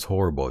looks as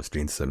horrible as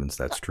Gene Simmons.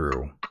 That's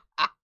true.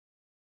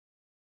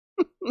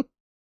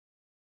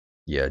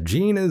 Yeah,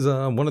 Gene is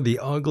one of the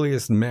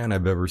ugliest men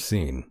I've ever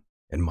seen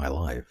in my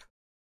life.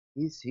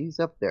 He's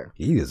up there.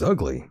 He is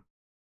ugly.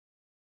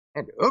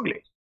 And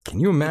ugly. Can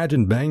you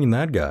imagine banging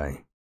that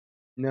guy?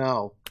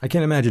 No. I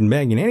can't imagine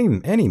banging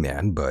any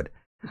man, but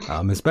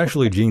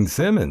especially Gene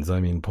Simmons. I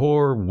mean,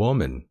 poor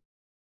woman.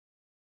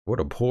 What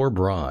a poor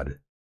broad.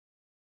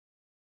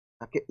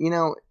 Okay,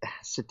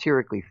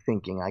 satirically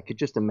thinking, I could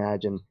just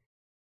imagine,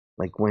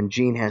 like when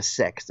Gene has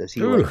sex, does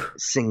he like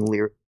sing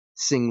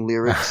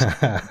lyrics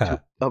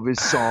of his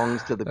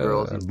songs to the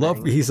girls?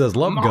 He says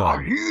Love My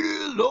Gun. heat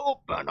is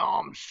up and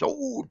I'm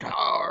so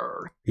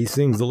tired. He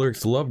sings the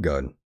lyrics to Love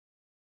Gun.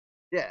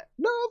 Yeah,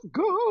 Love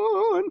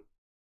Gun.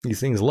 He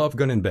sings Love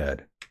Gun in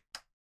bed.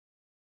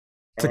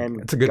 It's a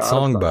good Godfather.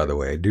 song, by the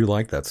way. I do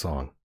like that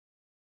song.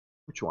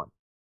 Which one?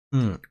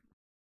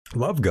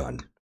 Love Gun.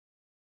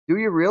 Do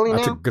you really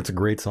now? That's a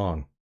great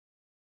song.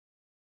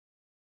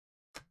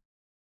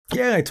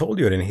 Yeah, I told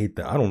you I didn't hate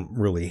them. I don't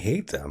really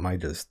hate them. I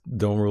just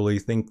don't really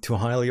think too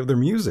highly of their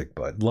music.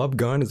 But Love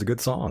Gun is a good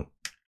song.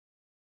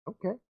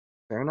 Okay,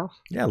 fair enough.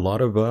 Yeah, a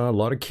lot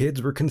of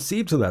kids were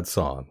conceived to that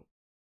song.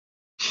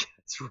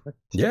 That's right.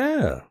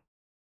 Yeah,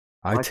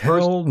 I My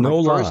tell first-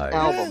 no my first lie.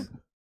 album.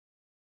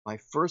 My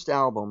first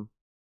album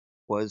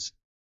was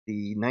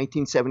the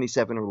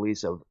 1977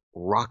 release of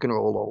Rock and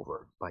Roll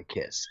Over by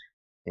Kiss.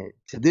 And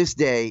to this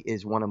day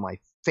is one of my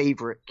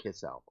favorite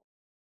Kiss albums.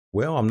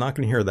 Well, I'm not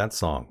going to hear that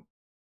song.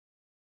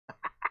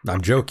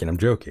 I'm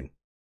joking.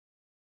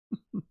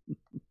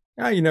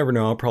 You never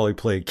know. I'll probably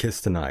play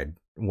Kiss tonight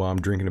while I'm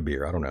drinking a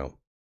beer. I don't know.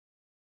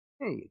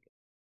 There you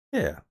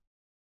Yeah.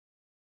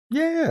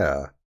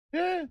 Yeah.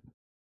 Yeah.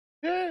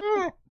 Yeah.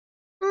 go.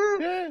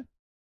 Yeah.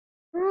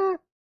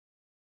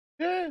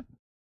 Yeah.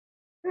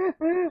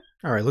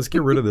 All right, let's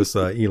get rid of this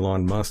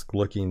Elon Musk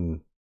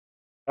looking.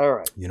 All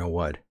right. You know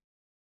what?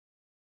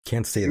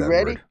 Can't say You that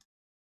ready? word.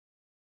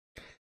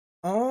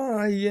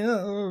 Oh, yeah.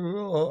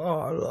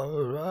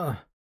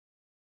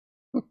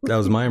 That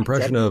was my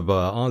impression of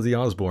Ozzy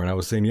Osbourne. I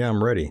was saying, yeah,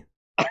 I'm ready.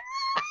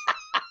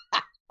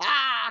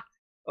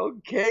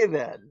 Okay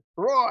then.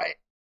 Roy.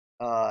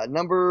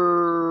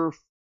 Number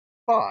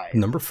 5.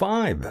 Number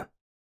 5.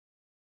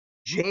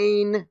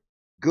 Jane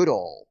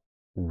Goodall.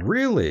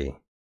 Really?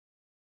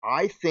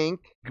 I think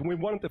And we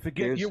wanted to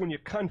forget There's- you and your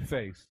cunt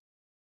face.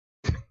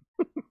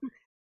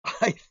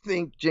 I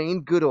think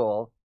Jane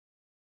Goodall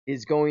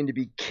is going to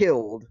be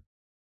killed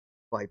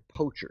by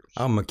poachers.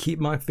 I'm gonna keep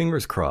my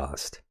fingers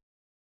crossed.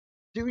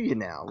 Do you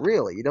now?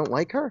 Really? You don't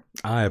like her?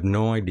 I have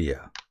no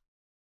idea.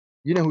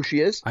 You know who she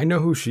is? I know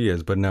who she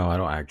is, but no, I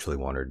don't actually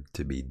want her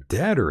to be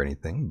dead or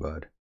anything,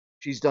 but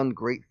She's done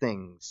great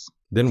things.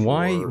 then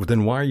why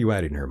are you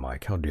adding her,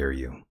 Mike? How dare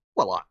you?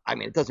 Well, I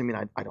mean, it doesn't mean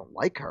I don't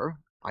like her.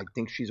 I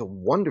think she's a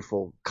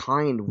wonderful,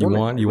 kind woman. You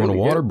want to really do.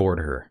 waterboard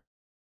her?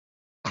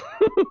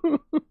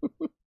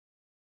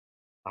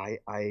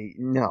 I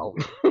no.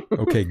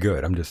 Okay,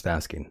 good. I'm just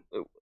asking.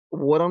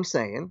 What I'm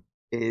saying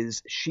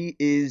is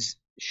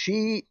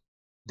the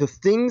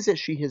things that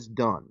she has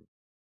done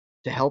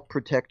to help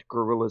protect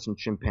gorillas and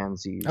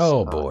chimpanzees.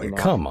 Oh boy, in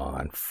come Africa.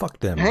 on. Fuck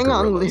them. Hang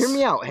gorillas. on, hear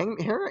me out. Hear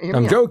me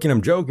I'm out. joking.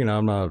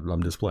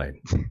 I'm just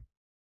playing.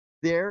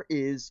 There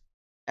is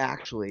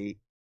actually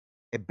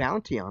a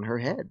bounty on her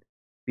head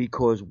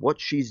because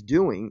what she's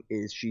doing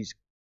is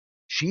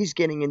she's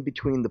getting in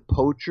between the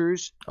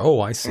poachers. Oh,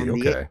 I see. and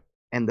Okay.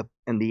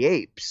 the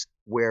apes,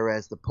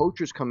 whereas the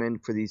poachers come in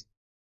for these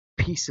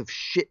piece of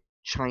shit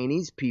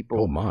Chinese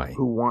people Oh my.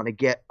 who want to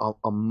get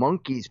a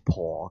monkey's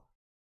paw,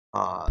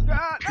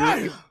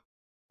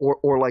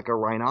 or like a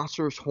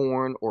rhinoceros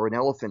horn or an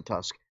elephant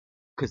tusk,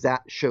 because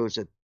that shows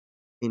that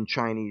in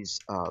Chinese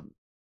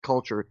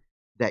culture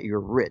that you're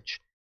rich.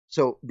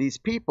 So these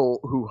people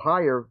who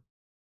hire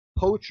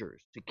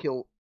poachers to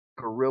kill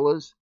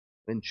gorillas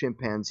and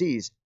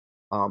chimpanzees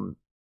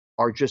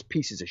are just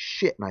pieces of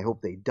shit, and I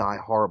hope they die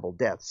horrible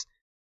deaths.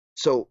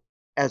 So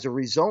as a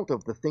result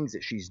of the things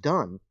that she's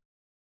done,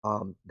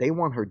 they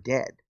want her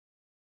dead.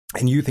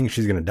 And you think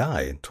she's gonna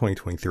die in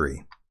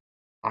 2023?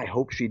 I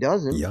hope she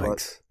doesn't.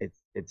 Yikes. But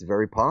it's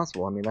very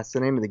possible. I mean, that's the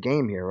name of the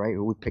game here, right?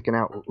 Who's picking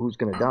out who's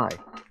going to die?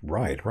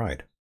 Right.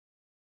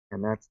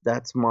 And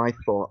that's my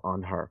thought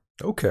on her.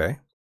 Okay.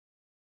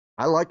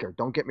 I like her.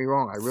 Don't get me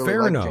wrong. I really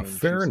Fair like enough. Jane.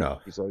 Fair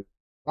enough. She's a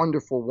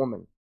wonderful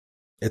woman.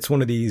 It's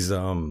one of these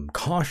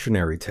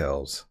cautionary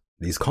tales.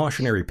 These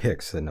cautionary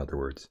picks, in other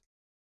words.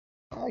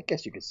 I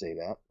guess you could say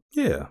that.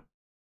 Yeah.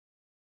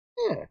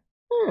 Yeah.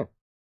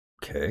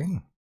 Okay.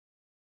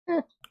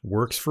 Eh.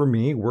 Works for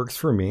me.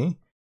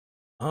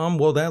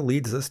 Well, that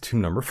leads us to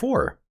number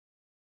 4.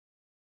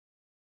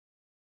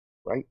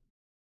 Right.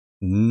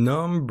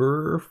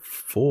 Number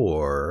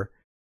 4.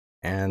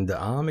 And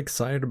I'm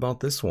excited about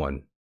this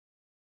one.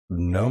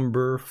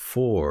 Number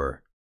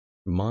 4.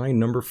 My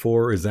number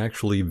 4 is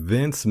actually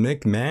Vince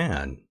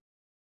McMahon.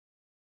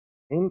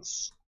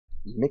 Vince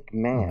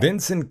McMahon.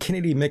 Vincent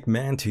Kennedy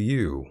McMahon to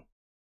you.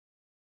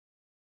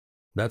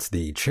 That's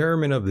the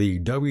chairman of the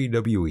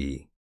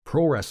WWE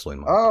Pro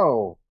Wrestling.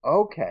 Oh,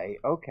 okay.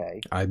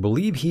 I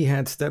believe he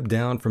had stepped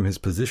down from his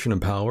position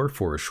of power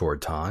for a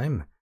short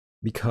time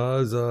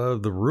because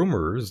of the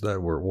rumors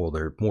that were, well,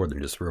 they're more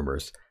than just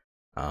rumors.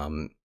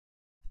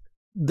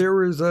 There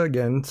was,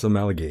 again, some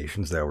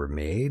allegations that were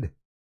made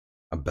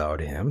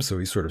about him, so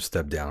he sort of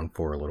stepped down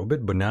for a little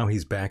bit, but now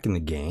he's back in the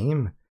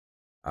game.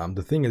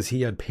 The thing is,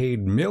 he had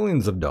paid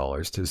millions of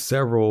dollars to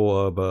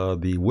several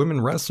of the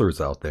women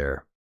wrestlers out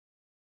there.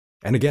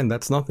 And again,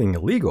 that's nothing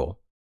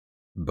illegal,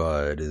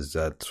 but is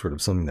that sort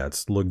of something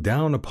that's looked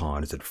down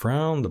upon? Is it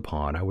frowned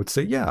upon? I would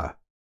say, yeah,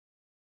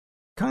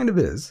 kind of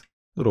is,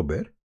 a little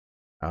bit.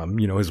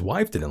 His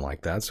wife didn't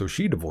like that, so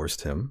she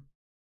divorced him.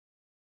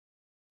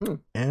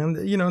 And,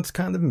 it's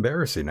kind of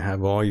embarrassing to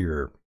have all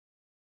your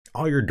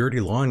dirty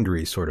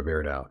laundry sort of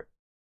aired out,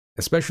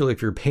 especially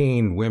if you're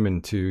paying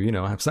women to,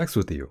 have sex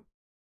with you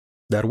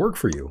that work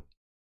for you.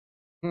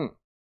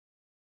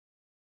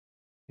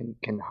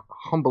 Can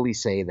humbly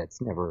say that's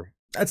never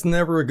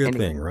a good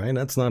thing, right?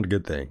 That's not a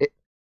good thing.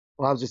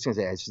 Well, I was just going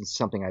to say, it's just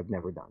something I've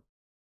never done.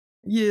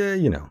 Yeah,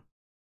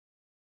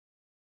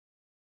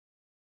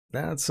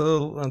 that's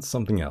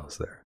something else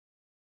there.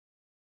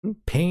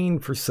 Paying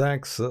for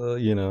sex,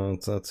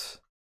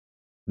 that's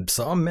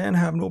some men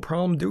have no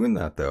problem doing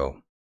that, though.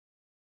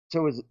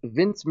 So is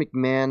Vince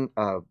McMahon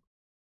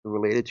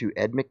related to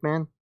Ed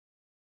McMahon?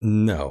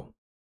 No.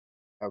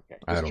 Okay.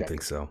 I don't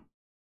think so.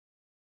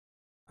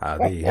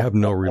 They have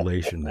no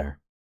relation there.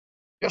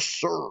 Yes,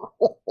 sir.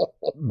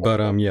 But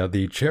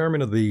the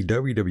chairman of the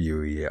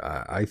WWE,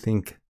 I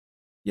think,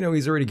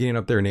 he's already getting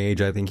up there in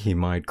age. I think he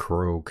might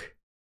croak.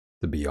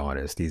 To be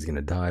honest, he's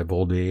gonna die of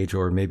old age,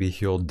 or maybe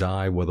he'll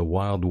die with a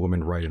wild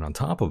woman riding on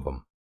top of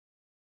him.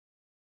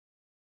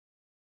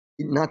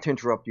 Not to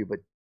interrupt you, but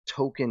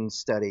Token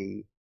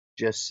Study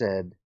just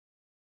said,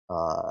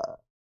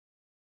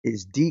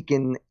 is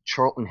Deacon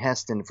Charlton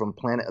Heston from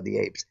Planet of the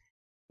Apes.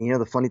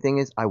 The funny thing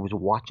is, I was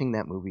watching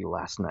that movie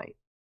last night.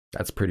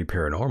 That's pretty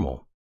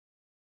paranormal.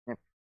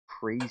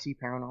 Crazy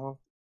paranormal.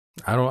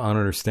 I don't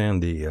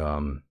understand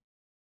the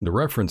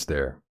reference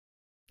there.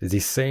 Is he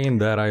saying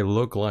that I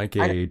look like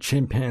a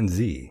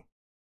chimpanzee?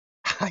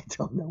 I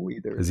don't know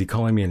either. Is he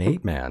calling me an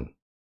ape man?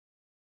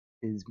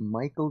 Is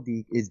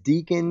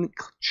Deacon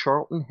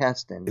Charlton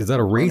Heston? Is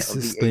that a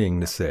racist thing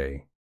to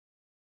say?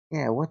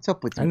 Yeah, what's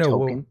up with you, I know.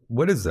 Token?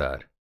 What is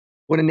that?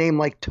 With a name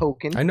like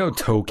Token? I know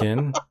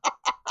Token.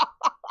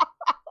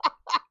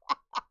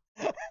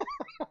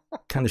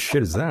 kind of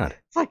shit is that?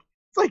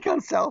 It's like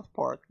on South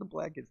Park. The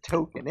black is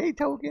Token. Hey,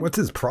 Token. What's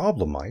his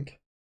problem, Mike?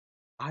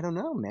 I don't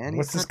know, man.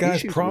 What's He's this got guy's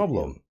issues with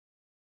problem? you.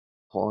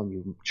 Calling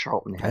you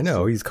Charlton Heston. I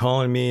know, he's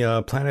calling me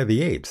Planet of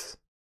the Apes.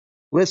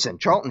 Listen,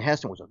 Charlton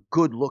Heston was a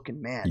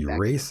good-looking man. You back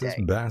in the racist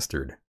day.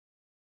 bastard.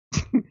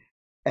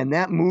 And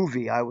that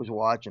movie I was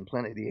watching,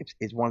 Planet of the Apes,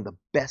 is one of the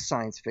best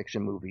science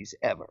fiction movies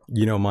ever.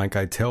 You know, Mike,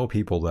 I tell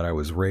people that I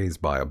was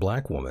raised by a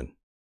black woman.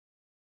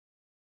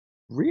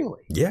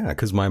 Really? Yeah,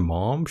 because my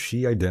mom,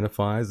 she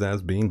identifies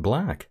as being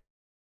black.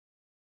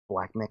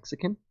 Black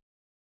Mexican?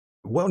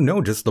 Well,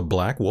 no, just a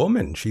black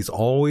woman. She's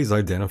always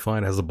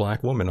identified as a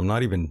black woman. I'm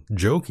not even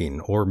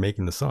joking or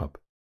making this up.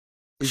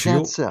 Is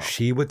that so?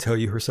 She would tell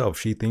you herself.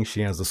 She thinks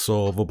she has the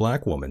soul of a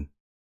black woman.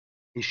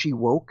 Is she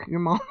woke, your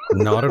mom?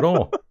 Not at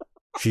all.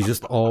 She's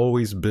just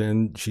always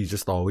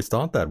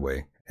thought that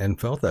way and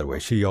felt that way.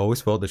 She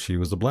always felt that she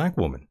was a black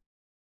woman.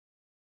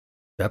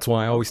 That's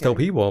why I always tell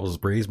people I was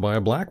raised by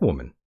a black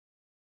woman.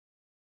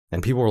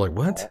 And people were like,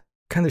 what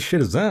kind of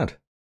shit is that?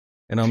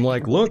 And I'm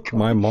like, look,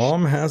 my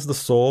mom has the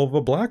soul of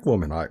a black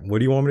woman. What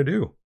do you want me to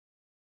do?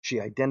 She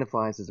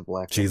identifies as a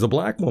black woman. She's a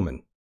black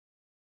woman.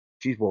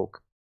 She's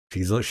woke.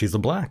 She's a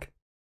black.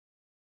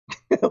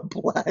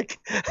 Black?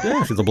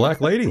 Yeah, she's a black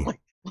lady.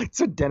 Like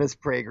so Dennis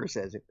Prager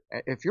says,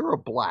 if you're a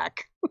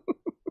black.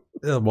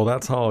 Yeah, well,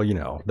 that's how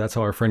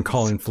our friend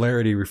Colin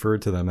Flaherty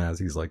referred to them as.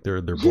 He's like,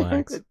 they're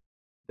blacks.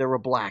 They're a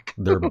black.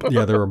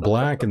 They're a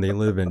black and they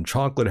live in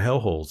chocolate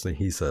hellholes,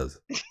 he says.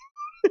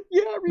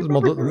 Yeah, I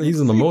remember. He's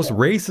the most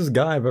racist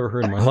guy I've ever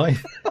heard in my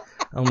life.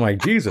 I'm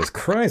like, Jesus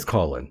Christ,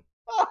 Colin.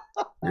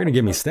 You're going to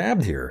get me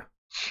stabbed here.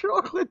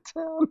 Chocolate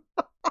Town.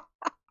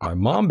 My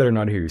mom better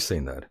not hear you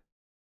saying that.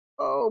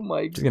 Oh,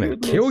 my God. She's going to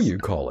kill you,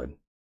 Colin.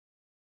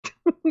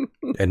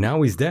 And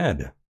now he's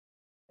dead.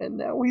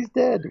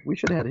 We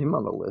should have had him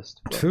on the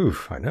list. Phew,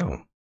 I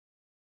know.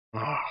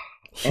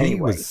 He Anyway.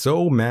 was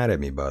so mad at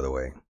me, by the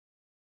way.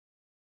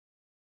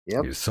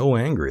 Yep. He was so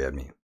angry at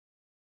me.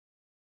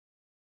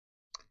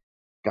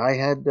 Guy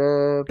had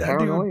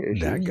paranoia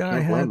issues.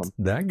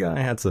 That guy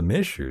had some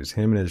issues.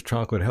 Him and his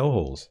chocolate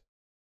hellholes.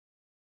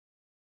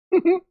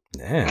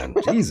 Man,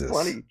 Jesus.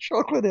 Funny,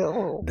 chocolate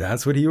hellhole.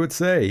 That's what he would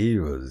say. He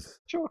was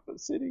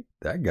Chocolate City.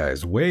 That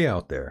guy's way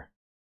out there.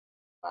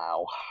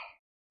 Wow.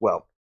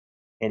 Well,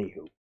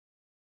 anywho.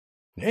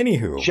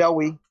 Shall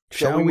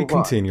we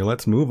continue? On?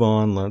 Let's move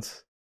on.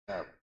 Let's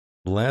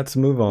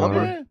move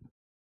on.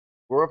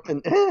 We're up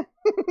in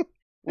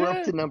we're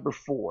up to number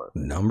 4.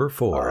 Number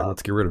 4.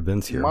 Let's get rid of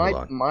Vince here. Hold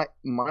on.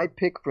 My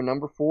pick for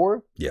number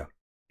 4 yeah.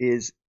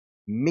 is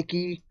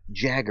Mickey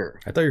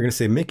Jagger. I thought you were gonna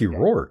say Mickey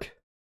Rourke.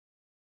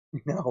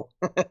 No.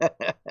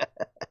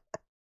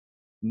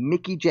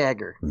 Mickey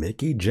Jagger.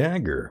 Mickey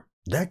Jagger.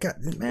 That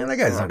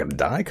guy's not gonna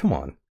die. Come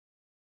on.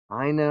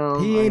 I know.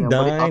 He ain't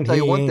dying.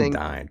 He ain't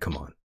dying. Come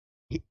on.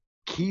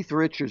 Keith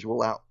Richards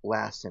will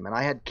outlast him. And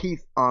I had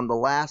Keith on the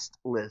last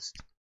list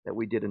that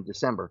we did in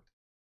December.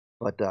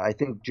 But I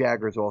think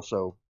Jagger's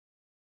also,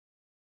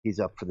 he's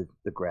up for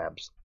the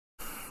grabs.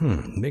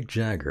 Mick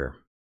Jagger.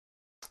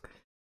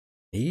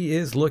 He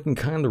is looking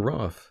kind of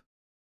rough.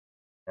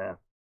 Yeah.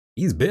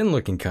 He's been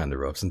looking kind of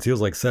rough since he was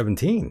like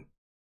 17.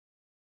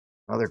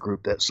 Another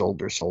group that sold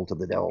their soul to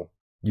the devil.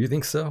 You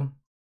think so?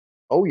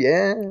 Oh,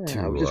 yeah.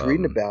 I was just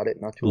reading about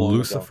it not too long ago.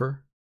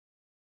 Lucifer?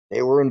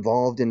 They were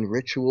involved in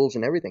rituals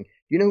and everything.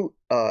 You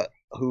know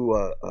who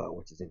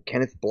what's his name?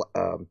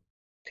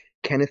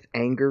 Kenneth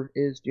Anger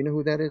is? Do you know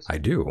who that is? I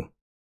do.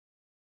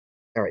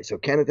 All right. So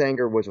Kenneth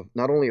Anger was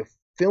not only a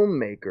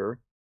filmmaker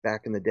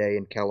back in the day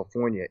in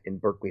California, in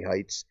Berkeley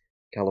Heights,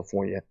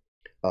 California,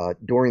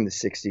 during the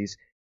 60s,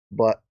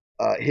 but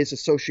his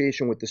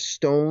association with the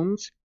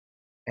Stones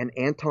and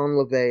Anton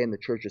LaVey and the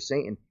Church of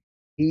Satan,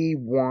 he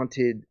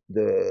wanted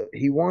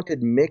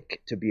Mick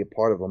to be a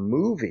part of a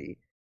movie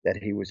that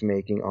he was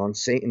making on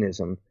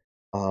Satanism,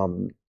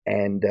 and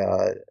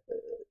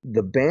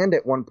the band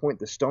at one point,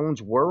 the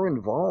Stones, were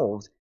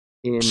involved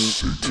in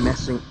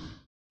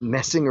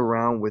messing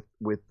around with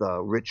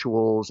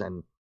rituals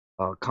and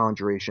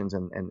conjurations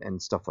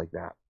and stuff like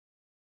that.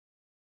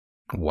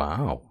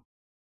 Wow.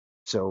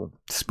 So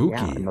spooky.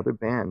 Yeah, another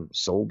band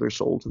sold their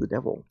soul to the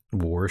devil,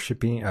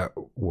 worshiping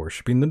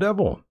the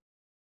devil,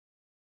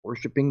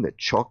 worshiping the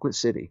Chocolate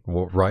City.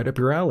 Well, right up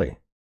your alley.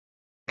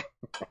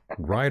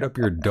 Right up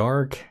your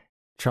dark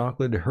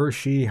chocolate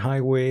Hershey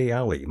Highway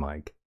alley,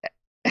 Mike.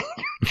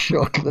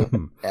 Chocolate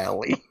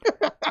alley.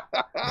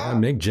 Yeah,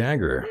 Mick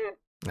Jagger.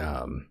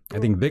 I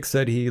think Vic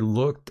said he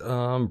looked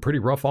pretty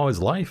rough all his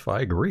life.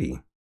 I agree.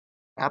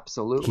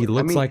 Absolutely. He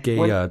looks like a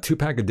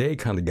 2-pack a day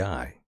kind of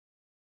guy.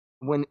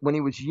 When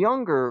he was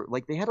younger,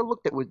 like they had a look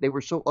they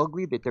were so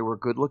ugly that they were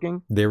good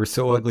looking. They were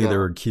so ugly they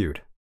were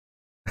cute.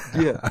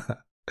 Yeah.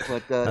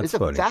 But it's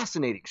funny. A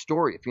fascinating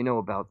story if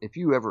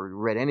you ever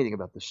read anything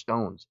about the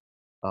Stones.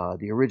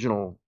 The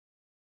original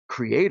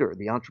creator,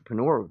 the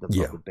entrepreneur of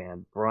the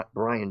band,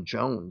 Brian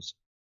Jones.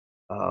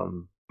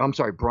 I'm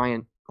sorry,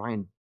 Brian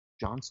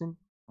Johnson?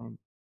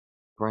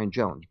 Brian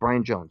Jones.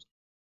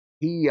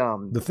 He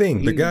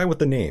the guy with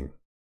the name.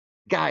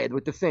 Guy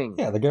with the thing.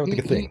 Yeah, the guy with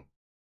the thing.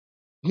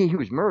 He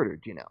was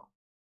murdered,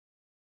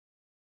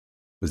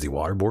 Was he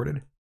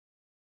waterboarded?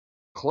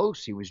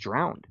 Close. He was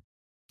drowned.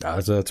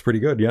 That's pretty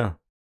good, yeah.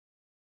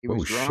 He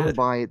was Oh, drowned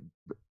shit.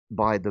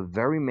 by the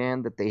very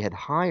man that they had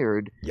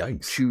hired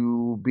Yikes.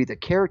 to be the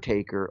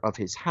caretaker of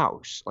his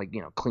house, like,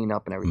 clean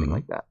up and everything Mhm.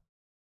 like that.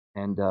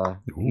 And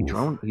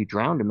Oof. he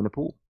drowned him in a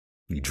pool.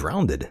 He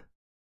drowned it.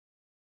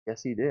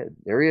 Yes, he did.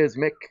 There he is,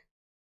 Mick.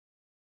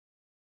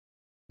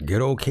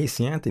 Good old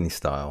Casey Anthony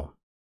style.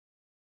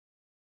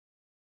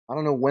 I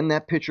don't know when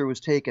that picture was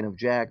taken of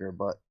Jagger,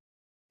 but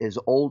as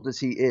old as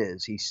he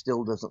is, he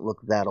still doesn't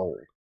look that old.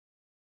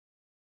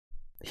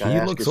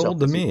 He looks old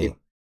to me.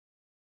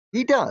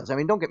 He does. I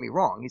mean, don't get me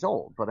wrong. He's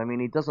old, but I mean,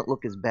 he doesn't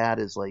look as bad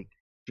as like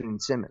Gene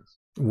Simmons.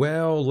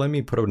 Well, let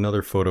me put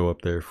another photo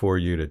up there for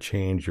you to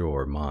change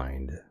your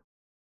mind.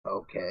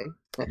 Okay.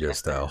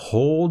 Just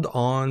hold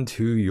on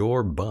to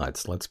your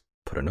butts. Let's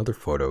put another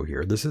photo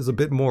here. This is a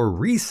bit more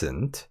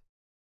recent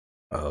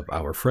of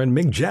our friend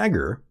Mick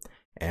Jagger.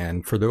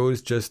 And for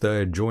those just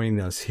joining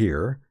us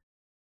here,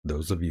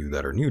 those of you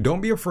that are new,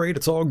 don't be afraid.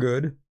 It's all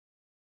good.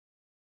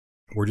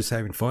 We're just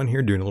having fun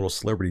here, doing a little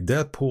celebrity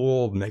death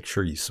pool. Make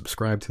sure you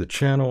subscribe to the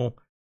channel.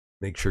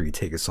 Make sure you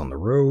take us on the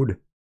road.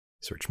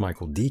 Search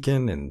Michael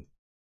Deacon and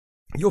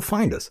you'll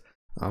find us.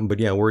 But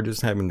yeah, we're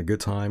just having a good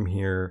time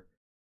here.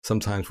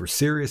 Sometimes we're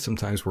serious,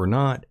 sometimes we're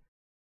not.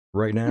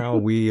 Right now,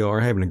 we are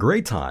having a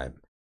great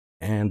time.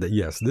 And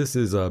yes, this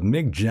is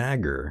Mick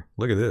Jagger.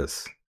 Look at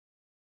this.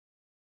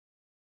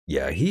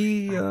 Yeah,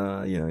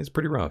 he's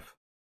pretty rough.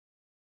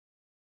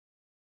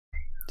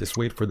 Just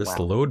wait for this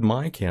to load,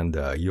 Mike, and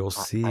you'll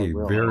see a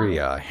very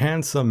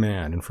handsome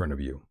man in front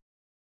of you.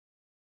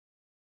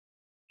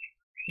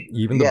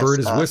 Even the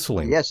bird is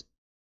whistling. Yes.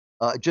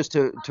 Just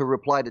to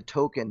reply to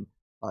Token,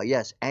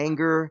 yes,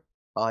 Anger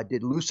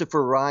did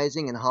Lucifer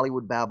Rising and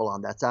Hollywood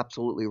Babylon. That's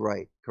absolutely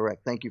right.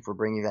 Correct. Thank you for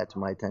bringing that to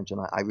my attention.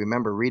 I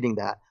remember reading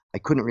that. I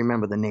couldn't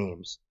remember the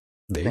names.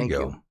 There Thank you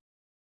go. you.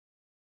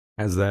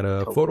 Has that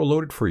photo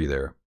loaded for you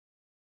there?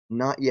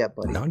 Not yet,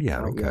 buddy. Not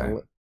yet, okay.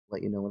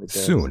 Let you know when it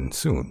does.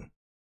 Soon.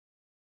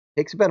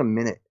 Takes about a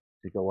minute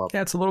to go up.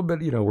 Yeah, it's a little bit,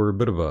 we're a little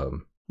bit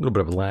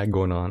of a lag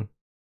going on.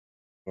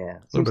 Yeah,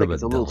 seems like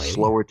it's a little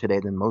slower today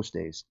than most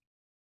days.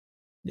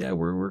 Yeah,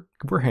 we're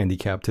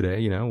handicapped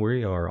today,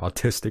 we are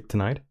autistic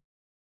tonight.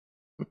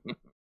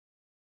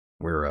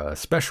 We're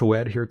special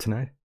ed here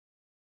tonight.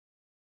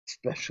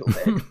 Special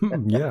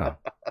ed. Yeah.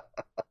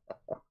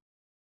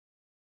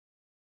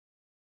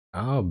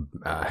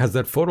 Has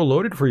that photo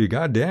loaded for you?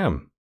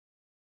 Goddamn.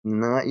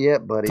 Not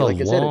yet, buddy.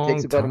 Like I said, it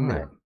takes about a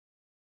minute.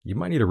 You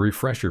might need to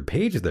refresh your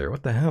page there.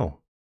 What the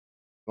hell?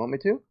 You want me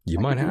to? You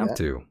might have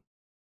to.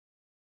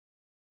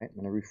 Right, I'm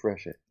going to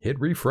refresh it. Hit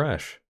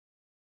refresh.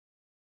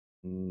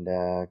 And,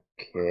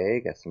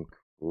 okay, got some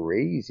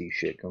crazy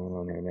shit going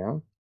on here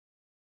now.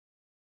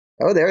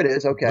 Oh, there it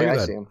is. Okay, I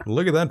see him.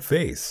 Look at that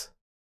face.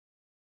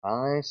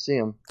 I see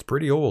him. It's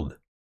pretty old.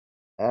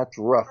 That's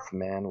rough,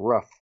 man.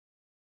 Rough.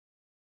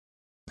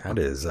 That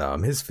is,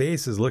 his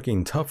face is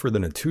looking tougher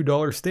than a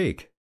 $2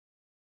 steak.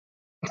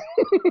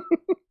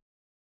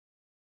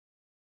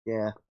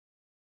 Yeah.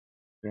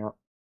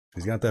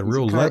 He's got that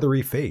real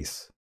leathery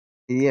face.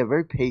 Yeah,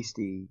 very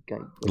pasty.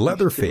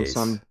 Leather face.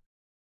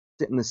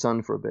 Sit in the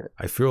sun for a bit.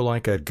 I feel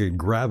like I could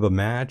grab a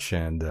match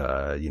and,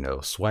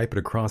 swipe it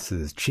across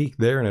his cheek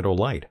there and it'll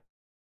light.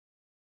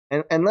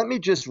 And let me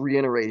just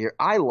reiterate here.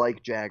 I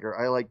like Jagger.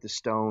 I like the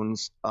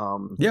Stones.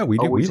 Yeah, we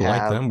do. We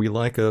like them.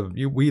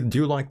 We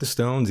do like the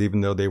Stones,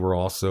 even though they were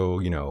also,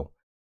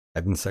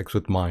 having sex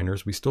with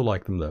minors. We still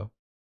like them though.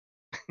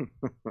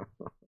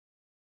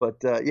 But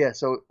yeah,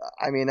 so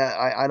I mean,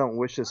 I don't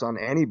wish this on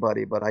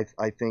anybody, but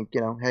I think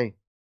hey,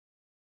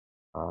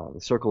 the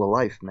circle of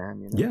life,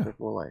 man. Yeah,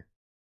 circle of life.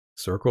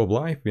 Circle of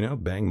life.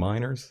 Bang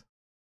minors,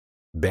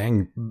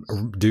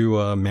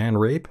 do man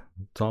rape.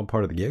 It's all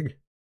part of the gig.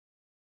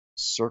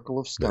 Circle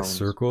of Stones. The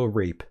circle of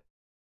rape.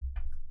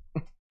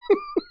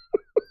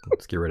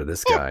 Let's get rid of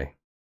this guy.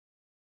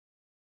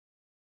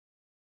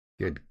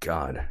 Good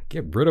God.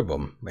 Get rid of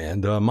him.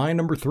 And my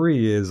number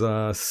 3 is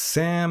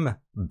Sam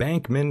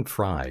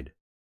Bankman-Fried.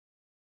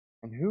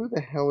 And who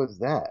the hell is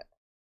that?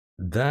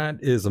 That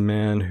is a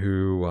man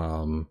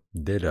who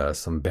did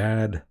some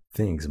bad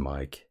things,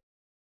 Mike.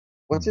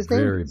 What's his name?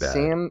 Very bad.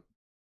 Sam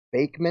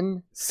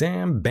Bankman?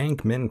 Sam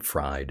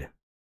Bankman-Fried.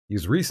 He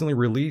was recently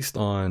released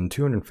on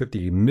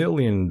 $250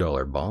 million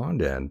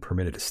bond and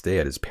permitted to stay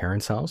at his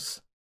parents'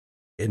 house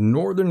in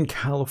Northern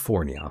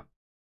California.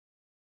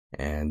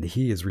 And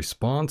he is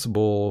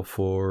responsible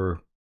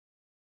for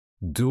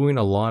doing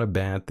a lot of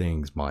bad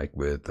things, Mike,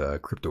 with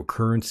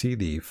cryptocurrency,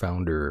 the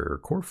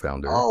core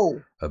founder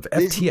of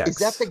FTX. Is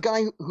that the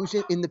guy who's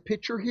in the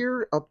picture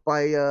here up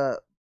by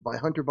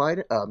Hunter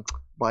Biden?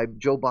 By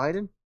Joe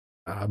Biden?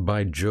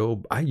 By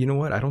Joe. You know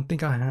what? I don't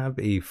think I have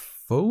a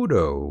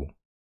photo.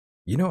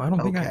 I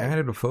don't think I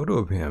added a photo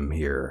of him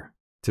here,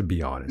 to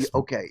be honest.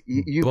 Okay,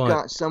 you've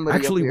got somebody.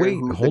 Actually, wait,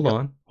 hold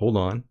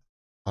on.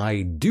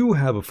 I do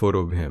have a photo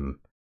of him.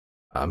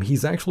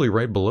 He's actually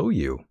right below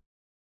you.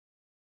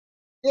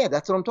 Yeah,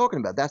 that's what I'm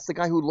talking about. That's the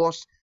guy who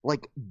lost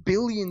like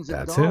billions of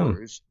That's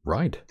dollars him.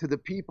 Right. to the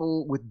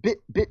people with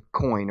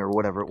Bitcoin or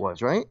whatever it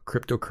was, right?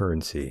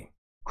 Cryptocurrency.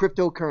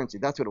 Cryptocurrency,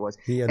 that's what it was.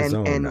 He had his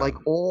own. And like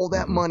all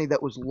that mhm. money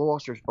that was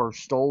lost or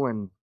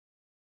stolen,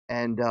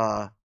 and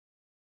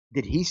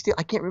did he steal?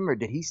 I can't remember.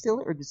 Did he steal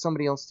it or did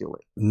somebody else steal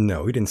it?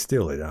 No, he didn't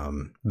steal it.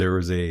 There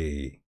was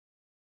a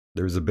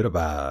bit of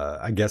a,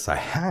 I guess, a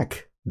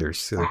hack. They're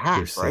saying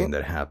right?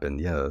 that happened.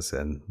 Yes,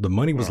 and the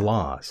money was Yeah.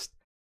 lost.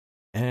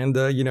 And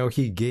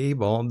he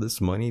gave all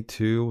this money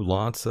to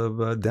lots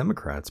of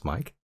Democrats,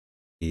 Mike.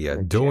 He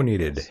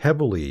donated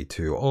heavily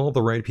to all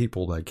the right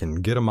people that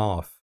can get him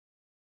off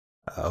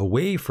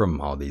away from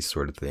all these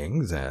sort of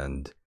things.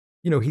 And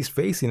he's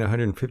facing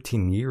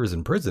 115 years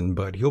in prison,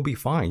 but he'll be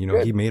fine.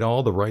 Good. He made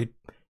all the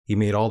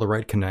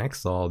right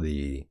connects, all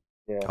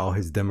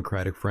his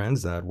Democratic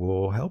friends that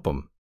will help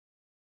him.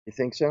 You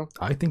think so?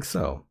 I think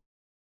so.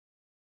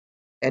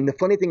 And the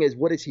funny thing is,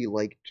 what is he,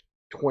 like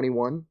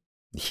 21?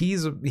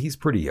 He's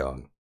pretty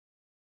young.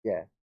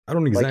 Yeah. I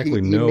don't exactly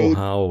know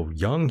how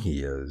young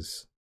he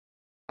is.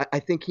 I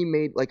think he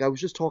made, like, I was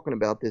just talking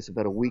about this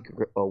about a week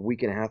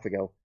and a half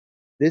ago.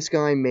 This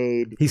guy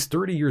made. He's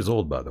 30 years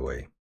old, by the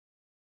way.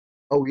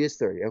 Oh, he is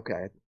 30.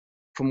 Okay.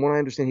 From what I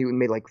understand, he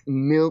made like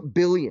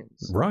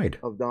billions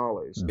of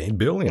dollars. Made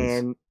billions.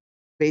 And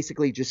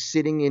basically just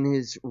sitting in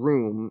his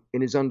room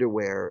in his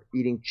underwear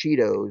eating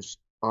Cheetos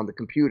on the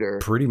computer.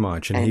 Pretty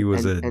much. And he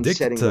was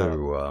addicted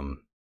to.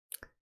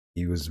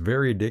 He was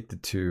very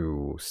addicted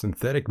to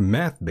synthetic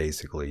meth,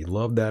 basically. He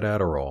loved that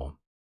Adderall.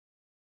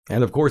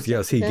 And of course,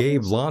 yes, he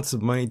gave lots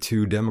of money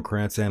to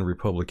Democrats and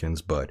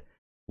Republicans, but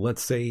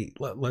let's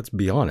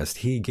be honest,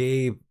 he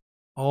gave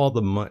all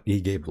the money,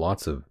 he gave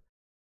lots of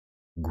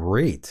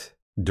great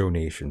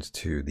donations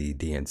to the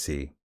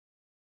DNC.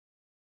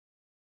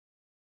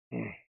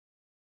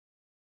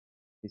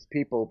 These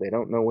people, they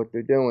don't know what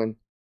they're doing.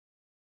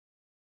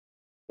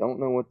 Don't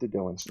know what they're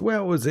doing.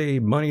 Well, it was a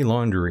money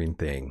laundering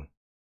thing.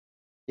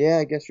 Yeah,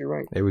 I guess you're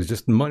right. It was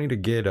just money to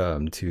get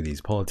to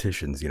these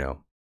politicians,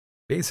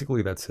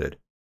 Basically, that's it.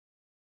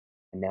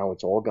 And now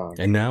it's all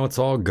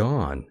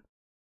gone.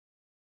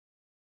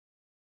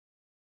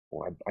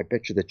 Well, I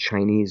bet you the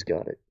Chinese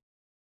got it.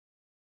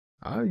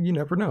 You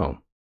never know.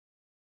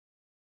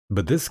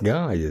 But this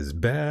guy is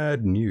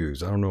bad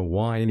news. I don't know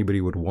why anybody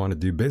would want to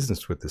do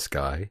business with this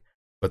guy,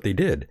 but they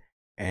did.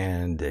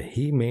 And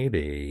he made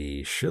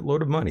a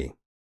shitload of money.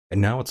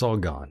 And now it's all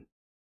gone.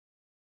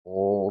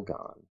 All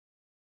gone.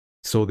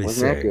 So they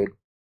Wasn't that good?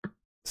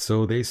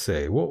 So they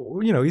say, well,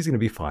 he's going to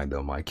be fine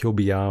though, Mike. He'll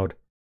be out.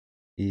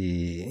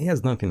 He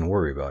has nothing to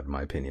worry about, in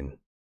my opinion.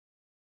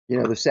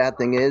 The sad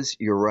thing is,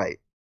 you're right.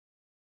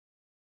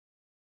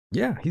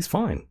 Yeah, he's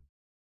fine.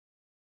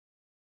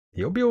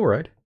 He'll be all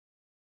right.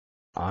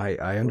 I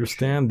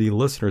understand the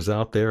listeners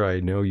out there. I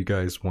know you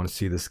guys want to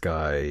see this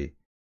guy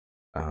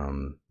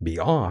be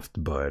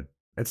offed, but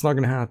it's not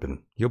going to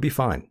happen. He'll be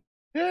fine.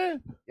 Yeah.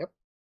 Yep.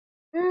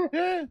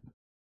 Yeah.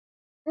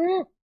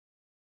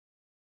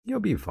 He'll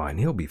be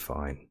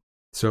fine.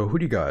 So who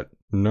do you got?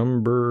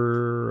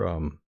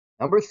 Number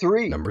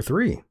 3. Number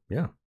 3.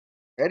 Yeah.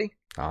 Ready?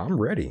 I'm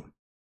ready.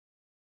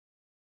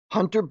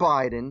 Hunter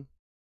Biden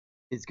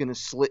is going to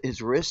slit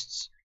his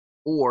wrists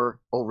or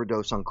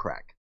overdose on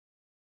crack.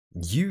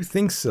 You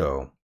think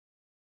so?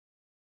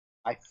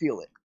 I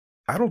feel it.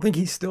 I don't think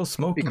he's still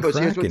smoking because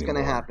crack here's what's going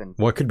to happen.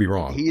 What could be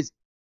wrong? He's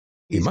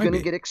going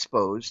to get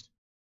exposed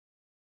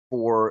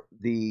for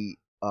the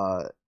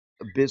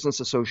business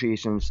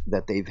associations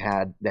that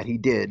he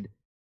did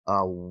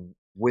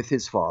with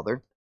his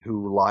father,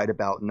 who lied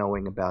about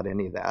knowing about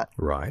any of that.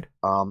 Right.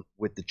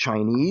 With the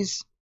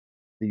Chinese,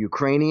 the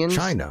Ukrainians,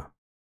 China,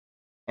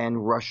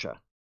 and Russia.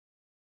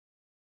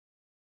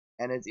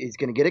 And he's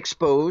going to get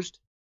exposed,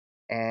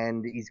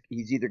 and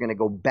he's either going to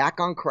go back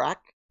on crack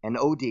and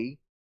OD,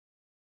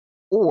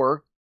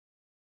 or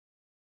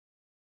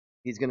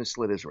he's going to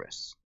slit his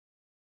wrists.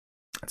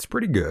 That's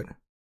pretty good.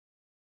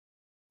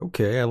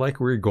 Okay, I like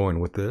where you're going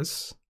with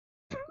this.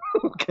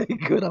 Okay,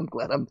 good. I'm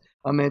glad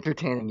I'm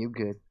entertaining you.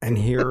 Good. And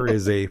here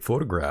is a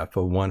photograph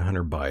of one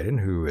Hunter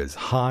Biden, who is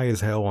high as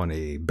hell on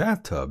a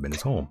bathtub in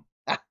his home.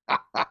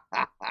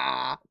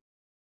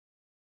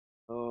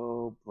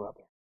 Oh,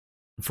 brother.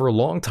 For a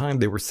long time,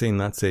 they were saying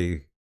that's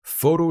a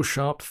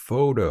photoshopped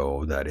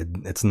photo, that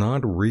it's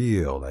not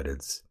real, that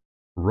it's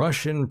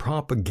Russian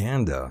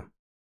propaganda.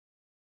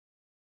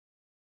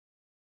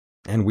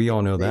 And we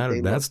all know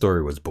that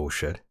story was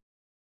bullshit.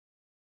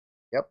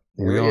 Yep.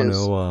 We all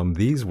know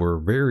these were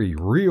very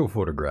real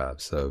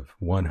photographs of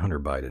one Hunter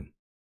Biden.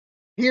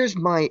 Here's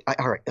all right,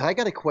 I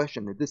got a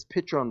question. This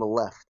picture on the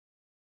left.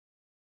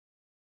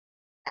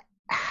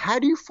 How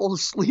do you fall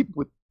asleep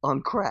on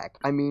crack?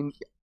 I mean,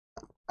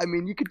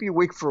 you could be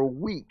awake for a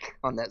week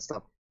on that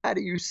stuff. How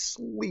do you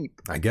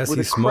sleep? I guess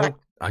he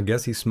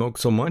smoked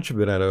so much of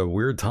it at a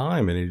weird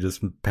time, and he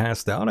just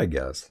passed out. I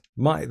guess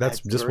that's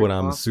just what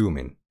I'm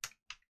assuming.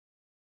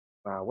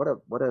 Wow, what a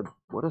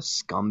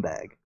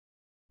scumbag!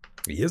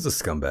 He is a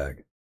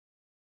scumbag,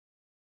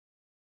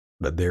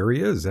 but there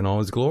he is in all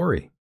his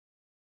glory.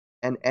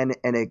 And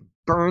it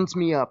burns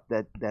me up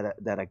that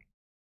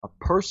a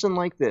person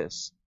like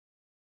this,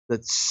 the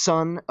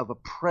son of a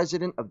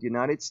president of the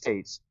United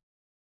States,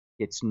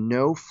 gets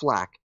no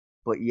flack,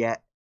 but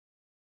yet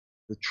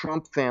the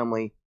Trump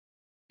family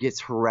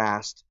gets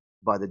harassed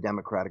by the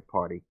Democratic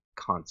Party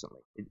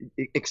constantly.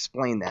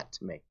 Explain that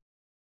to me.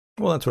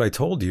 Well, that's what I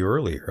told you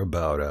earlier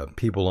about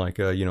people like,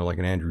 like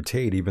an Andrew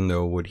Tate, even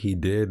though what he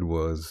did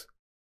was,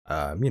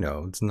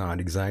 it's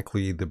not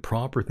exactly the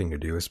proper thing to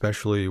do,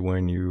 especially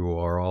when you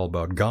are all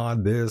about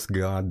God this,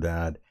 God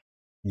that,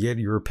 yet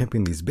you're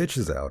pimping these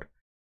bitches out.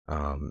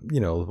 I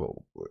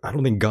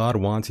don't think God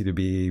wants you to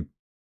be,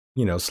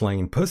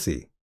 slanging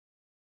pussy.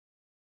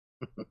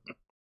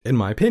 In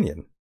my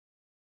opinion.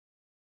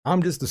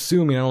 I'm just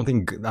assuming I don't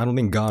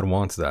think God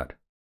wants that.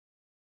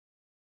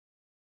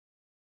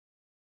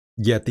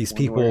 Yet these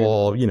people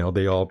all,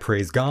 they all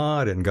praise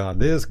God and God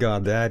this,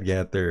 God that,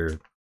 yet they're,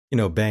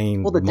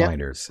 banging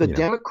minors. The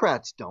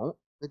Democrats don't.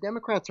 The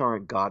Democrats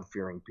aren't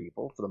God-fearing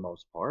people for the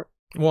most part.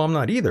 Well, I'm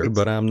not either,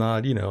 but I'm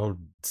not,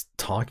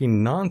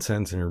 talking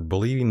nonsense and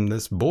believing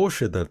this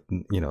bullshit that,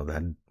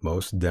 that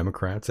most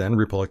Democrats and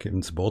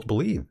Republicans both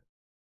believe.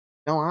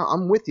 No,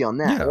 I'm with you on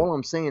that. Yeah. All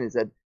I'm saying is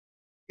that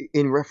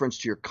in reference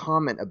to your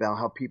comment about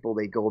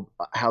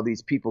how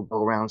these people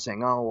go around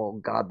saying, oh,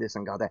 well, God this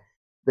and God that.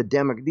 The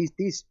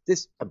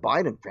this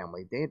Biden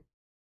family, they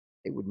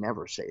would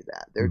never say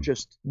that. They're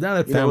just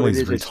that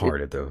family's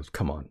retarded though.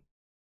 Come on.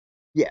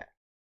 Yeah.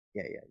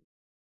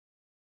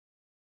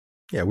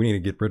 Yeah, we need to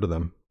get rid of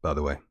them, by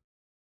the way.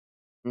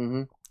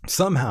 Mm-hmm.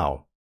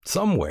 Somehow,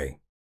 some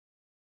way.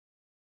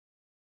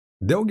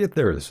 They'll get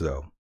theirs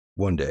though,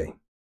 one day.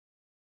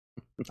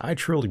 I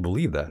truly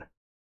believe that.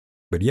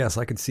 But yes,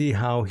 I could see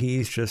how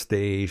he's just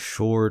a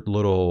short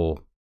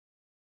little,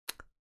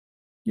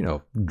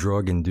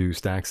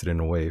 drug-induced accident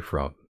away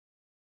from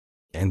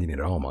ending it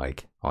all,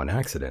 Mike, on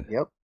accident.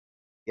 Yep.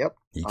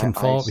 He can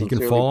fall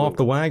off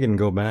the wagon and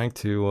go back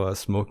to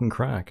smoking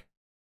crack.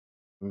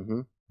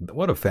 Mm-hmm.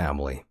 What a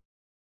family.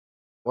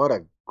 What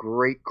a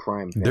great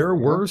crime family. They're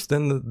worse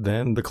than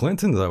the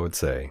Clintons, I would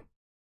say.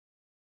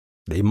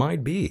 They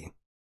might be.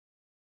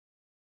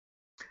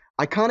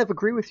 I kind of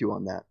agree with you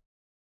on that.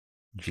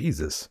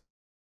 Jesus.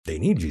 They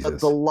need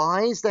Jesus. The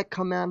lies that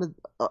come out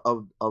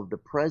of the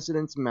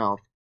president's mouth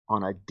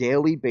on a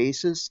daily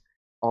basis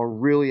are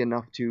really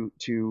enough to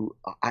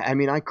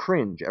I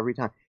cringe every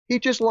time. He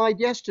just lied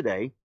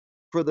yesterday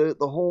for the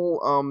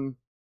whole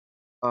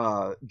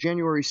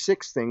January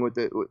 6th thing with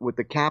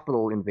the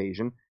Capitol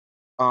invasion.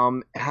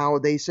 How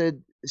they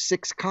said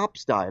 6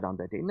 cops died on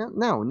that day.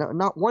 No,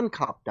 not one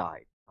cop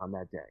died on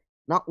that day.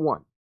 Not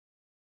one.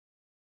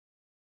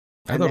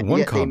 I thought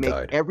one cop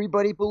died.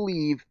 Everybody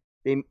believe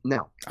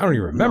no. I don't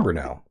even remember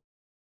now.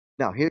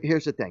 Now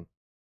here's the thing.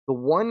 The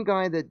one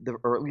guy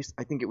or at least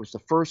I think it was the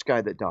first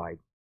guy that died,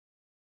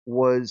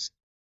 was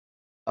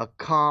a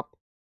cop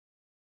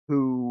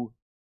who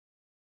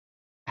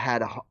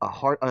had a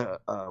heart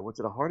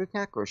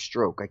attack or a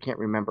stroke? I can't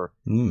remember.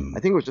 I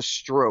think it was a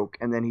stroke,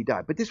 and then he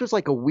died. But this was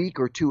like a week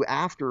or two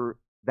after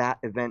that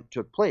event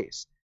took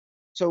place.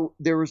 So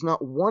there was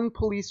not one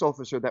police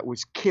officer that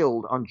was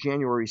killed on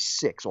January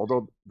 6th,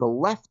 although the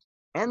left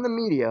and the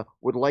media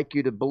would like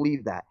you to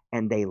believe that,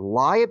 and they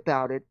lie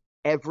about it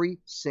every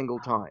single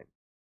time.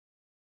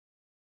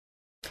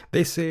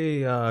 They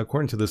say,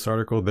 according to this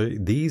article,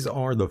 these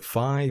are the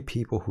 5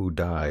 people who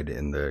died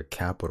in the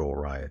Capitol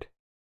riot.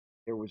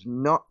 There was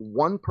not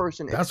one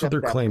person. That's what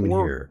they're claiming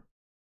here.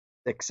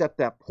 Except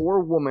that poor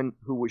woman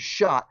who was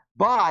shot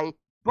by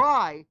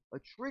a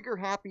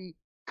trigger-happy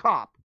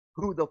cop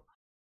who the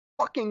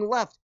fucking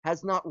left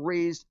has not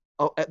raised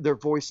their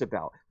voice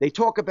about. They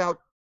talk about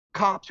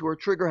cops who are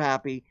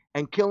trigger-happy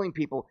and killing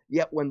people,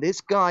 yet when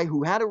this guy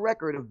who had a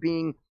record of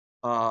being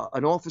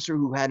an officer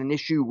who had an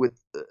issue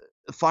with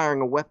firing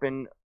a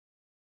weapon,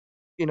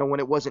 when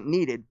it wasn't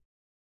needed,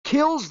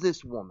 kills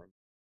this woman,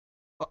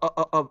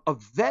 a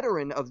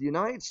veteran of the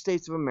United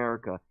States of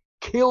America,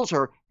 kills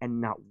her,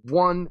 and not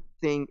one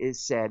thing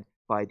is said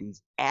by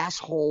these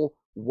asshole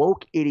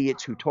woke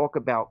idiots who talk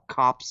about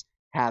cops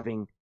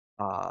having,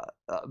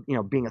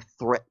 being a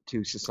threat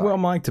to society. Well,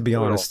 Mike, to be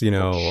honest,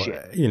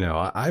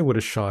 I would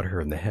have shot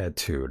her in the head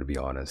too. To be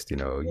honest,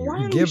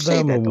 you give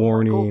them a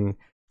warning,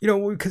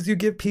 because you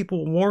give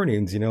people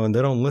warnings, and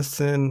they don't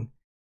listen.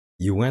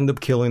 You end up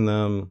killing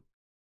them,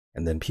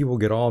 and then people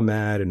get all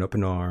mad and up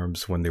in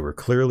arms when they were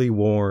clearly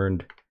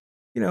warned.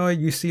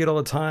 You see it all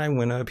the time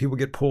when people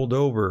get pulled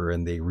over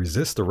and they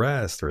resist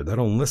arrest or they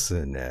don't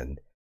listen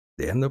and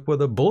they end up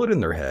with a bullet in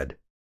their head.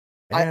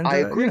 And, I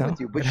agree with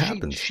you, but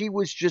she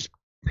was just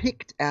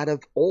picked out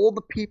of all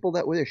the people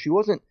that were there. She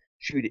wasn't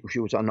shooting. She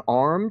was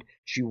unarmed.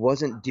 She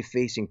wasn't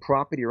defacing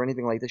property or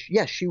anything like this.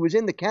 Yes, she was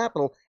in the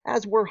Capitol,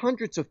 as were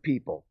hundreds of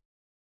people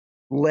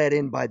led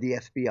in by the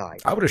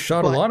FBI. I would have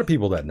shot a lot of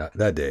people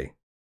that day.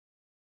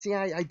 See,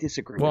 I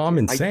disagree. Well, I'm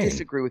insane. I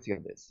disagree with you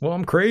on this. Well,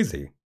 I'm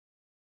crazy.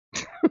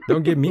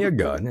 Don't give me a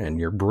gun and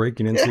you're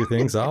breaking into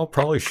things. I'll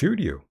probably shoot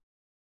you.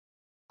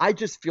 I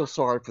just feel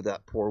sorry for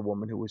that poor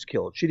woman who was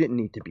killed. She didn't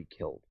need to be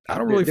killed. I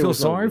don't really feel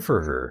sorry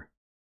for her.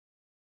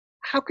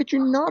 How could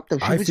you not, though?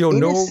 She I was feel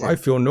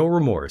innocent. no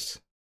remorse.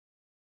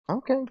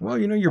 Okay. Well,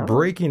 you're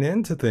breaking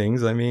into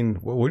things. I mean,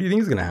 what do you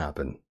think is going to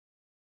happen?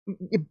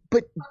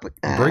 But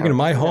Breaking into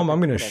my home, whatever, I'm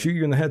going to whatever. shoot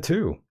you in the head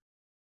too.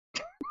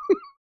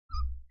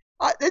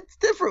 It's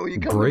different when you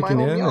come Breaking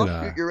to my home. in, I'll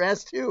and, shoot your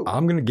ass too.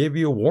 I'm going to give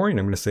you a warning.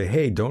 I'm going to say,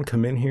 hey, don't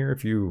come in here.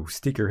 If you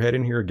stick your head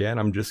in here again,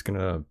 I'm just going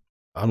to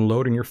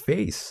unload in your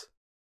face.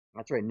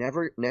 That's right.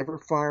 Never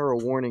fire a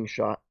warning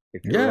shot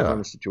if you're ever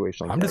in a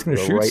situation like I'm that. just going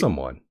to shoot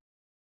someone.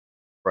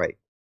 Right.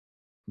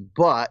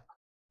 But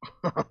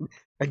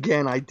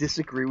again, I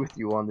disagree with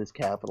you on this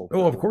Capitol.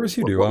 Oh, of course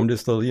you do. I'm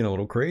just a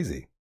little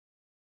crazy.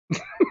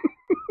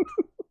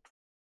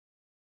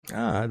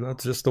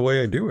 That's just the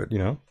way I do it.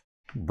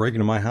 Break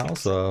into my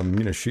house, I'm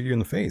going to shoot you in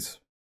the face.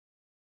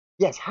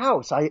 Yes,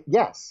 house. I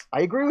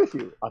agree with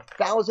you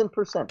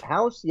 1,000%.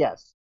 House,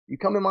 yes. You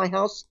come in my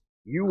house,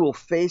 you will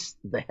face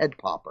the head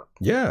popper.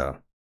 Yeah.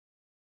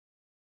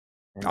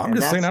 I'm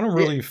just saying I don't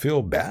really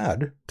feel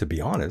bad, to be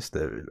honest.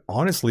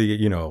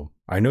 Honestly,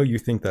 I know you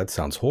think that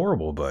sounds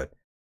horrible, but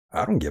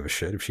I don't give a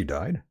shit if she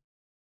died.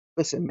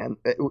 Listen, man,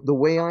 the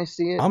way I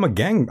see it, I'm a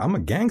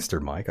gangster,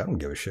 Mike. I don't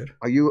give a shit.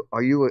 Are you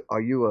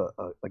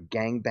a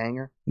gang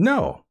banger?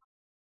 No.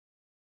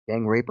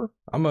 Gang raper?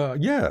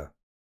 Yeah.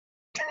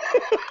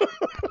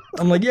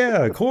 I'm like,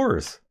 yeah, of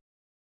course.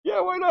 Yeah,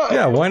 why not?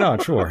 Yeah, why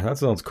not? Sure. That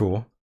sounds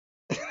cool.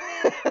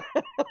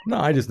 No,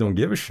 I just don't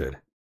give a shit.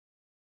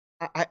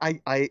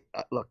 I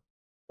look,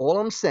 all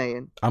I'm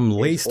saying, I'm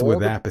laced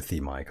with apathy,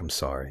 Mike. I'm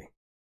sorry.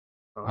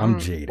 I'm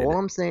jaded. All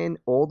I'm saying,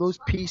 all those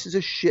pieces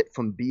of shit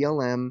from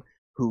BLM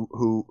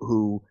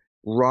who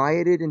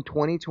rioted in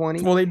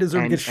 2020. Well, they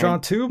deserve to get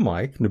shot too,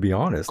 Mike, to be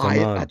honest.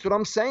 That's what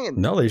I'm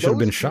saying. No, they should have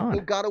been shot. Those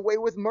people got away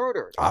with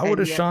murder. I would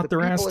have shot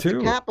their ass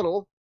too.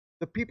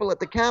 The people at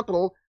the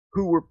Capitol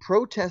who were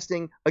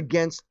protesting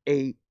against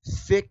a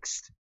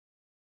fixed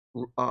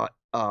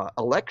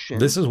election.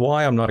 This is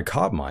why I'm not a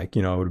cop, Mike.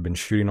 I would have been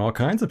shooting all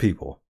kinds of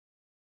people.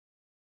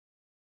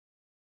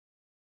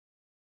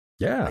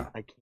 Yeah.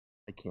 I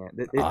can't.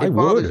 It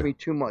bothers me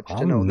too much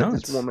to know nuts.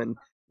 that this woman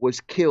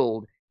was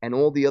killed and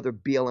all the other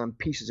BLM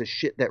pieces of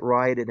shit that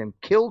rioted and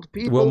killed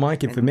people. Well,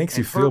 Mike, if it makes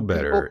you feel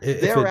better,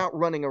 they're out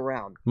running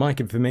around.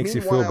 Mike, if it makes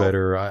you feel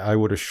better, I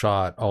would have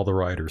shot all the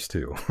rioters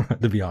too,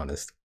 to be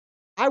honest.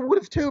 I would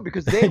have too,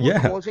 because they were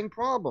causing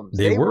problems.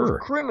 They were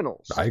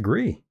criminals. I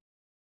agree.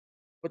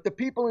 But the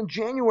people in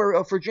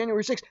January, for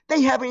January 6th,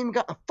 they haven't even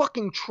got a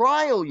fucking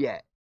trial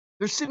yet.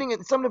 They're sitting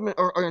at, some of them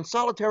are in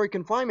solitary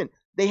confinement.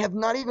 They have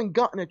not even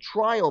gotten a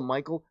trial,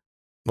 Michael.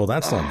 Well,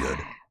 that's not good.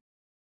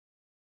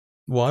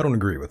 Well, I don't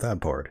agree with that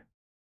part.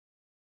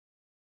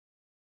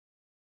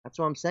 That's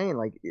what I'm saying.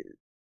 Like,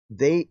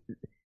 they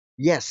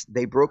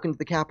broke into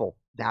the Capitol.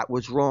 That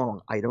was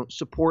wrong. I don't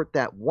support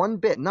that one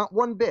bit. Not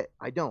one bit.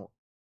 I don't.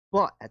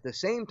 But at the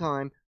same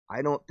time,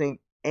 I don't think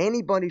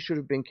anybody should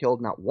have been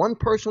killed. Not one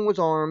person was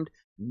armed.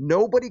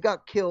 Nobody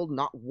got killed.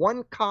 Not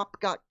one cop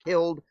got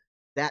killed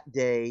that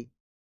day.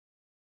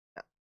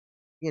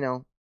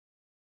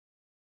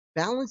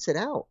 Balance it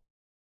out.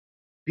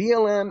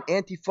 BLM,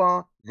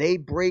 Antifa, they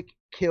break,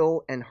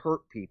 kill, and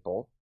hurt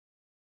people.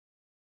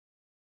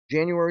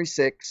 January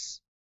 6th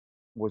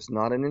was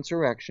not an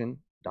insurrection.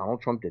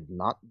 Donald Trump did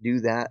not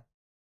do that.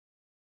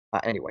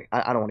 Anyway,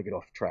 I don't want to get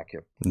off track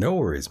here. No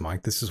worries,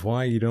 Mike. This is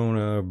why you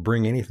don't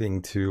bring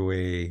anything to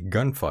a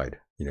gunfight.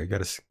 You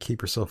got to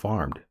keep yourself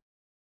armed.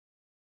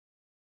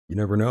 You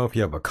never know if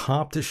you have a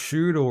cop to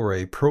shoot or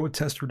a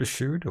protester to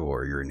shoot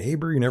or your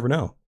neighbor. You never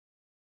know.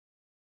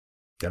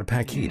 Got to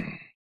pack heat.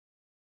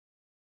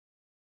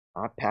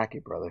 I pack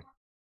it, brother.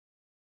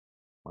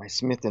 My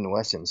Smith &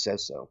 Wesson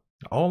says so.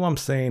 All I'm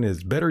saying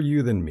is better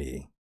you than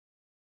me.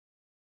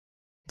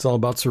 It's all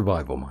about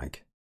survival,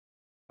 Mike.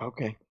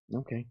 Okay.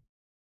 Let me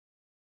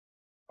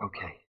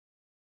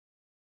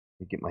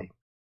get my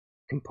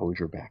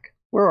composure back.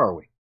 Where are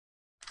we?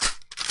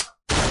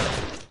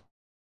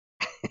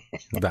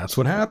 That's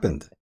what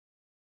happened.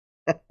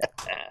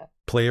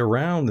 Play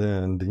around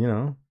and,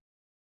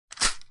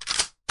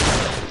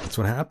 that's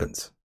what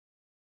happens.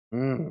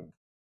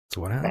 That's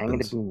what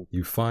happens.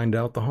 You find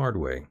out the hard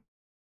way.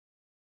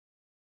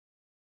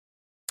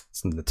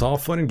 It's all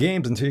fun and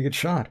games until you get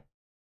shot.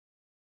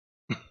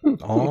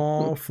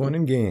 All fun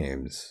and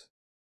games.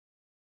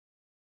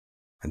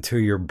 Until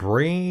your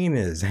brain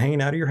is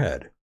hanging out of your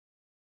head.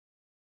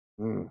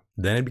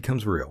 Then it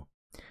becomes real.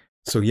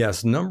 So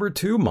yes, number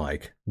 2,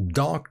 Mike,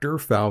 Dr.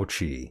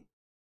 Fauci.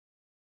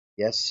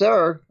 Yes,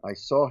 sir. I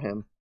saw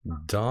him.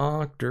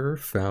 Dr.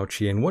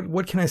 Fauci. And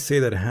what can I say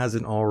that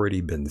hasn't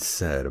already been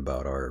said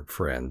about our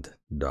friend,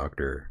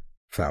 Dr.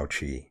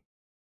 Fauci?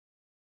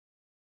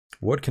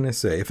 What can I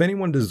say? If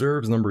anyone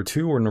deserves number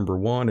 2 or number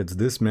 1, it's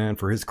this man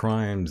for his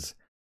crimes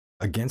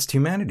against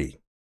humanity.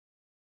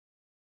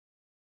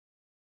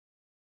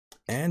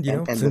 And,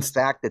 the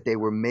fact that they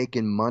were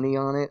making money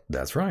on it.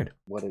 That's right.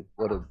 What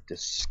a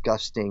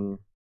disgusting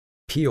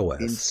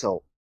POS.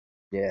 Insult.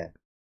 Yeah,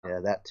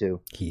 that too.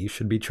 He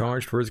should be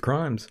charged for his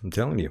crimes, I'm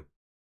telling you.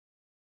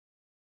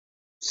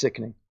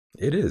 Sickening.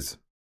 It is.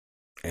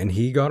 And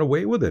he got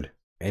away with it.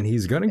 And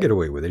he's going to get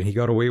away with it. He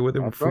got away with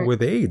it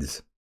with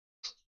AIDS.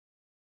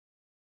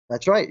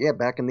 That's right. Yeah,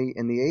 back in the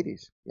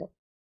 80s. Yeah.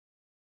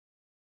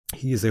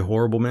 He is a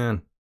horrible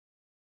man.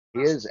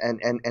 He is, and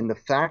the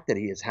fact that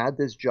he has had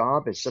this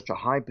job at such a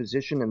high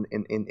position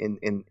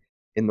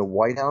in the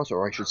White House,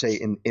 or I should say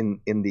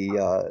in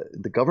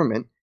the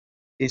government,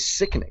 is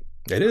sickening.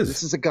 It is.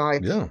 This is a guy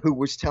who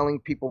was telling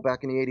people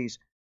back in the 80s,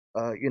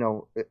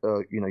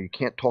 you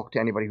can't talk to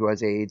anybody who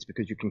has AIDS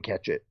because you can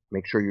catch it.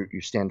 Make sure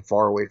you stand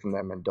far away from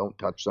them and don't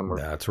touch them or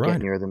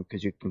get near them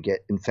because you can get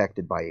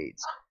infected by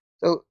AIDS.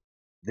 So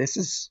this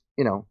is,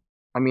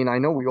 I mean, I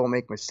know we all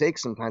make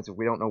mistakes sometimes if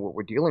we don't know what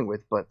we're dealing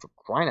with, but for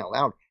crying out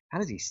loud, how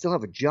does he still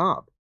have a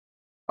job?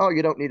 Oh,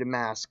 you don't need a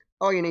mask.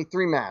 Oh, you need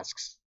 3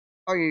 masks.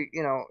 Oh,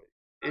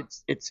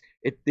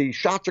 the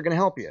shots are going to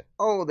help you.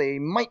 Oh, they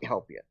might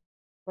help you.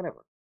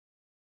 Whatever.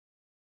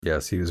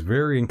 Yes, he was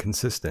very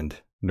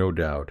inconsistent, no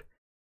doubt.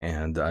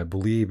 And I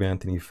believe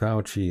Anthony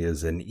Fauci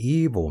is an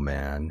evil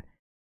man.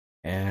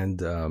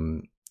 And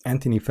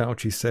Anthony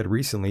Fauci said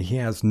recently he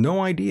has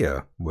no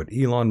idea what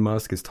Elon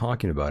Musk is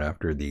talking about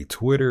after the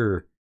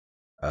Twitter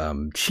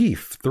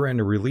chief threatened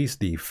to release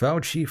the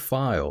Fauci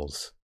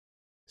files.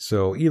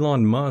 So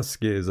Elon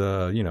Musk is,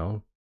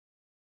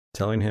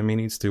 telling him he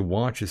needs to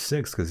watch his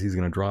 6 because he's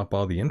going to drop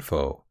all the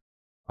info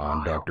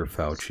on Dr.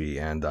 Fauci,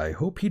 and I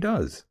hope he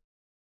does.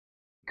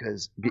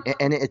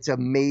 And it's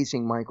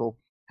amazing, Michael,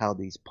 how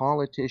these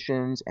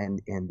politicians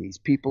and these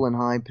people in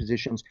high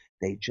positions,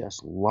 they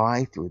just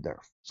lie through their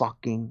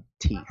fucking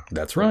teeth.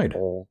 That's right.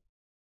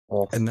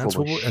 That's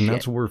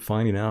what we're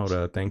finding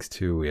out thanks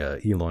to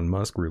Elon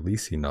Musk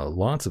releasing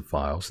lots of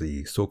files,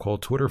 the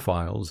so-called Twitter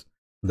files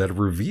that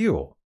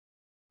reveal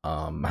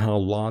how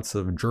lots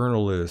of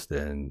journalists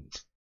and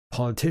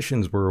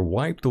politicians were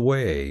wiped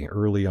away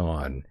early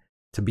on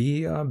to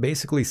be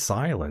basically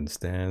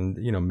silenced and,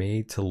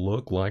 made to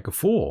look like a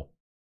fool.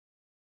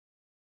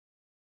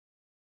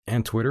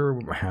 And Twitter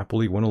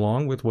happily went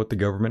along with what the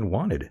government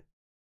wanted.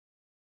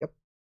 Yep.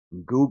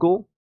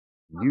 Google,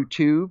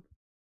 YouTube,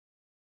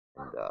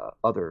 and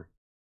other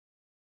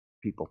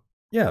people.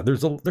 Yeah,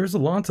 there's a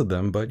lot of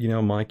them, but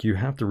Mike, you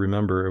have to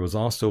remember it was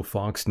also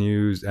Fox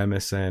News,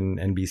 MSN,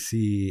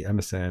 NBC,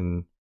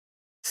 MSN,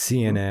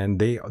 CNN.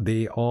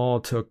 They all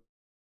took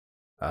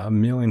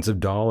millions of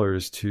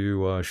dollars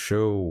to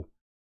show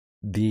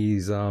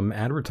these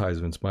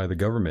advertisements by the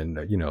government,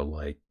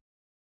 like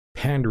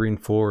pandering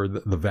for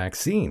the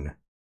vaccine.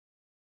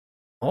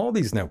 All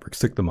these networks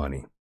took the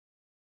money.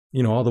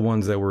 All the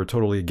ones that were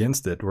totally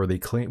against it, or they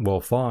claim,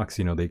 Fox,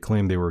 they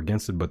claimed they were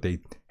against it, but they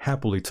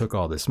happily took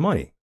all this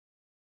money.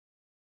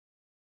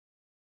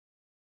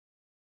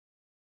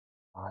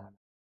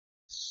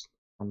 It's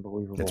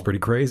unbelievable. It's pretty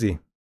crazy.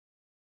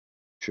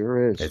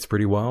 Sure is. It's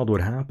pretty wild what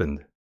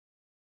happened.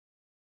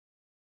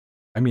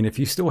 I mean, if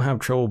you still have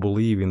trouble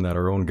believing that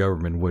our own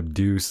government would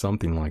do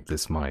something like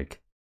this,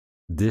 Mike,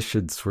 this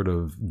should sort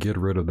of get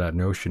rid of that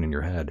notion in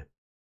your head.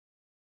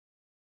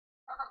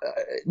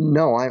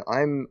 No,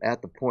 I'm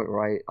at the point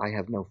where I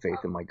have no faith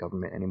in my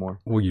government anymore.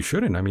 Well, you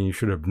shouldn't. I mean, you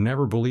should have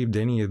never believed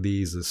any of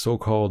these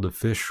so-called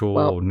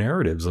official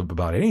narratives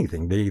about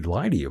anything. They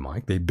lie to you,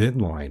 Mike. They've been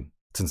lying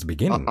since the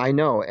beginning. I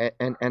know,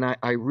 and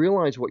I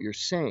realize what you're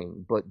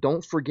saying, but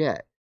don't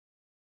forget,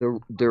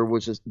 there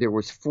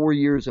was 4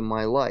 years in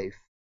my life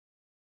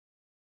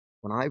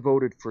when I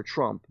voted for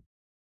Trump.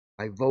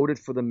 I voted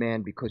for the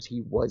man because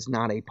he was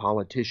not a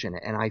politician,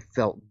 and I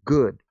felt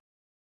good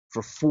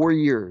for 4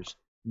 years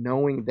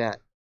knowing that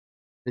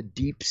the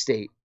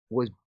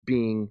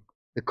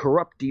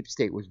corrupt deep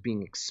state was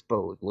being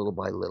exposed little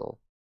by little.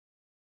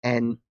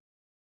 And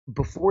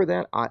before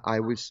that, I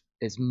was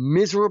as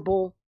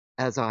miserable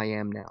as I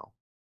am now.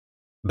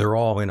 They're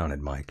all in on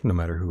it, Mike, no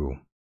matter who.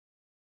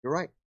 You're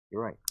right.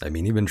 I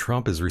mean, even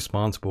Trump is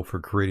responsible for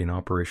creating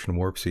Operation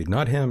Warp Speed.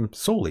 Not him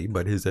solely,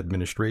 but his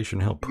administration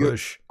helped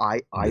push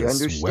I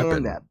understand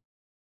weapon. that.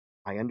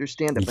 I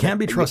understand that. You can't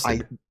be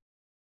trusted.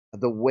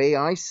 The way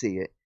I see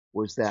it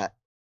was that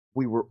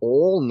we were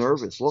all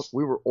nervous. Look,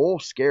 we were all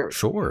scared.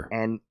 Sure.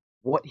 And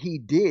what he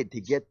did to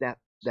get that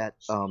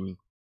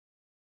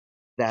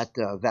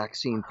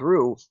vaccine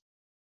through,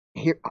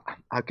 here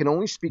I can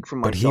only speak for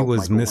myself. But he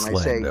was Michael,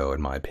 misled, though,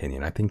 in my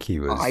opinion. I think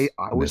he was. I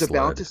was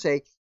about to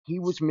say he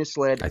was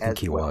misled. I think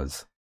he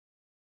was.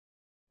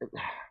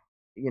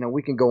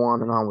 We can go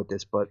on and on with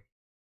this, but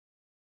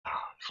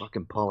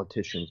fucking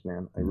politicians,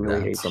 man, I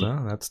really hate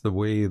them. That's the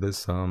way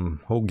this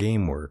whole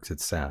game works.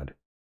 It's sad.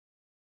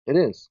 It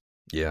is.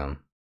 Yeah.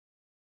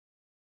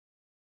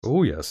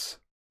 Oh yes.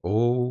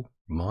 Oh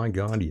my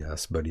God,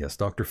 yes. But yes,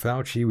 Dr.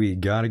 Fauci, we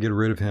got to get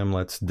rid of him.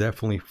 Let's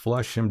definitely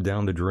flush him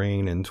down the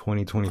drain in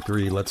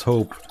 2023. Let's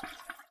hope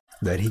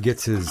that he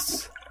gets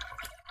his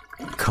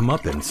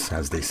comeuppance,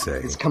 as they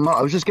say.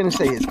 I was just going to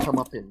say his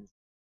comeuppance.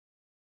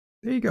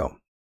 There you go.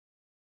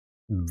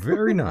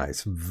 Very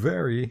nice.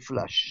 Very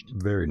flushed.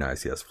 Very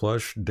nice. Yes,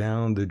 flush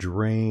down the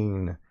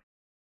drain.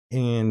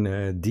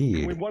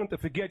 Indeed. We wanted to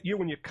forget you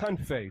and your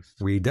cunt face.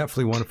 We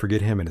definitely want to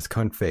forget him and his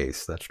cunt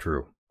face. That's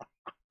true.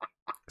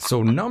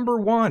 So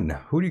number 1,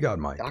 who do you got,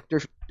 Mike?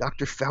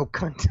 Dr.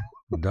 Falcunt.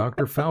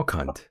 Dr.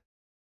 Falcunt.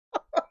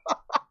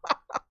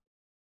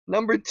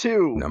 Number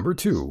 2. Number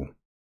 2.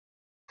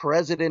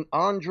 President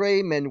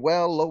Andre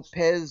Manuel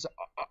Lopez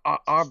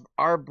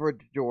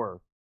Obrador.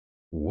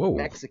 Whoa.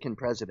 Mexican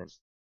president.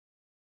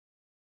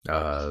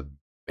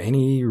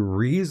 Any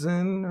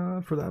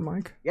reason for that,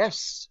 Mike?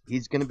 Yes,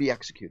 he's going to be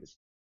executed.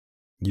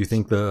 You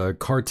think the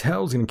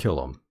cartel's going to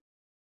kill him?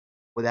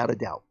 Without a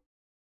doubt.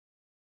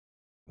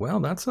 Well,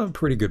 that's a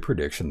pretty good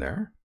prediction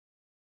there.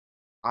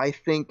 I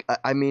think,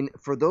 I mean,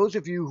 for those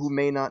of you who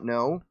may not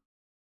know,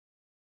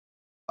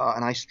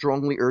 and I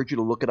strongly urge you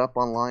to look it up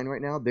online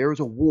right now, there is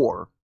a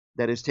war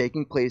that is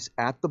taking place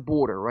at the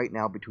border right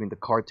now between the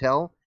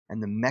cartel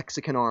and the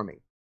Mexican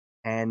army.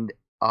 And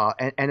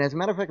as a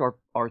matter of fact,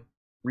 our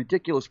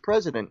ridiculous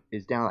president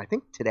is down, I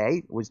think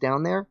today, was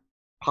down there,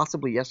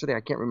 possibly yesterday,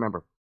 I can't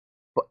remember.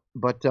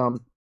 But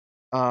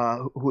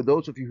who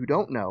those of you who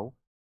don't know,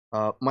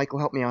 Michael,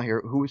 help me out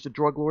here. Who is the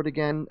drug lord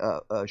again?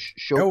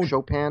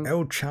 Chopin?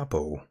 El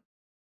Chapo.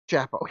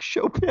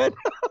 Chopin.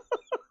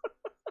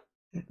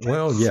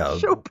 Well, yeah.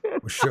 Chopin.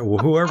 Well,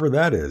 whoever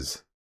that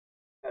is.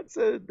 That's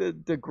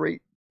the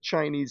great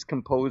Chinese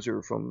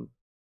composer from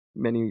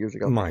many years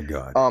ago. My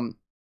God.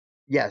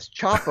 Yes,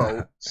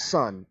 Chapo's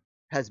son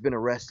has been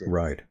arrested.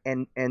 Right.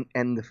 And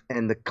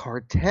the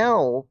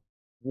cartel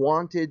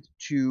wanted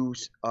to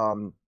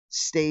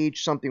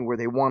stage something where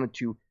they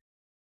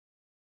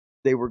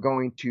were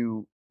going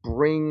to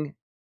bring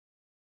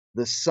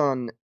the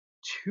son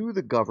to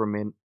the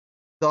government,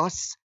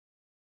 thus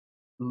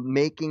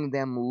making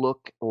them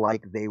look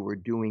like they were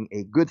doing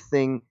a good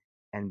thing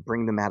and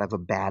bring them out of a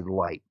bad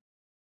light.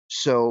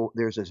 So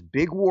there's this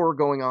big war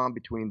going on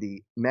between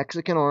the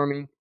Mexican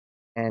army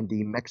and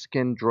the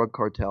Mexican drug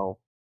cartel.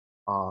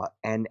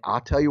 And I'll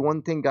tell you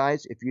one thing,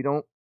 guys, if you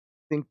don't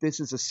think this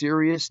is a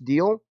serious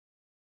deal,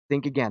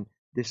 think again.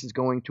 This is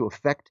going to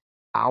affect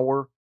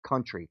our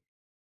country.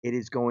 It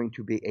is going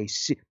to be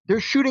they're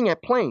shooting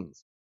at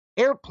planes,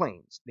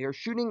 airplanes. They are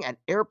shooting at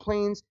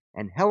airplanes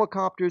and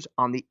helicopters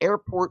on the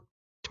airport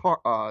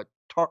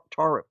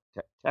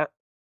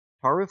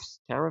tariffs,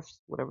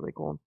 whatever they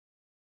call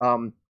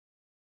them.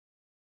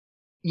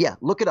 Yeah,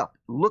 look it up.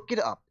 Look it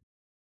up.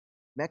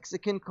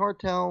 Mexican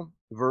cartel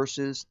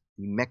versus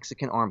the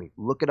Mexican army.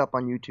 Look it up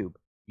on YouTube.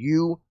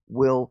 You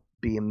will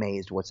be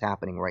amazed what's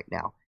happening right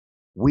now.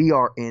 We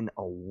are in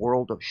a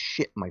world of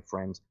shit, my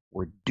friends.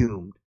 We're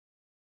doomed.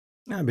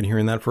 I've been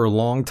hearing that for a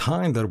long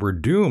time, that we're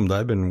doomed.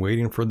 I've been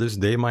waiting for this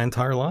day my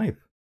entire life.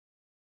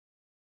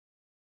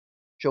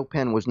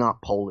 Chopin was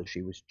not Polish.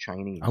 He was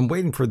Chinese. I'm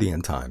waiting for the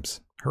end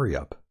times. Hurry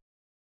up.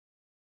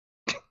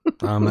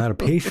 I'm out of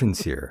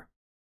patience here.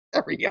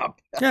 Hurry up.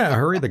 Yeah,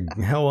 hurry the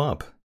hell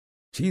up.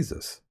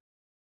 Jesus.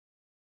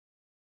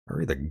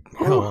 Hurry the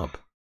hell up.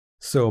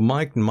 So,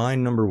 Mike, my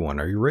number 1.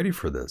 Are you ready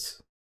for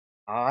this?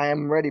 I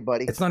am ready,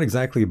 buddy. It's not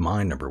exactly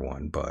my number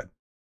 1, but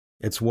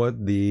it's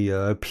what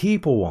the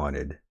people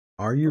wanted.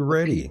 Are you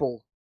ready?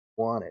 People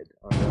wanted.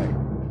 All right.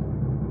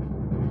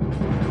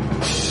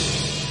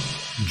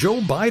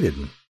 Joe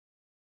Biden.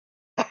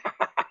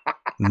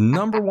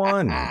 Number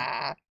 1.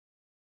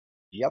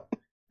 Yep.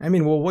 I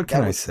mean, well, what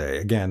can I say?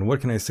 Again,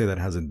 what can I say that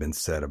hasn't been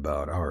said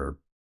about our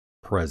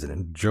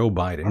president, Joe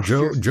Biden?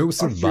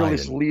 Joseph Biden. Our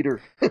fearless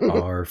leader.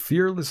 Our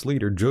fearless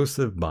leader,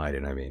 Joseph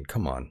Biden. I mean,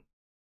 come on.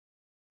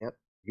 Yep.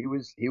 He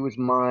was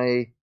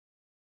my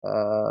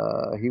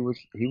he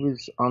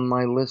was on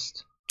my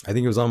list. I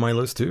think it was on my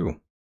list too.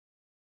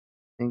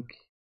 I think,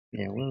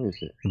 yeah, where is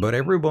it? But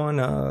everyone,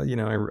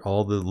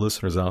 all the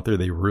listeners out there,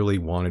 they really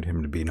wanted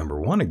him to be number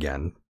 1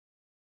 again.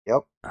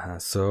 Yep.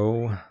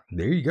 So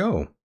there you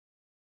go.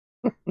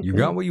 You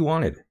got what you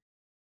wanted.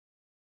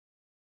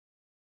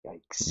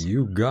 Yikes.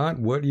 You got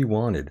what you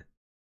wanted.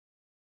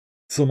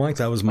 So, Mike,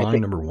 that was my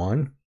number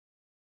 1.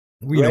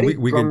 Ready?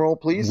 Drum roll,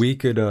 please. We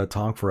could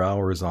talk for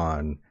hours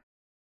on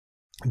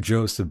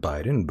Joseph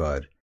Biden,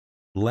 but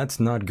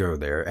let's not go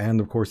there. And,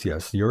 of course,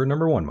 yes, you're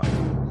number 1, Mike.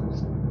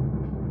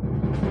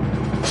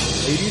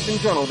 Ladies and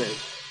gentlemen,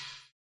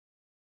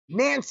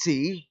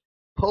 Nancy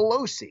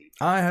Pelosi.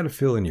 I had a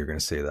feeling you were going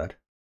to say that.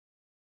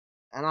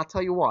 And I'll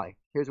tell you why.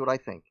 Here's what I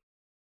think.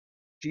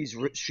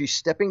 She's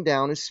stepping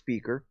down as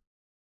speaker.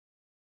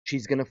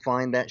 She's going to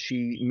find that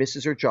she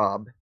misses her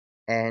job,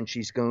 and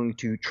she's going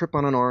to trip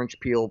on an orange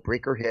peel,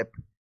 break her hip,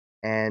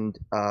 and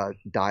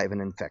die of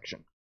an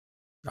infection.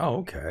 Oh,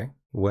 okay.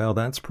 Well,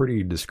 that's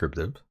pretty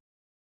descriptive.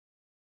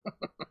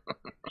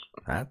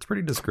 That's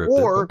pretty descriptive.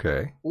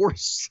 Okay. Or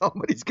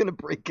somebody's going to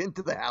break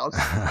into the house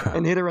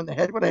and hit her in the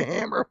head with a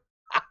hammer.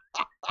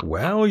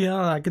 Well,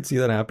 yeah, I could see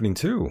that happening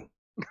too.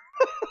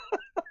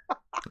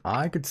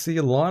 I could see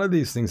a lot of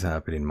these things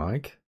happening,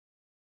 Mike.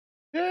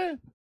 Yeah.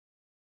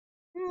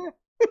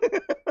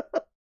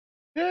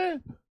 Yeah.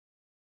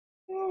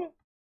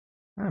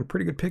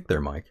 Pretty good pick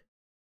there, Mike.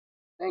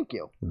 Thank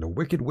you. The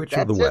Wicked Witch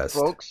of the West.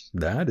 Folks.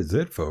 That is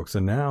it, folks.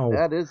 And now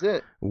that is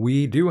it.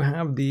 We do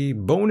have the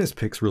bonus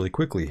picks really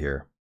quickly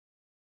here.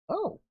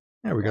 Oh.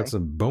 Yeah, we got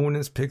some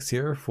bonus picks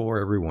here for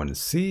everyone to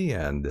see.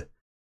 And,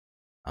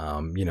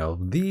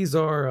 these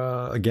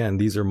are, again,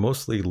 these are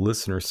mostly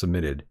listener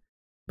submitted.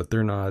 but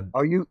they're not.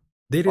 Are you?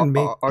 They didn't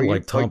make Are you,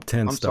 top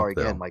 10 I'm stuff sorry,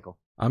 though. go ahead, Michael.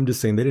 I'm just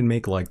saying they didn't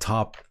make like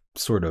top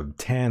sort of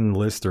 10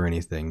 list or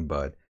anything,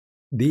 but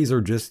these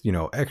are just,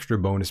 extra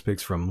bonus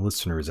picks from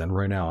listeners. And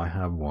right now I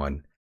have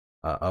one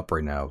up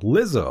right now.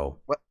 Lizzo.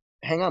 What?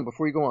 Hang on,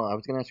 before you go on, I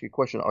was going to ask you a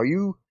question. Are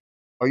you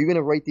going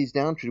to write these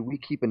down? Should we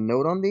keep a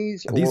note on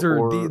these?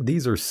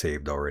 These are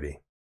saved already.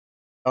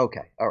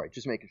 Okay, all right,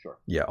 just making sure.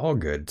 Yeah, all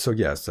good. So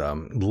yes,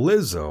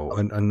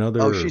 Lizzo,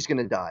 another. Oh, she's going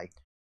to die.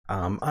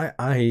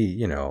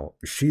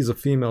 She's a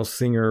female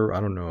singer. I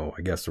don't know.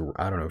 I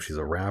don't know if she's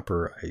a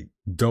rapper. I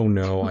don't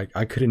know.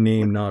 I couldn't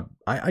name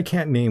I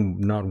can't name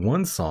not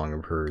one song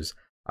of hers.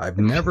 I've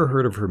never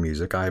heard of her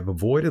music. I've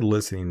avoided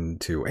listening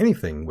to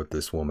anything with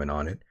this woman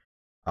on it.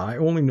 I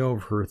only know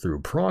of her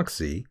through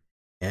proxy,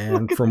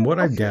 and from what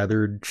I've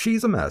gathered,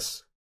 she's a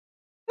mess.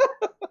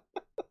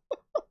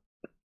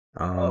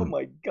 Oh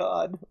my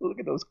God! Look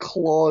at those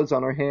claws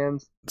on her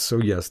hands. So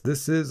yes,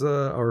 this is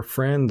our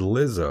friend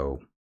Lizzo.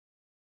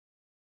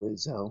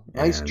 Lizzo,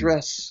 nice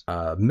dress.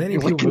 Many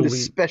You're people like in the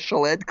believe,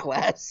 special ed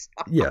class.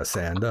 yes,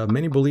 and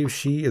many believe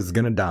she is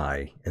gonna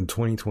die in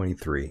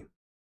 2023. Of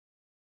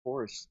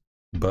course.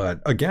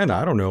 But again,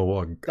 I don't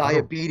know.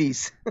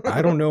 Diabetes.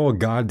 I don't know a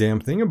goddamn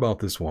thing about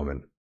this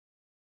woman.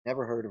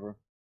 Never heard of her.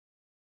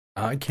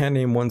 I can't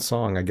name one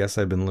song. I guess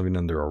I've been living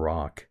under a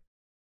rock.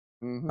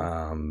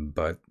 Mm-hmm.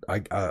 But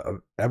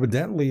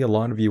evidently a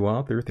lot of you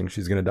out there think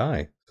she's gonna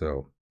die.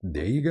 So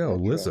there you go,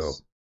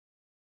 Lizzo.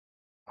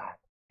 God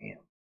damn.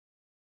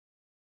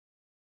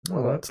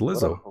 Well, that's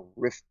Lizzo.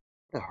 What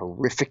a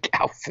horrific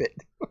outfit.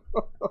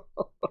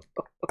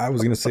 I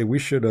was gonna say we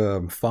should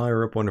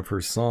fire up one of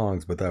her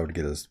songs, but that would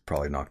get us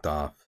probably knocked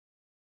off.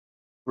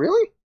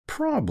 Really?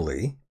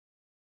 Probably.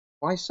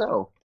 Why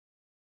so?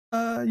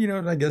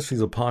 I guess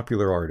she's a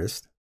popular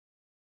artist.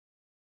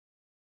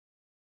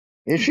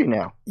 Is she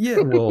now? Yeah,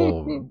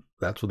 well,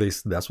 that's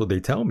what they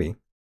tell me.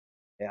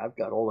 Yeah, I've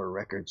got all her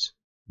records.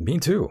 Me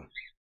too.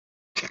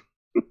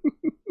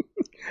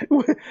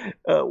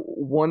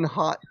 One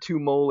hot two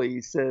moly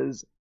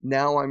says,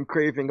 "Now I'm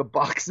craving a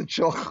box of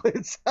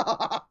chocolates."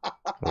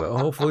 Well,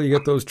 hopefully you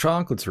get those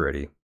chocolates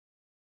ready.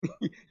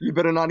 You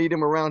better not eat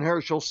them around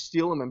her. She'll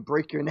steal them and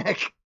break your neck.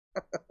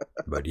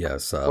 But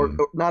yes, or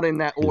not in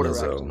that order.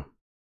 Lizzo. Actually.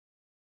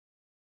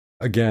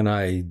 Again,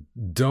 I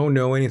don't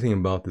know anything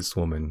about this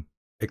woman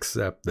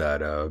except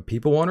that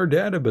people want her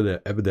dead,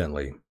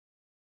 evidently.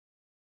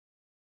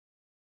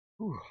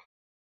 Whew.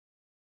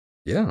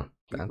 Yeah,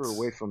 keep her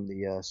away from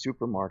the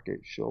supermarket.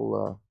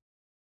 She'll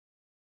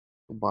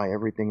buy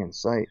everything in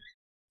sight.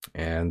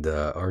 And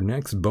our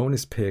next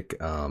bonus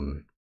pick,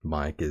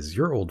 Mike, is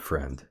your old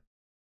friend.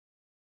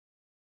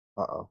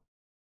 Uh-oh.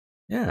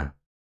 Yeah.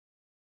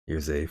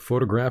 Here's a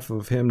photograph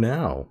of him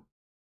now.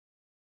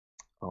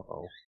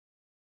 Uh-oh.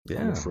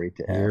 Yeah. I'm afraid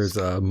to ask. Here's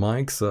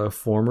Mike's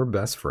former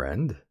best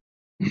friend,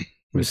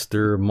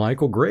 Mr.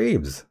 Michael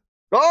Graves.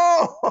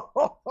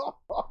 Oh!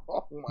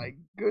 My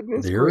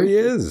goodness. There he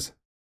is.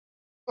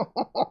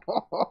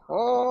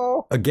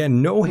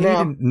 Again, no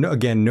hate.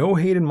 No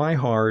hate in my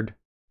heart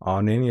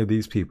on any of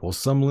these people.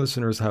 Some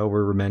listeners,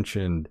 however,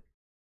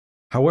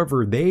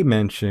 they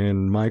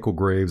mentioned Michael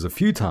Graves a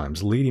few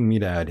times, leading me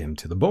to add him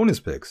to the bonus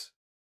picks.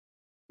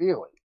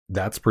 Really?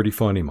 That's pretty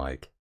funny,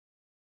 Mike.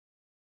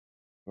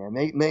 Yeah,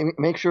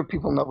 make sure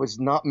people know it was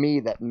not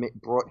me that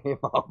brought him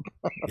up.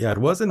 Yeah, it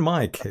wasn't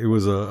Mike. It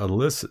was a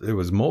list. It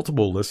was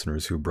multiple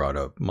listeners who brought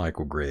up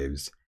Michael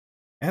Graves.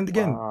 And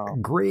again, wow.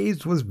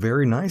 Graves was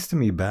very nice to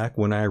me back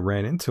when I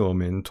ran into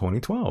him in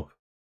 2012.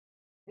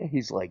 Yeah,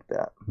 he's like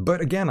that.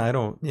 But again, I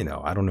don't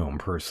know him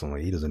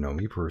personally. He doesn't know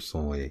me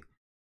personally.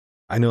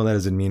 I know that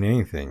doesn't mean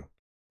anything.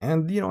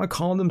 And, I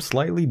called him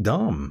slightly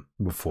dumb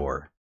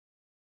before.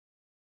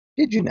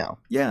 Did you know?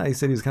 Yeah, he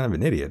said he was kind of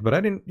an idiot, but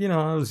I didn't,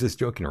 I was just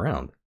joking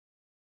around.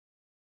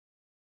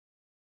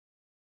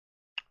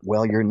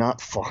 Well, you're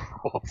not far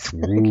off.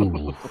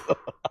 Ooh.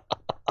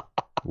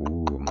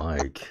 Ooh,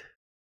 Mike.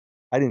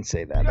 I didn't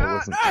say that.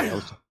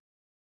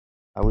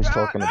 I was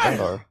talking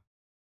about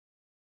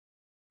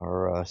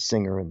our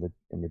singer in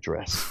the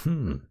dress.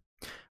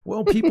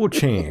 Well, people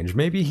change.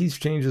 Maybe he's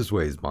changed his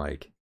ways,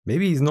 Mike.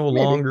 Maybe he's no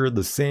longer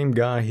the same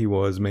guy he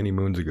was many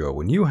moons ago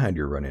when you had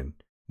your run-in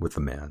with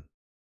the man.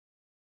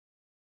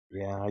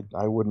 Yeah,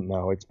 I wouldn't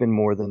know. It's been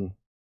more than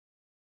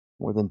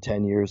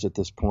 10 years at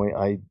this point.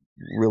 I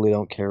really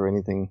don't care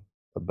anything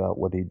about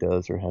what he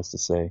does or has to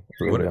say.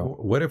 Really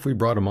what if we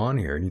brought him on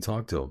here and you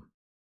talked to him?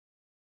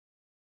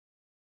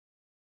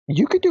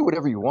 You could do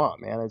whatever you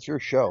want, man. It's your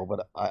show.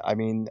 But I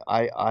mean,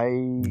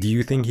 do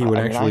you think he would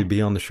actually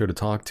be on the show to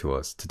talk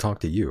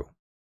to you?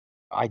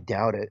 I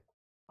doubt it.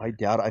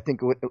 I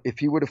think if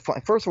he would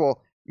have, first of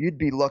all, you'd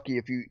be lucky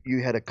if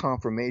you had a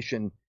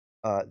confirmation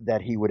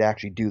that he would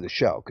actually do the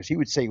show, because he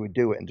would say he would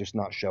do it and just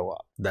not show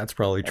up. That's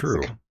probably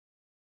true.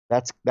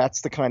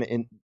 That's the kind of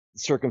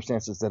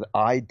circumstances that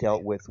I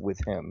dealt with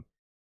him,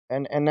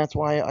 and that's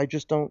why I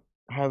just don't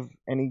have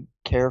any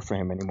care for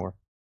him anymore.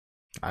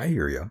 I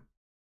hear you.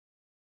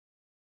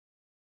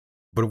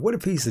 But what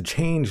if he's a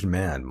changed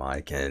man,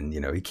 Mike? And,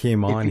 he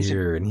came on he's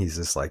here and he's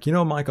just like,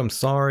 Mike, I'm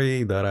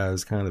sorry that I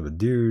was kind of a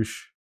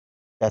douche.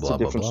 That's blah, a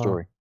different blah, blah.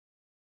 story.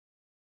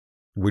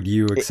 Would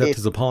you accept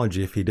his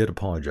apology if he did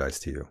apologize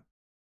to you?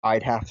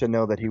 I'd have to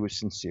know that he was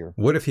sincere.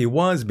 What if he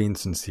was being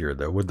sincere,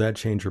 though? Would that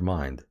change your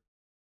mind?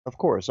 Of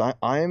course.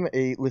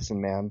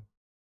 Listen, man.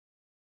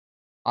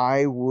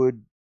 I'm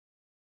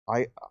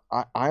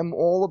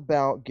all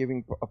about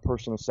giving a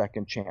person a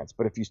second chance.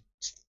 But if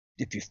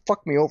you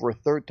fuck me over a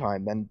third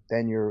time,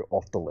 then you're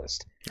off the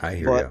list. I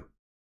hear you.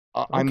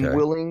 I'm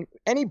willing,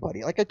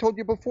 anybody, like I told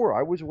you before,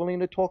 I was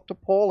willing to talk to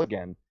Paul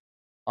again.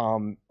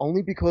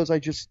 Only because I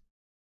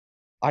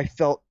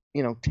felt,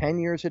 10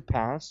 years had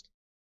passed.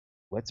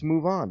 Let's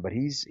move on. But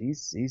he's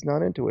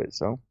not into it.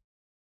 So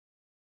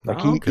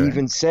like he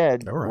even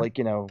said, like,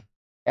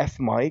 F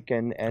Mike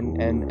and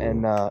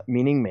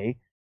meaning me.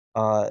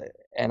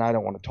 And I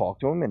don't want to talk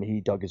to him, and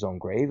he dug his own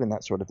grave and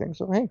that sort of thing.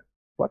 So hey,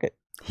 fuck it.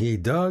 He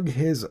dug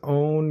his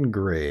own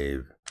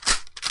grave.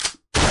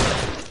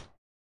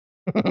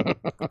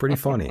 Pretty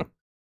funny.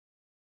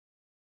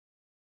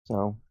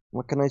 So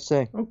what can I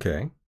say?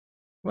 Okay,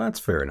 well, that's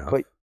fair enough.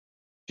 But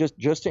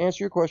just to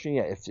answer your question,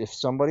 yeah, if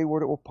somebody were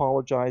to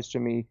apologize to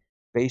me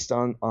based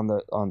on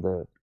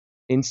the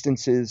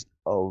instances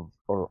of,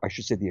 or I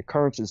should say, the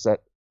occurrences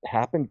that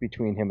happened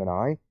between him and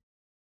I,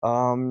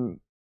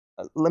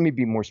 let me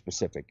be more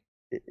specific.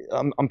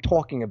 I'm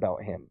talking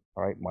about him,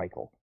 all right,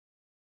 Michael.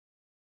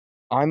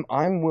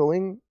 I'm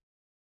willing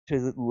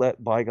to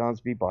let bygones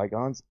be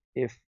bygones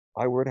if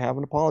I were to have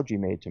an apology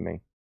made to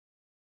me.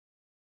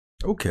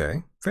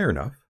 Okay, fair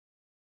enough.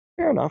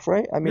 Fair enough,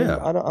 right? I mean,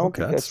 I don't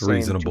think that's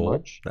reasonable. Too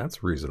much.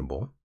 That's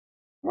reasonable.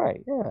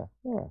 Right? Yeah.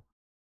 No,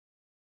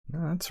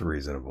 that's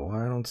reasonable.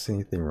 I don't see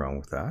anything wrong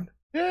with that.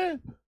 Yeah.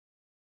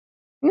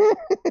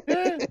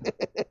 Yeah.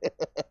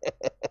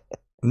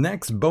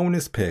 Next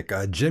bonus pick,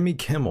 Jimmy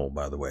Kimmel,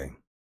 by the way.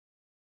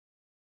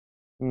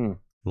 A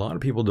lot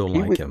of people don't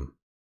like him.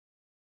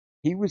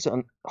 He was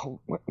on. Oh,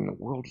 what in the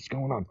world is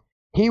going on?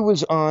 He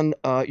was on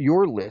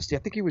your list. I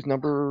think he was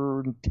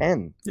number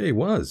 10. Yeah, he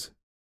was.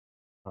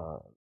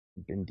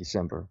 In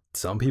December.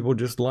 Some people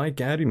just like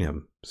adding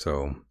him.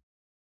 So,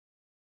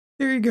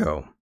 there you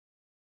go.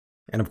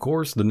 And of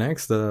course, the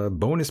next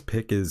bonus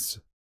pick is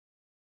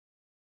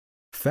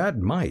Fat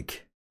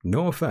Mike.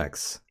 No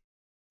effects.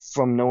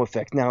 From No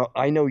Effects. Now,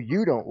 I know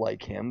you don't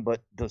like him,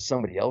 but does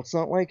somebody else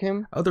not like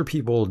him? Other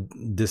people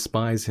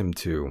despise him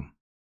too.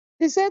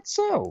 Is that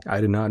so? I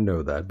did not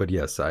know that, but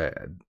yes,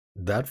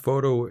 that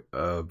photo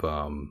of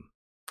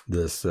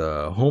this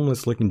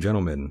homeless-looking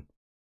gentleman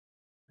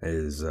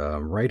is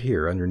right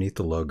here underneath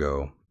the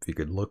logo. If you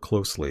could look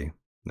closely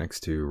next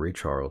to Ray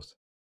Charles.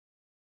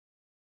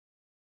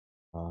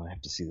 I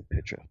have to see the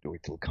picture. I have to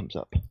wait till it comes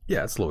up.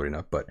 Yeah, it's loading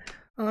up, but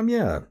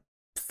yeah.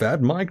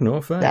 Fat Mike, no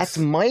offense. That's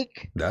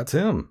Mike? That's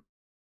him.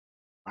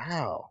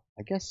 Wow.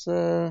 I guess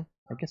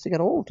he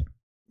got old.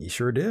 He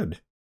sure did.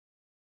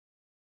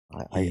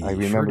 I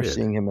remember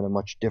seeing him in a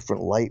much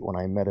different light when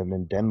I met him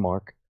in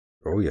Denmark.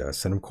 Oh,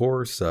 yes. And of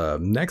course,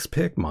 next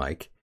pick,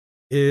 Mike,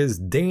 is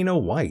Dana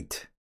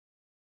White.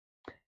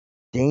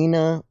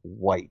 Dana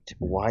White.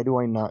 Why do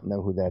I not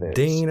know who that is?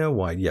 Dana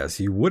White. Yes,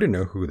 you wouldn't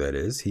know who that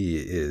is. He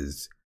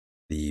is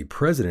the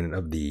president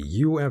of the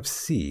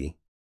UFC.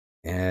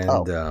 And,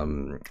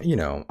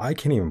 I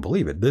can't even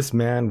believe it. This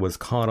man was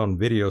caught on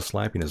video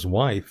slapping his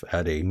wife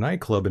at a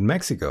nightclub in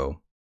Mexico.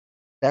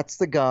 That's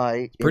the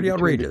guy. Pretty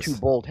outrageous. The two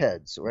bald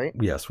heads, right?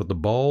 Yes, with the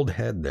bald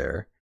head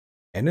there.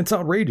 And it's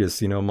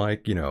outrageous,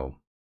 Mike,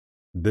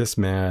 this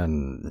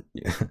man,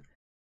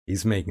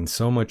 he's making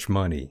so much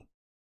money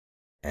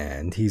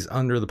and he's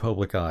under the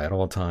public eye at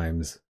all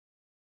times.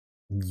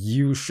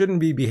 You shouldn't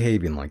be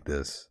behaving like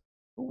this.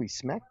 Oh, he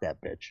smacked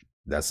that bitch.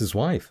 That's his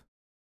wife.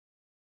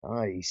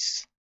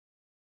 Nice.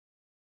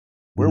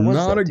 Where was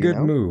Not that, a good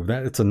move.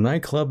 It's a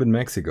nightclub in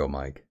Mexico,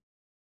 Mike.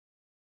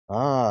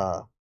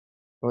 Ah.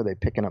 Were they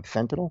picking up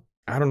fentanyl?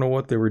 I don't know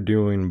what they were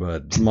doing,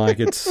 but Mike,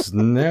 it's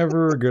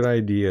never a good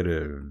idea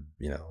to,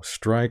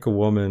 strike a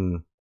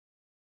woman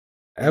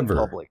ever. In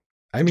public.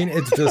 I mean,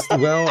 it's just,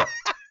 well,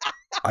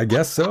 I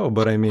guess so,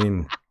 but I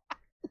mean,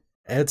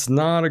 it's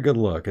not a good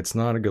look. It's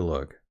not a good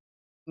look.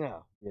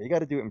 No, you got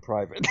to do it in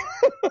private.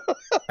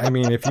 I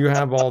mean, if you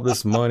have all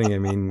this money, I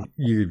mean,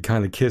 you'd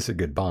kind of kiss it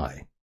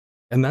goodbye.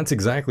 And that's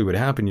exactly what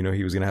happened.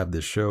 He was going to have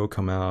this show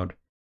come out,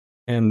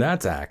 and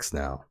that's axed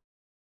now.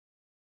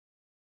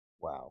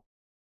 Wow.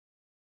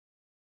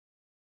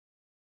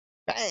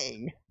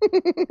 Bang.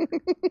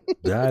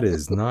 That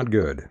is not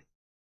good.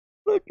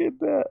 Look at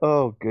that.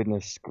 Oh,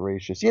 goodness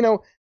gracious.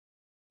 Oh,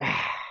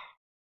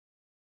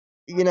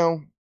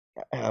 never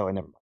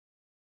mind.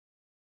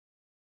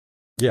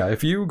 Yeah,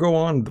 if you go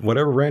on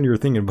whatever rant you're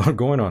thinking about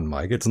going on,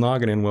 Mike, it's not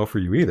going to end well for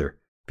you either.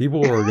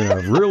 People are going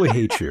to really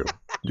hate you.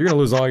 You're going to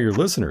lose all your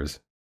listeners.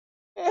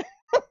 That's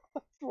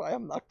why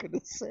I'm not going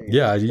to say it.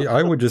 Yeah,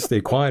 I would just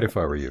stay quiet if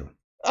I were you.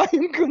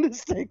 I'm going to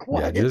stay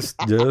quiet. Yeah, just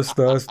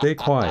stay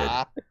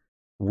quiet.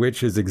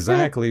 Which is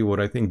exactly what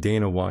I think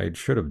Dana White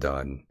should have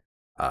done.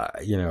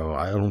 You know,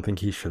 I don't think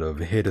he should have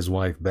hit his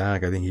wife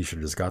back. I think he should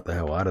have just got the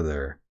hell out of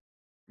there.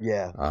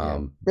 Yeah,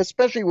 Um,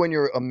 especially when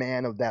you're a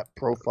man of that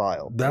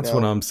profile. that's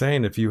what I'm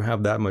saying. If you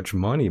have that much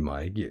money,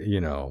 Mike, you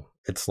know,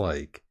 it's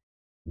like,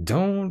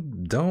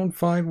 don't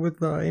fight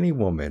with any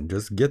woman.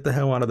 Just get the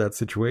hell out of that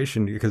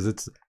situation, because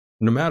it's,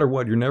 no matter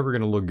what, you're never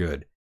gonna look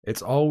good.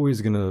 It's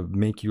always gonna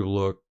make you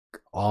look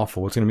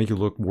awful. It's gonna make you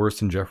look worse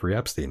than Jeffrey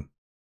Epstein.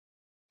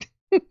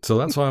 So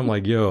that's why I'm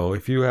like, yo,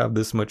 if you have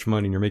this much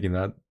money and you're making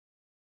that,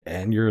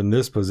 and you're in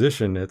this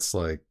position, it's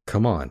like,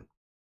 come on,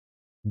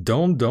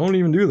 don't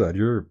even do that.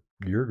 You're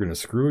gonna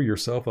screw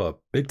yourself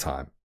up big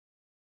time.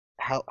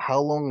 How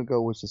long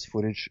ago was this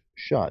footage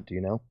shot? Do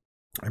you know?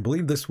 I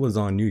believe this was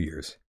on New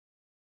Year's.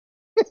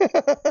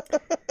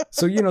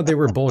 So, you know, they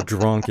were both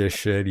drunk as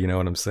shit. You know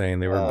what I'm saying?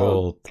 They were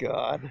both.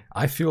 God.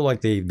 I feel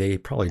like they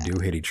probably do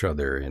hit each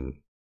other in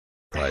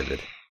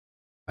private.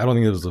 I don't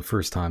think it was the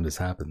first time this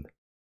happened.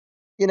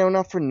 You know,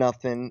 not for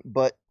nothing,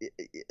 but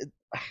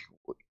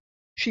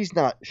she's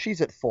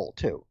at fault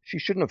too. She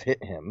shouldn't have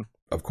hit him.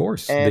 Of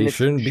course, And they if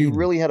shouldn't she be.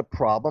 really had a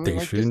problem, They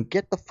like, shouldn't. just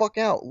get the fuck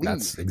out. Leave.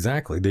 That's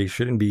exactly. They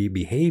shouldn't be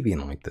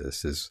behaving like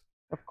this. Is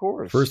Of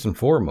course. first and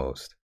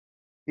foremost.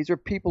 These are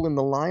people in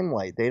the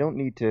limelight. They don't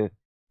need to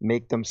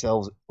make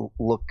themselves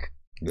look.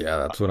 Yeah,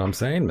 that's what I'm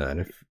saying, man.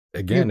 If You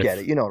again, get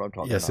it. You know what I'm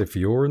talking yes, about. if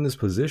you're in this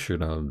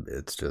position,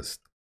 it's just,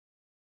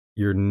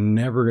 you're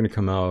never gonna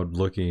come out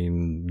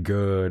looking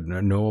good.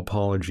 No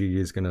apology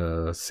is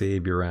gonna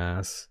save your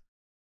ass.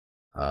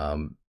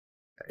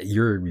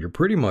 You're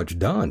pretty much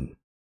done.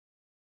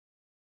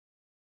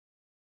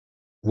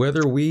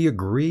 Whether we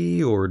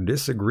agree or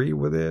disagree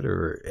with it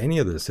or any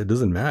of this, it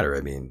doesn't matter.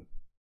 I mean,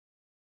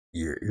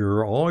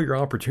 your all your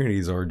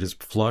opportunities are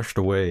just flushed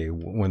away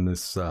when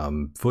this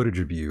footage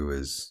of you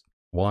is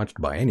watched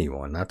by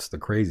anyone. That's the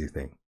crazy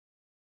thing.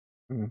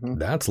 Mm-hmm.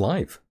 That's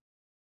life.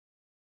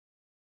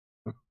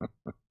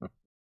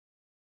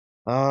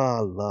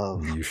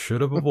 Love. You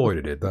should have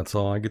avoided it. That's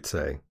all I could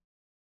say.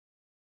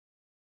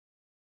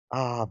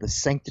 The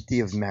sanctity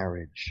of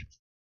marriage.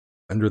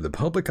 Under the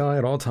public eye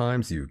at all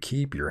times, you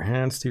keep your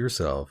hands to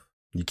yourself.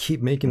 You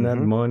keep making that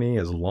Mhm. money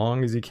as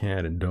long as you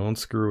can, and don't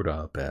screw it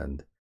up.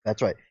 And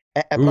That's right.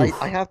 But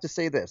I have to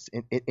say this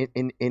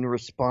in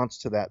response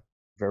to that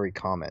very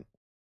comment.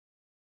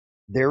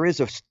 There is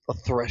a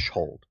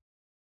threshold,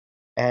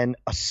 and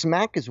a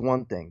smack is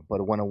one thing,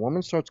 but when a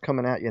woman starts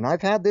coming at you, and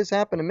I've had this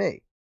happen to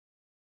me,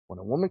 when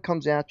a woman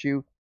comes at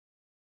you,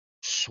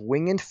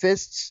 swinging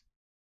fists,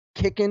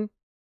 kicking,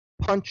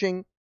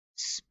 punching,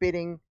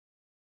 spitting,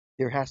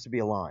 there has to be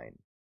a line.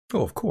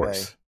 oh, of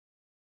course.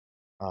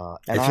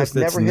 And I've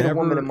never hit a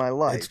woman in my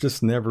life. It's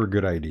just never a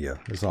good idea.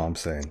 Is all I'm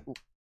saying.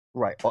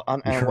 Right.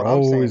 And You're what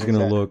I'm saying always is gonna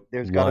that look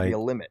there's got to be like a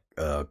limit.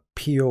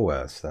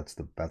 POS. That's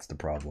the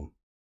problem.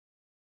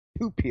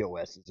 2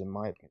 POSs, in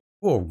my opinion.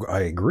 Well,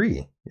 I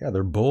agree. Yeah,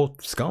 they're both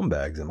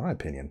scumbags, in my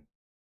opinion.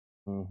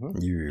 Mm-hmm.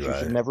 You She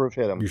should never have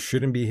hit him. You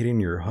shouldn't be hitting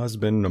your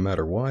husband no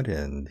matter what,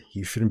 and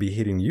he shouldn't be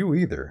hitting you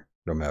either,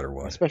 no matter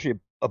what. Especially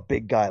a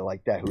big guy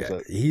like that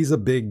who's he's a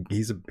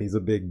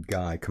big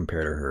guy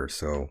compared to her.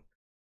 So,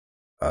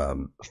 a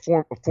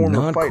former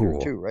not fighter cool.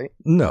 too, right?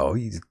 No,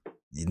 he's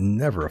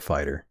never a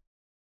fighter.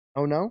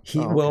 Oh no.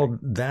 Well,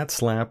 that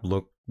slap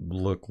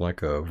looked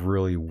like a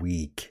really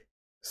weak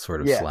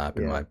sort of slap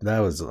in my. That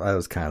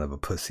was kind of a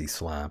pussy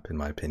slap in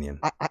my opinion.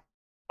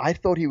 I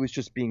thought he was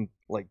just being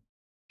like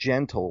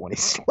gentle when he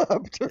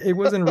slapped her. It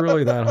wasn't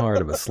really that hard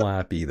of a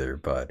slap either,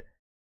 but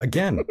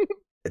again,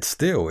 it's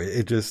still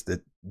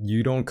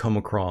you don't come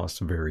across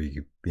very,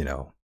 you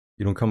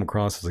don't come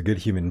across as a good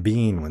human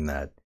being when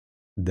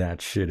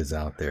that shit is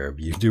out there.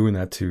 You're doing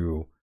that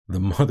to the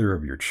mother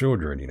of your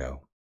children,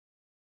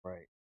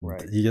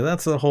 Right. Yeah,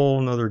 that's a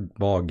whole nother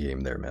ball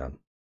game there, man.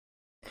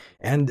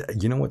 And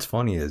you know what's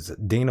funny is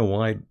Dana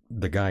White,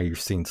 the guy you're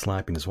seeing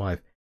slapping his wife,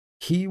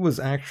 he was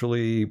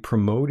actually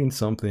promoting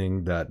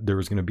something that there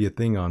was going to be a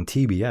thing on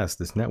TBS,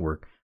 this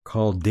network,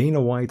 called Dana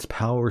White's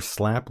Power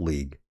Slap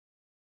League.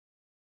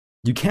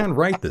 You can't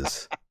write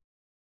this.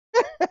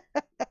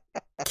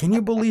 Can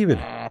you believe it?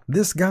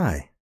 This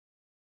guy.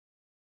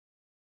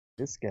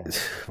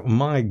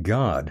 My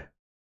God.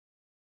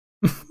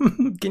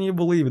 Can you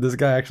believe it? This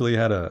guy actually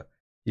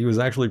he was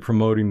actually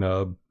promoting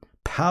a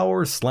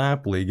Power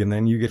Slap League, and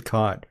then you get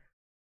caught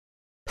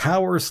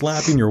power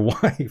slapping your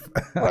wife.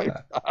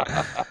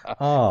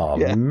 Oh,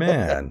 yeah.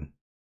 Man.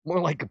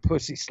 More like a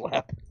pussy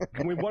slap.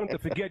 And we wanted to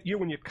forget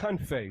you and your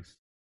cunt face.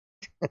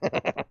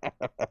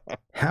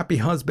 Happy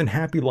husband,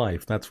 happy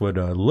life. That's what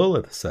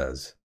Lilith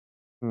says.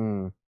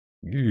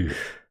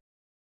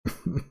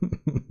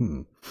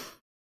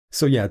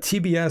 So yeah,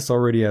 TBS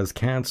already has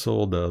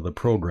canceled the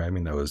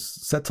programming that was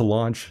set to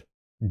launch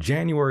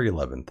January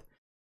 11th.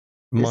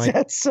 Is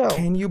that so?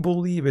 Can you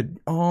believe it?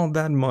 All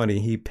that money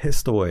he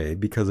pissed away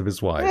because of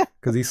his wife,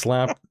 because he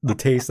slapped the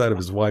taste out of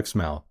his wife's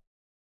mouth.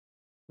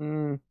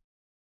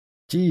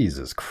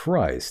 Jesus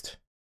Christ.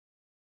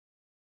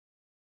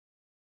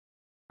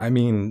 I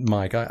mean,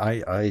 Mike,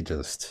 I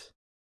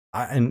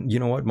and you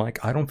know what, Mike?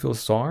 I don't feel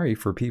sorry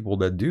for people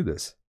that do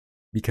this.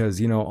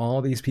 Because, you know,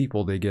 all these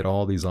people, they get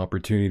all these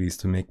opportunities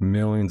to make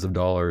millions of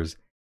dollars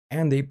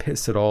and they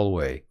piss it all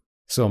away.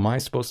 So am I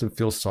supposed to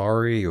feel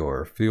sorry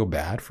or feel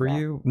bad for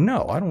you?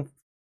 No, I don't.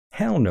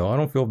 Hell no, I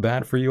don't feel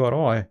bad for you at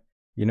all. I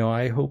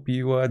hope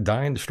you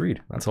die in the street.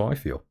 That's how I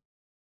feel.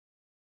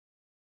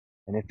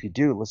 And if you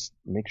do, let's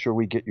make sure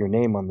we get your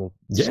name on the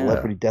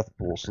celebrity death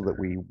pool so that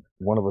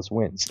one of us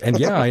wins. And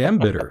yeah, I am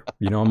bitter.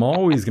 I'm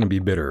always going to be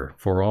bitter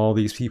for all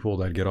these people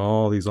that get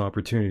all these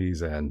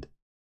opportunities and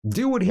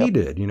do what he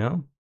did,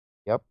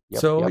 Yep.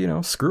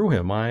 So, screw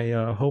him.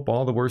 I hope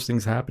all the worst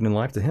things happen in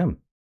life to him.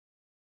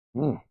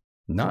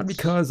 Not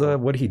because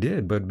of what he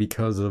did, but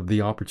because of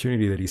the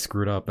opportunity that he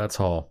screwed up. That's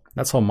how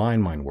my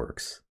mind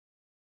works.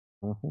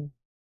 Mm-hmm.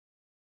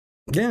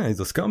 Yeah, he's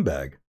a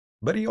scumbag.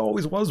 But he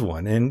always was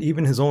one. And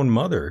even his own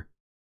mother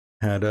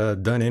had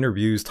done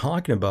interviews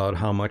talking about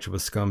how much of a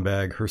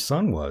scumbag her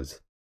son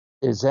was.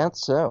 Is that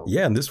so?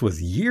 Yeah, and this was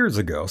years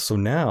ago. So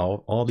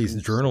now all these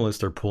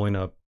journalists are pulling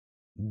up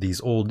this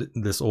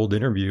old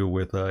interview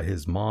with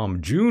his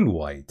mom, June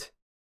White,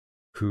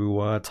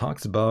 who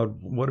talks about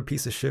what a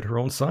piece of shit her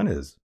own son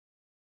is.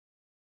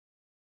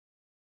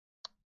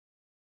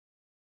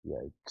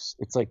 Yikes.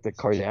 It's like the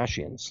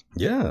Kardashians.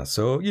 Yeah,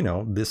 so,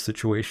 this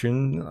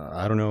situation,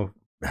 I don't know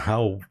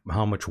how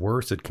much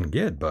worse it can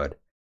get, but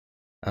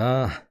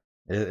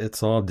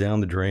it's all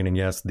down the drain. And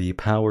yes, the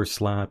power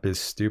slap is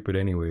stupid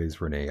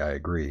anyways, Renee, I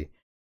agree.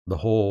 The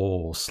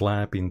whole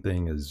slapping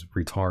thing is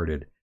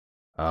retarded.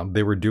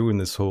 They were doing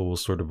this whole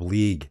sort of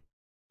league,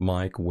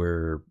 Mike,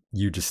 where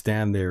you just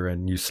stand there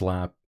and you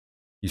slap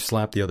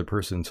the other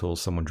person until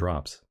someone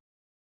drops.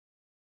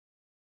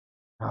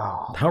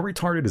 Oh, how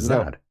retarded is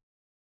that?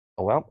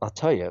 Well, I'll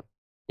tell you,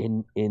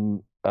 in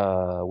when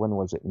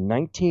was it?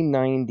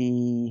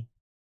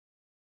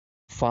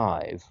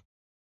 1995.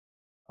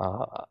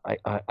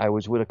 I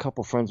was with a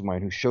couple friends of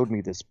mine who showed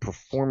me this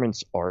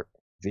performance art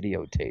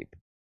videotape,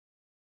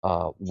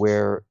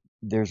 where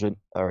there's all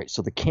right,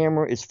 so the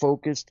camera is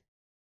focused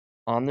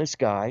on this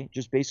guy,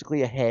 just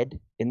basically a head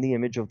in the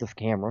image of the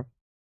camera,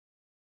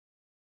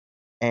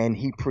 and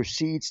he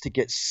proceeds to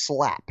get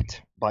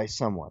slapped by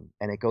someone,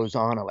 and it goes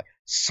on like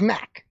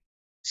smack,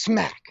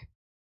 smack,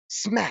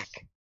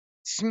 smack,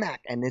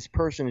 smack, and this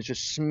person is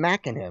just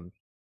smacking him,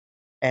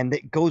 and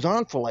it goes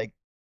on for like,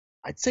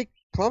 I'd say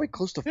probably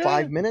close to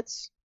 5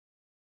 minutes.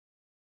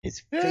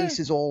 His face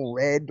is all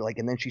red,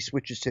 and then she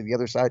switches to the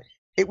other side.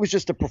 It was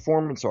just a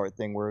performance art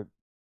thing where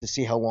to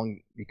see how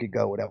long you could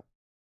go without.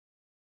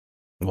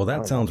 Well,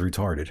 that sounds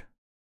retarded.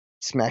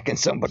 Smacking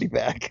somebody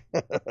back.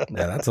 Yeah,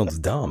 that sounds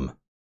dumb.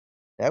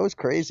 That was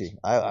crazy.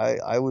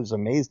 I was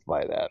amazed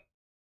by that.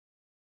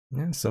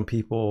 Yeah, some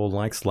people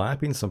like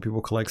slapping. Some people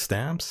collect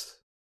stamps.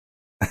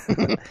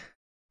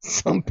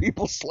 Some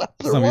people slap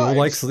their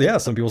wives.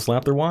 Some people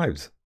slap their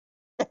wives.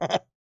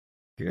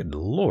 Good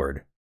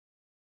Lord.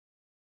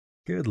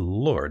 Good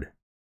Lord.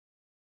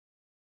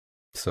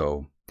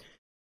 So,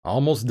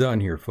 almost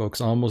done here,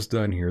 folks. Almost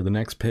done here. The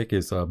next pick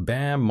is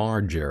Bam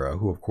Margera,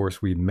 who, of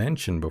course, we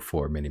mentioned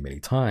before many, many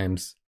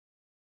times.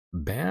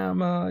 Bam,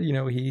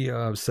 he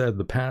said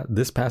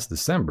this past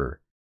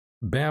December,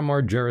 Bam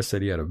Margera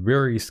said he had a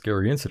very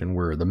scary incident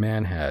where the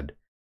man had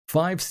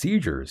 5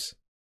 seizures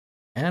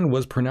and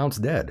was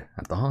pronounced dead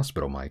at the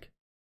hospital, Mike.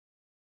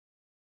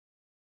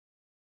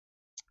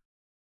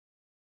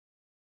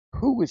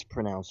 Who was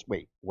pronounced?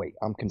 Wait,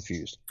 I'm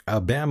confused.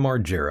 Bam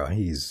Margera,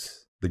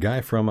 he's the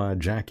guy from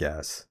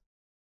Jackass.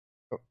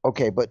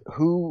 Okay, but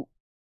who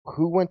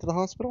went to the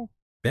hospital?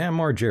 Bam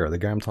Margera, the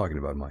guy I'm talking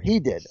about, Mike. He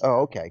did.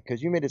 Oh, okay,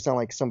 because you made it sound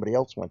like somebody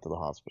else went to the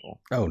hospital.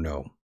 Oh,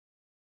 no.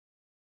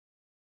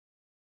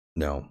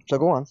 No. So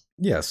go on.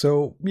 Yeah,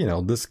 so,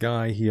 this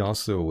guy, he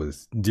also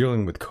was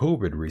dealing with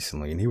COVID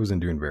recently, and he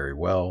wasn't doing very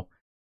well.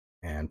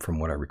 And from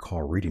what I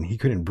recall reading, he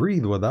couldn't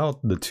breathe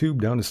without the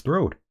tube down his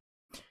throat.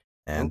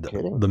 And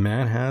the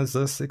man has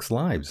 6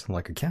 lives,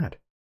 like a cat.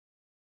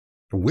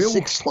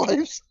 6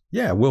 lives?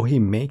 Yeah, will he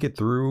make it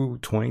through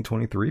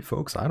 2023,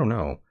 folks? I don't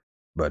know.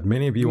 But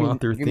many of you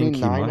out there think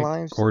he might.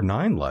 Lives? Or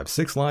 9 lives.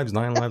 6 lives,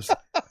 9 lives.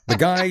 The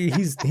guy,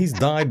 he's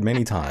died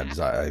many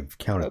times. I've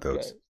counted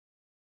those.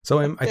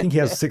 So I think he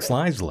has 6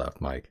 lives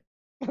left, Mike.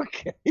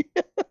 Okay.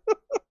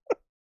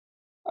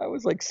 I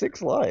was like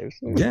 6 lives.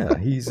 Yeah,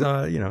 he's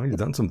he's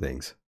done some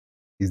things.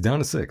 He's down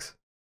to 6.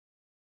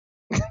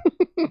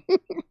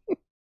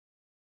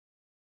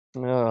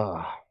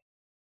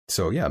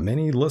 So yeah,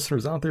 many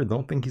listeners out there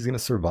don't think he's going to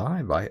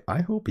survive.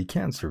 I hope he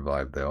can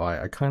survive, though.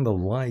 I kind of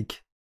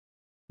like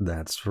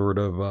that sort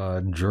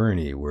of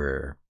journey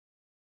where,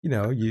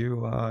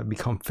 you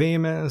become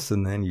famous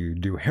and then you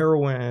do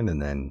heroin and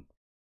then,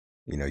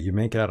 you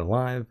make it out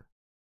alive.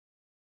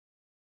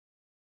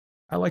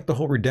 I like the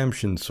whole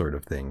redemption sort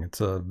of thing.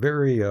 It's a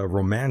very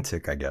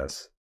romantic, I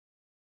guess.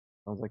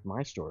 Sounds like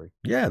my story.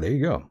 Yeah, there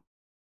you go.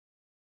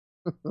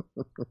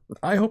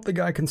 I hope the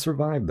guy can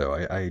survive, though.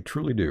 I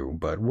truly do,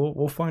 but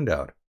we'll find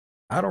out.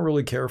 I don't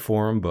really care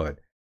for him, but,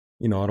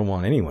 I don't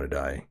want anyone to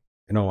die,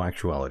 in all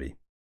actuality.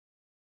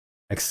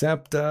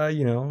 Except,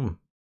 Anthony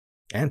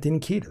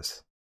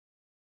Kiedis.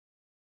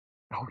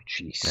 Oh,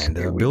 jeez. And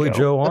Here we Billy go.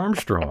 Joe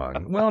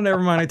Armstrong. Well, never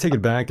mind. I take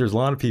it back. There's a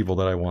lot of people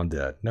that I want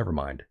dead. Never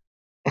mind.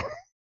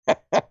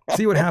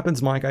 See what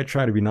happens, Mike? I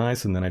try to be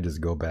nice, and then I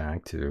just go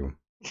back to...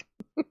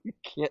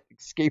 Can't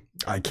escape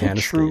I can't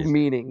the true escape.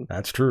 meaning.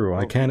 That's true.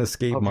 I can't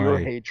escape of my... your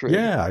hatred.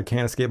 Yeah, I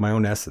can't escape my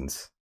own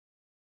essence.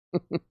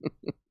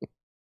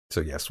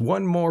 So yes,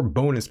 one more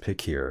bonus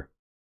pick here.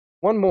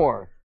 One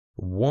more.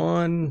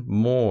 One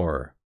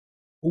more.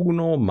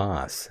 Uno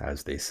más,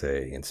 as they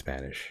say in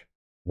Spanish.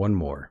 One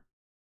more.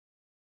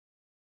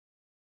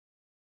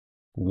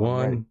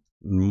 One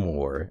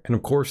more. And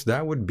of course,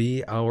 that would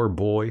be our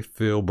boy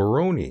Phil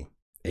Baroni,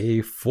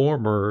 a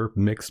former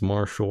mixed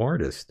martial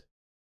artist.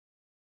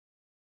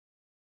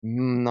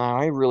 No,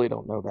 I really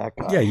don't know that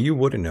guy. Yeah, you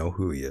wouldn't know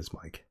who he is,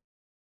 Mike.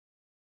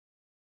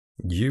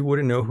 You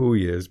wouldn't know who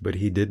he is, but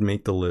he did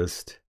make the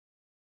list.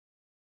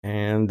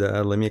 And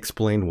let me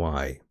explain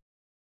why.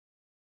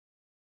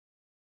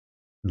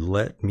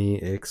 Let me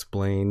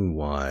explain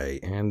why.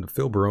 And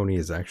Phil Baroni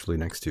is actually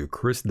next to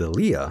Chris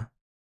D'Elia,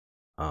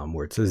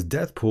 where it says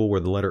Deathpool, where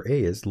the letter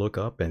A is. Look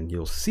up and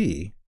you'll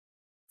see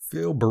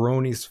Phil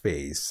Baroni's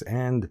face.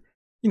 And,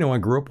 you know, I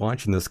grew up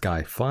watching this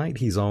guy fight.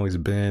 He's always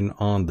been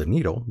on the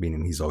needle,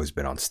 meaning he's always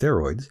been on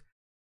steroids.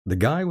 The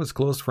guy was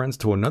close friends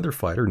to another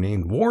fighter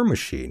named War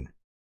Machine,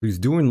 who's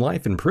doing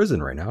life in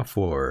prison right now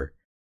for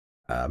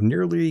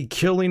nearly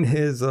killing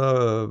his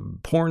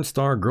porn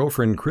star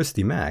girlfriend,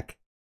 Christy Mack,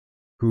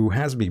 who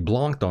has me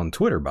blocked on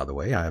Twitter, by the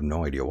way. I have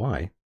no idea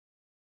why.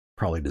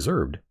 Probably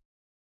deserved.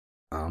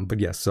 But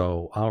yes,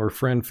 so our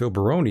friend Phil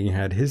Baroni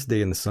had his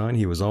day in the sun.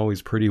 He was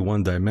always pretty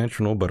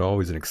one-dimensional, but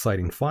always an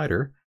exciting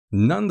fighter.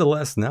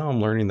 Nonetheless, now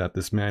I'm learning that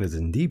this man is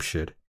in deep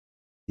shit.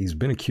 He's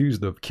been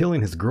accused of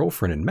killing his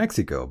girlfriend in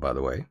Mexico, by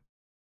the way.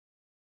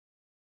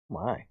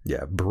 My.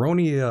 Yeah,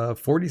 Baroni,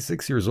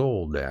 46 years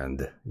old,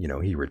 and, you know,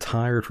 he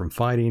retired from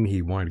fighting.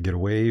 He wanted to get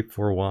away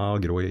for a while,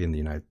 get away from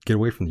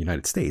the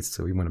United States,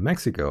 so he went to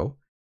Mexico.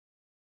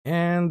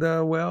 And,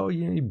 well,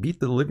 he beat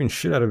the living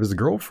shit out of his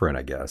girlfriend,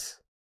 I guess.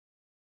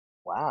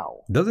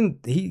 Wow.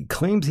 He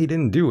claims he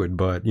didn't do it,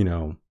 but, you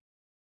know.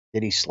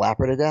 Did he slap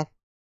her to death?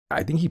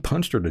 I think he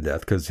punched her to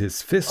death because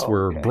his fists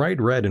were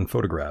bright red in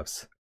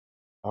photographs.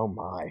 Oh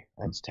my,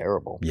 that's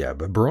terrible. Yeah,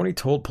 but Baroni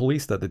told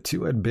police that the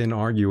two had been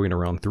arguing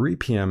around 3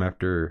 p.m.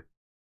 after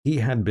he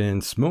had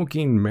been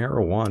smoking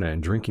marijuana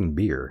and drinking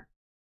beer.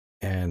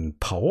 And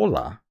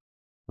Paola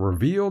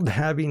revealed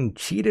having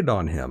cheated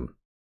on him.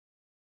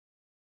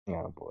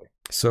 Oh boy.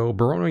 So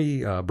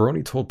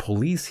Baroni told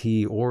police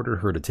he ordered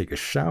her to take a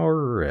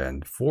shower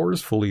and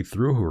forcefully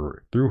threw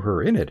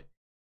her in it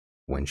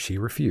when she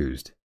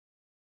refused.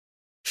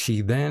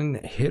 She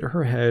then hit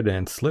her head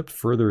and slipped,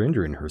 further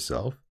injuring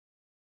herself.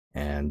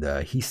 And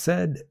he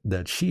said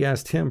that she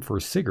asked him for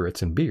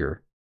cigarettes and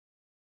beer.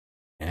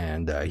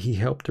 And he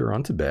helped her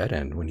onto bed.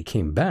 And when he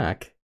came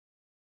back,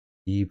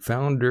 he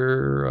found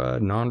her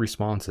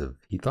non-responsive.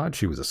 He thought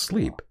she was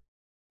asleep.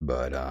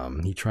 But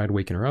he tried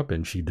waking her up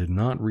and she did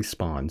not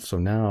respond. So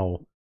now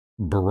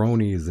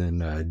Baroni is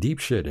in deep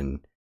shit and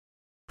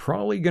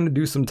probably going to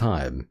do some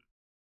time.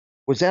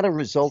 Was that a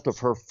result of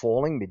her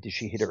falling? Did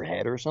she hit her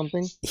head or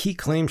something? He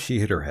claims she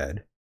hit her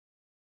head.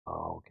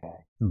 Oh, okay.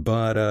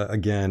 But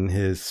again,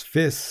 his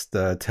fists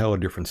tell a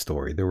different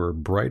story. They were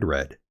bright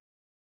red.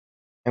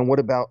 And what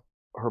about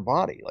her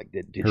body? Like,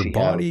 did she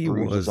have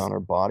bruises on her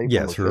body?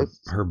 Yes,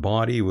 her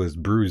body was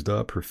bruised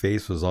up. Her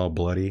face was all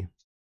bloody.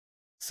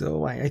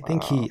 So I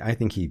think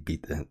he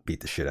beat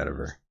the shit out of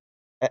her.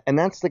 And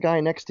that's the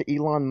guy next to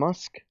Elon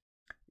Musk?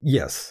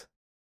 Yes.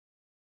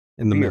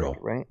 In the middle.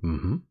 Right?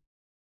 Mm-hmm.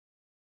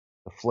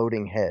 The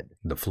floating head.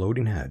 The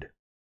floating head.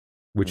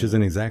 Which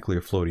isn't exactly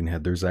a floating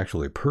head. There's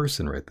actually a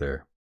person right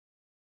there.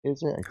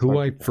 Is it? Who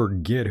I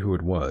forget who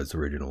it was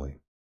originally.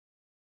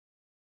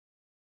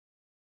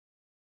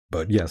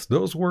 But yes,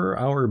 those were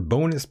our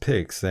bonus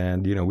picks.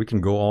 And, you know, we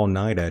can go all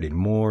night adding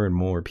more and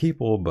more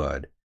people.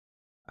 But,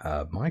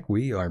 Mike,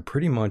 we are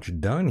pretty much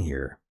done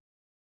here.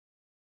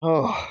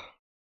 Oh.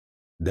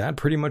 That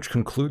pretty much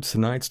concludes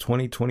tonight's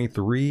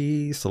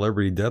 2023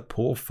 Celebrity Death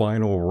Pool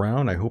final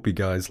round. I hope you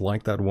guys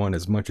liked that one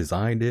as much as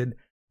I did.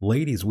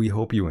 Ladies, we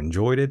hope you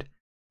enjoyed it.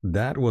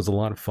 That was a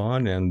lot of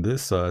fun, and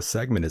this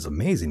segment is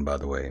amazing, by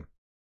the way.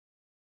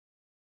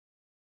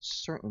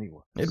 Certainly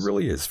was. It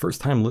really is.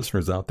 First-time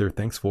listeners out there,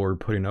 thanks for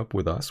putting up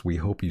with us. We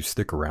hope you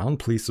stick around.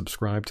 Please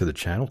subscribe to the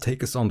channel.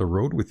 Take us on the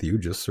road with you.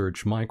 Just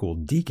search Michael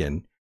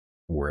Deacon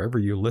wherever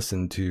you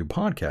listen to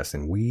podcasts,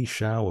 and we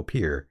shall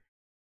appear.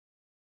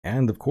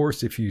 And, of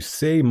course, if you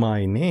say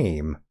my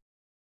name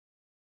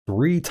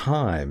 3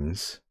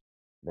 times...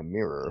 The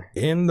mirror.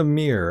 In the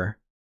mirror...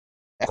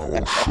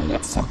 I'll show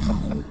it for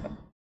you.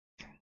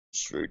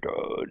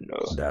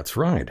 That's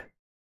right.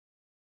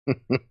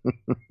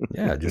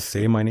 Yeah, just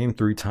say my name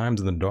 3 times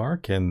in the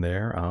dark, and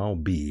there I'll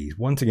be.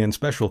 Once again,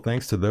 special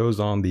thanks to those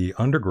on the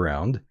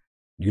underground.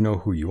 You know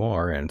who you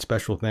are, and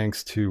special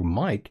thanks to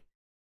Mike,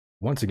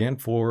 once again,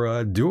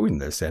 for doing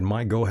this. And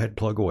Mike, go ahead,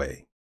 plug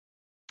away.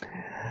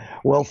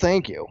 Well,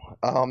 thank you.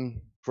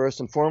 First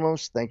and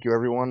foremost, thank you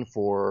everyone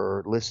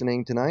for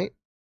listening tonight.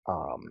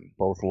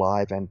 both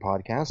live and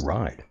podcast.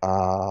 Right.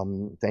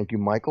 Thank you,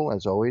 Michael,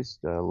 as always.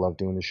 Love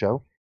doing the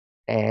show.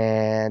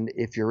 And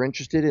if you're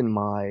interested in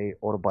my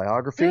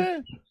autobiography,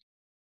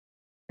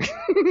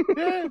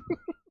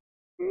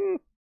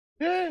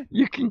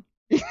 you can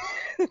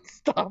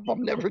stop.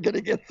 I'm never going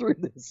to get through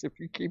this if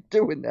you keep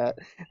doing that.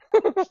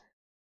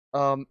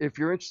 If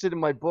you're interested in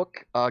my book,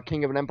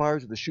 King of an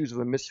Empires, The Shoes of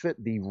a Misfit,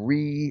 the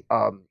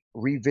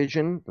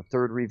revision, the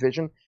third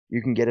revision,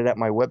 you can get it at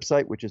my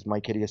website, which is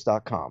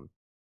MikeHideous.com.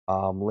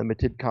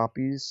 Limited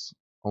copies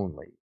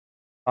only.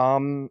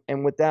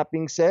 And with that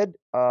being said,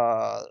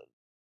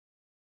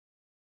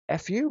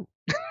 F you.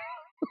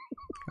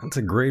 That's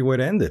a great way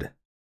to end it.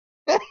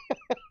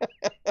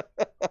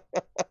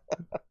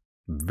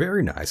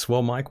 Very nice.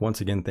 Well, Mike, once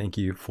again, thank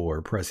you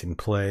for pressing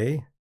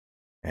play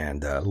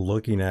and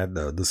looking at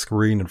the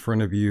screen in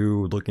front of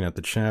you, looking at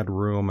the chat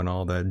room and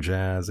all that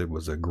jazz. It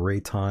was a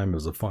great time. It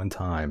was a fun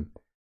time.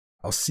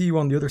 I'll see you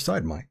on the other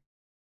side, Mike.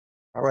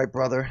 All right,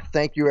 brother.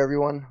 Thank you,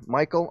 everyone.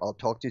 Michael, I'll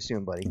talk to you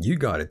soon, buddy. You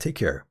got it. Take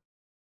care.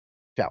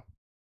 Ciao.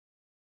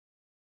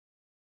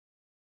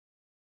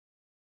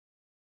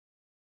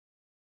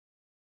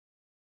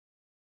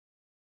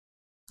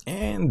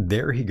 And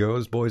there he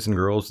goes, boys and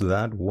girls.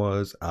 That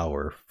was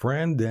our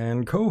friend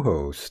and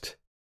co-host,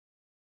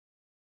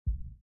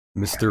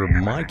 Mr.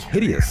 Mike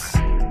Hideous.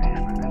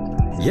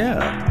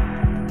 Yeah.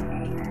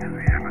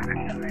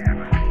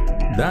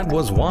 That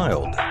was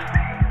wild.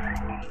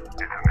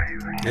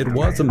 It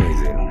was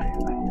amazing.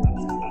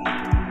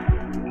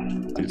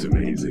 It's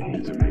amazing.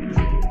 It's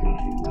amazing.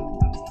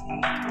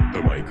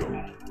 The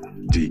Michael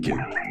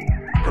Deacon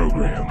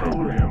program.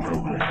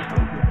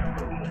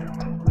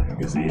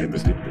 Is the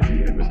embassy.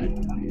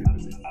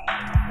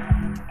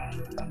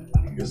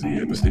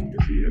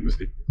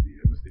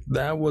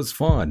 That was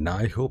fun.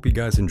 I hope you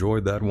guys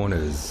enjoyed that one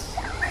as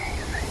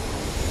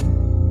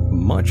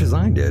much as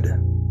I did.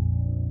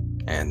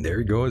 And there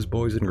you go,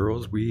 boys and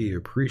girls. We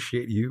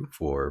appreciate you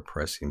for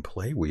pressing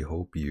play. We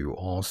hope you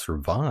all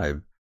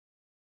survive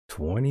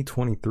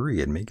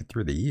 2023 and make it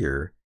through the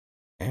year.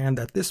 And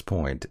at this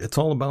point, it's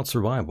all about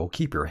survival.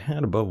 Keep your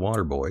head above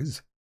water,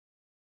 boys.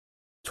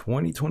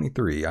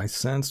 2023, I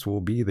sense, will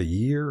be the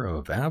year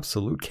of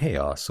absolute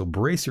chaos. So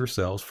brace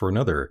yourselves for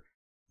another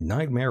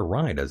nightmare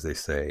ride, as they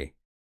say.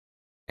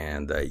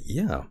 And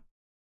yeah,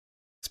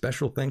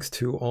 special thanks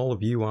to all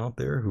of you out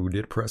there who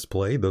did press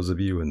play, those of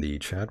you in the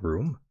chat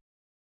room.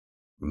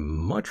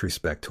 Much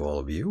respect to all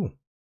of you.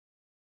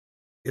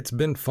 It's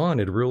been fun,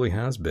 it really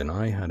has been.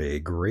 I had a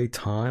great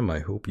time. I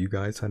hope you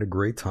guys had a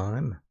great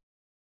time.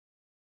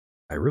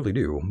 I really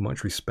do.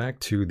 Much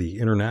respect to the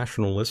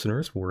international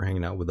listeners who were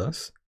hanging out with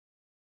us.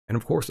 And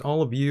of course,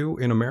 all of you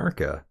in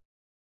America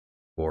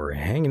for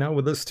hanging out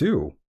with us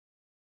too.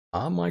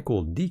 I'm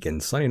Michael Deacon,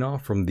 signing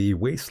off from the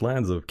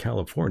wastelands of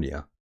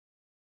California.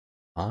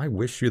 I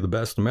wish you the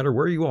best no matter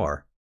where you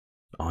are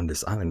on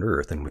this island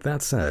Earth. And with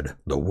that said,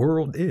 the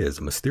world is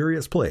a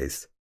mysterious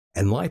place,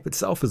 and life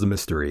itself is a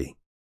mystery.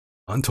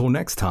 Until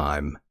next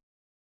time,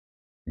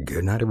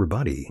 good night,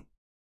 everybody.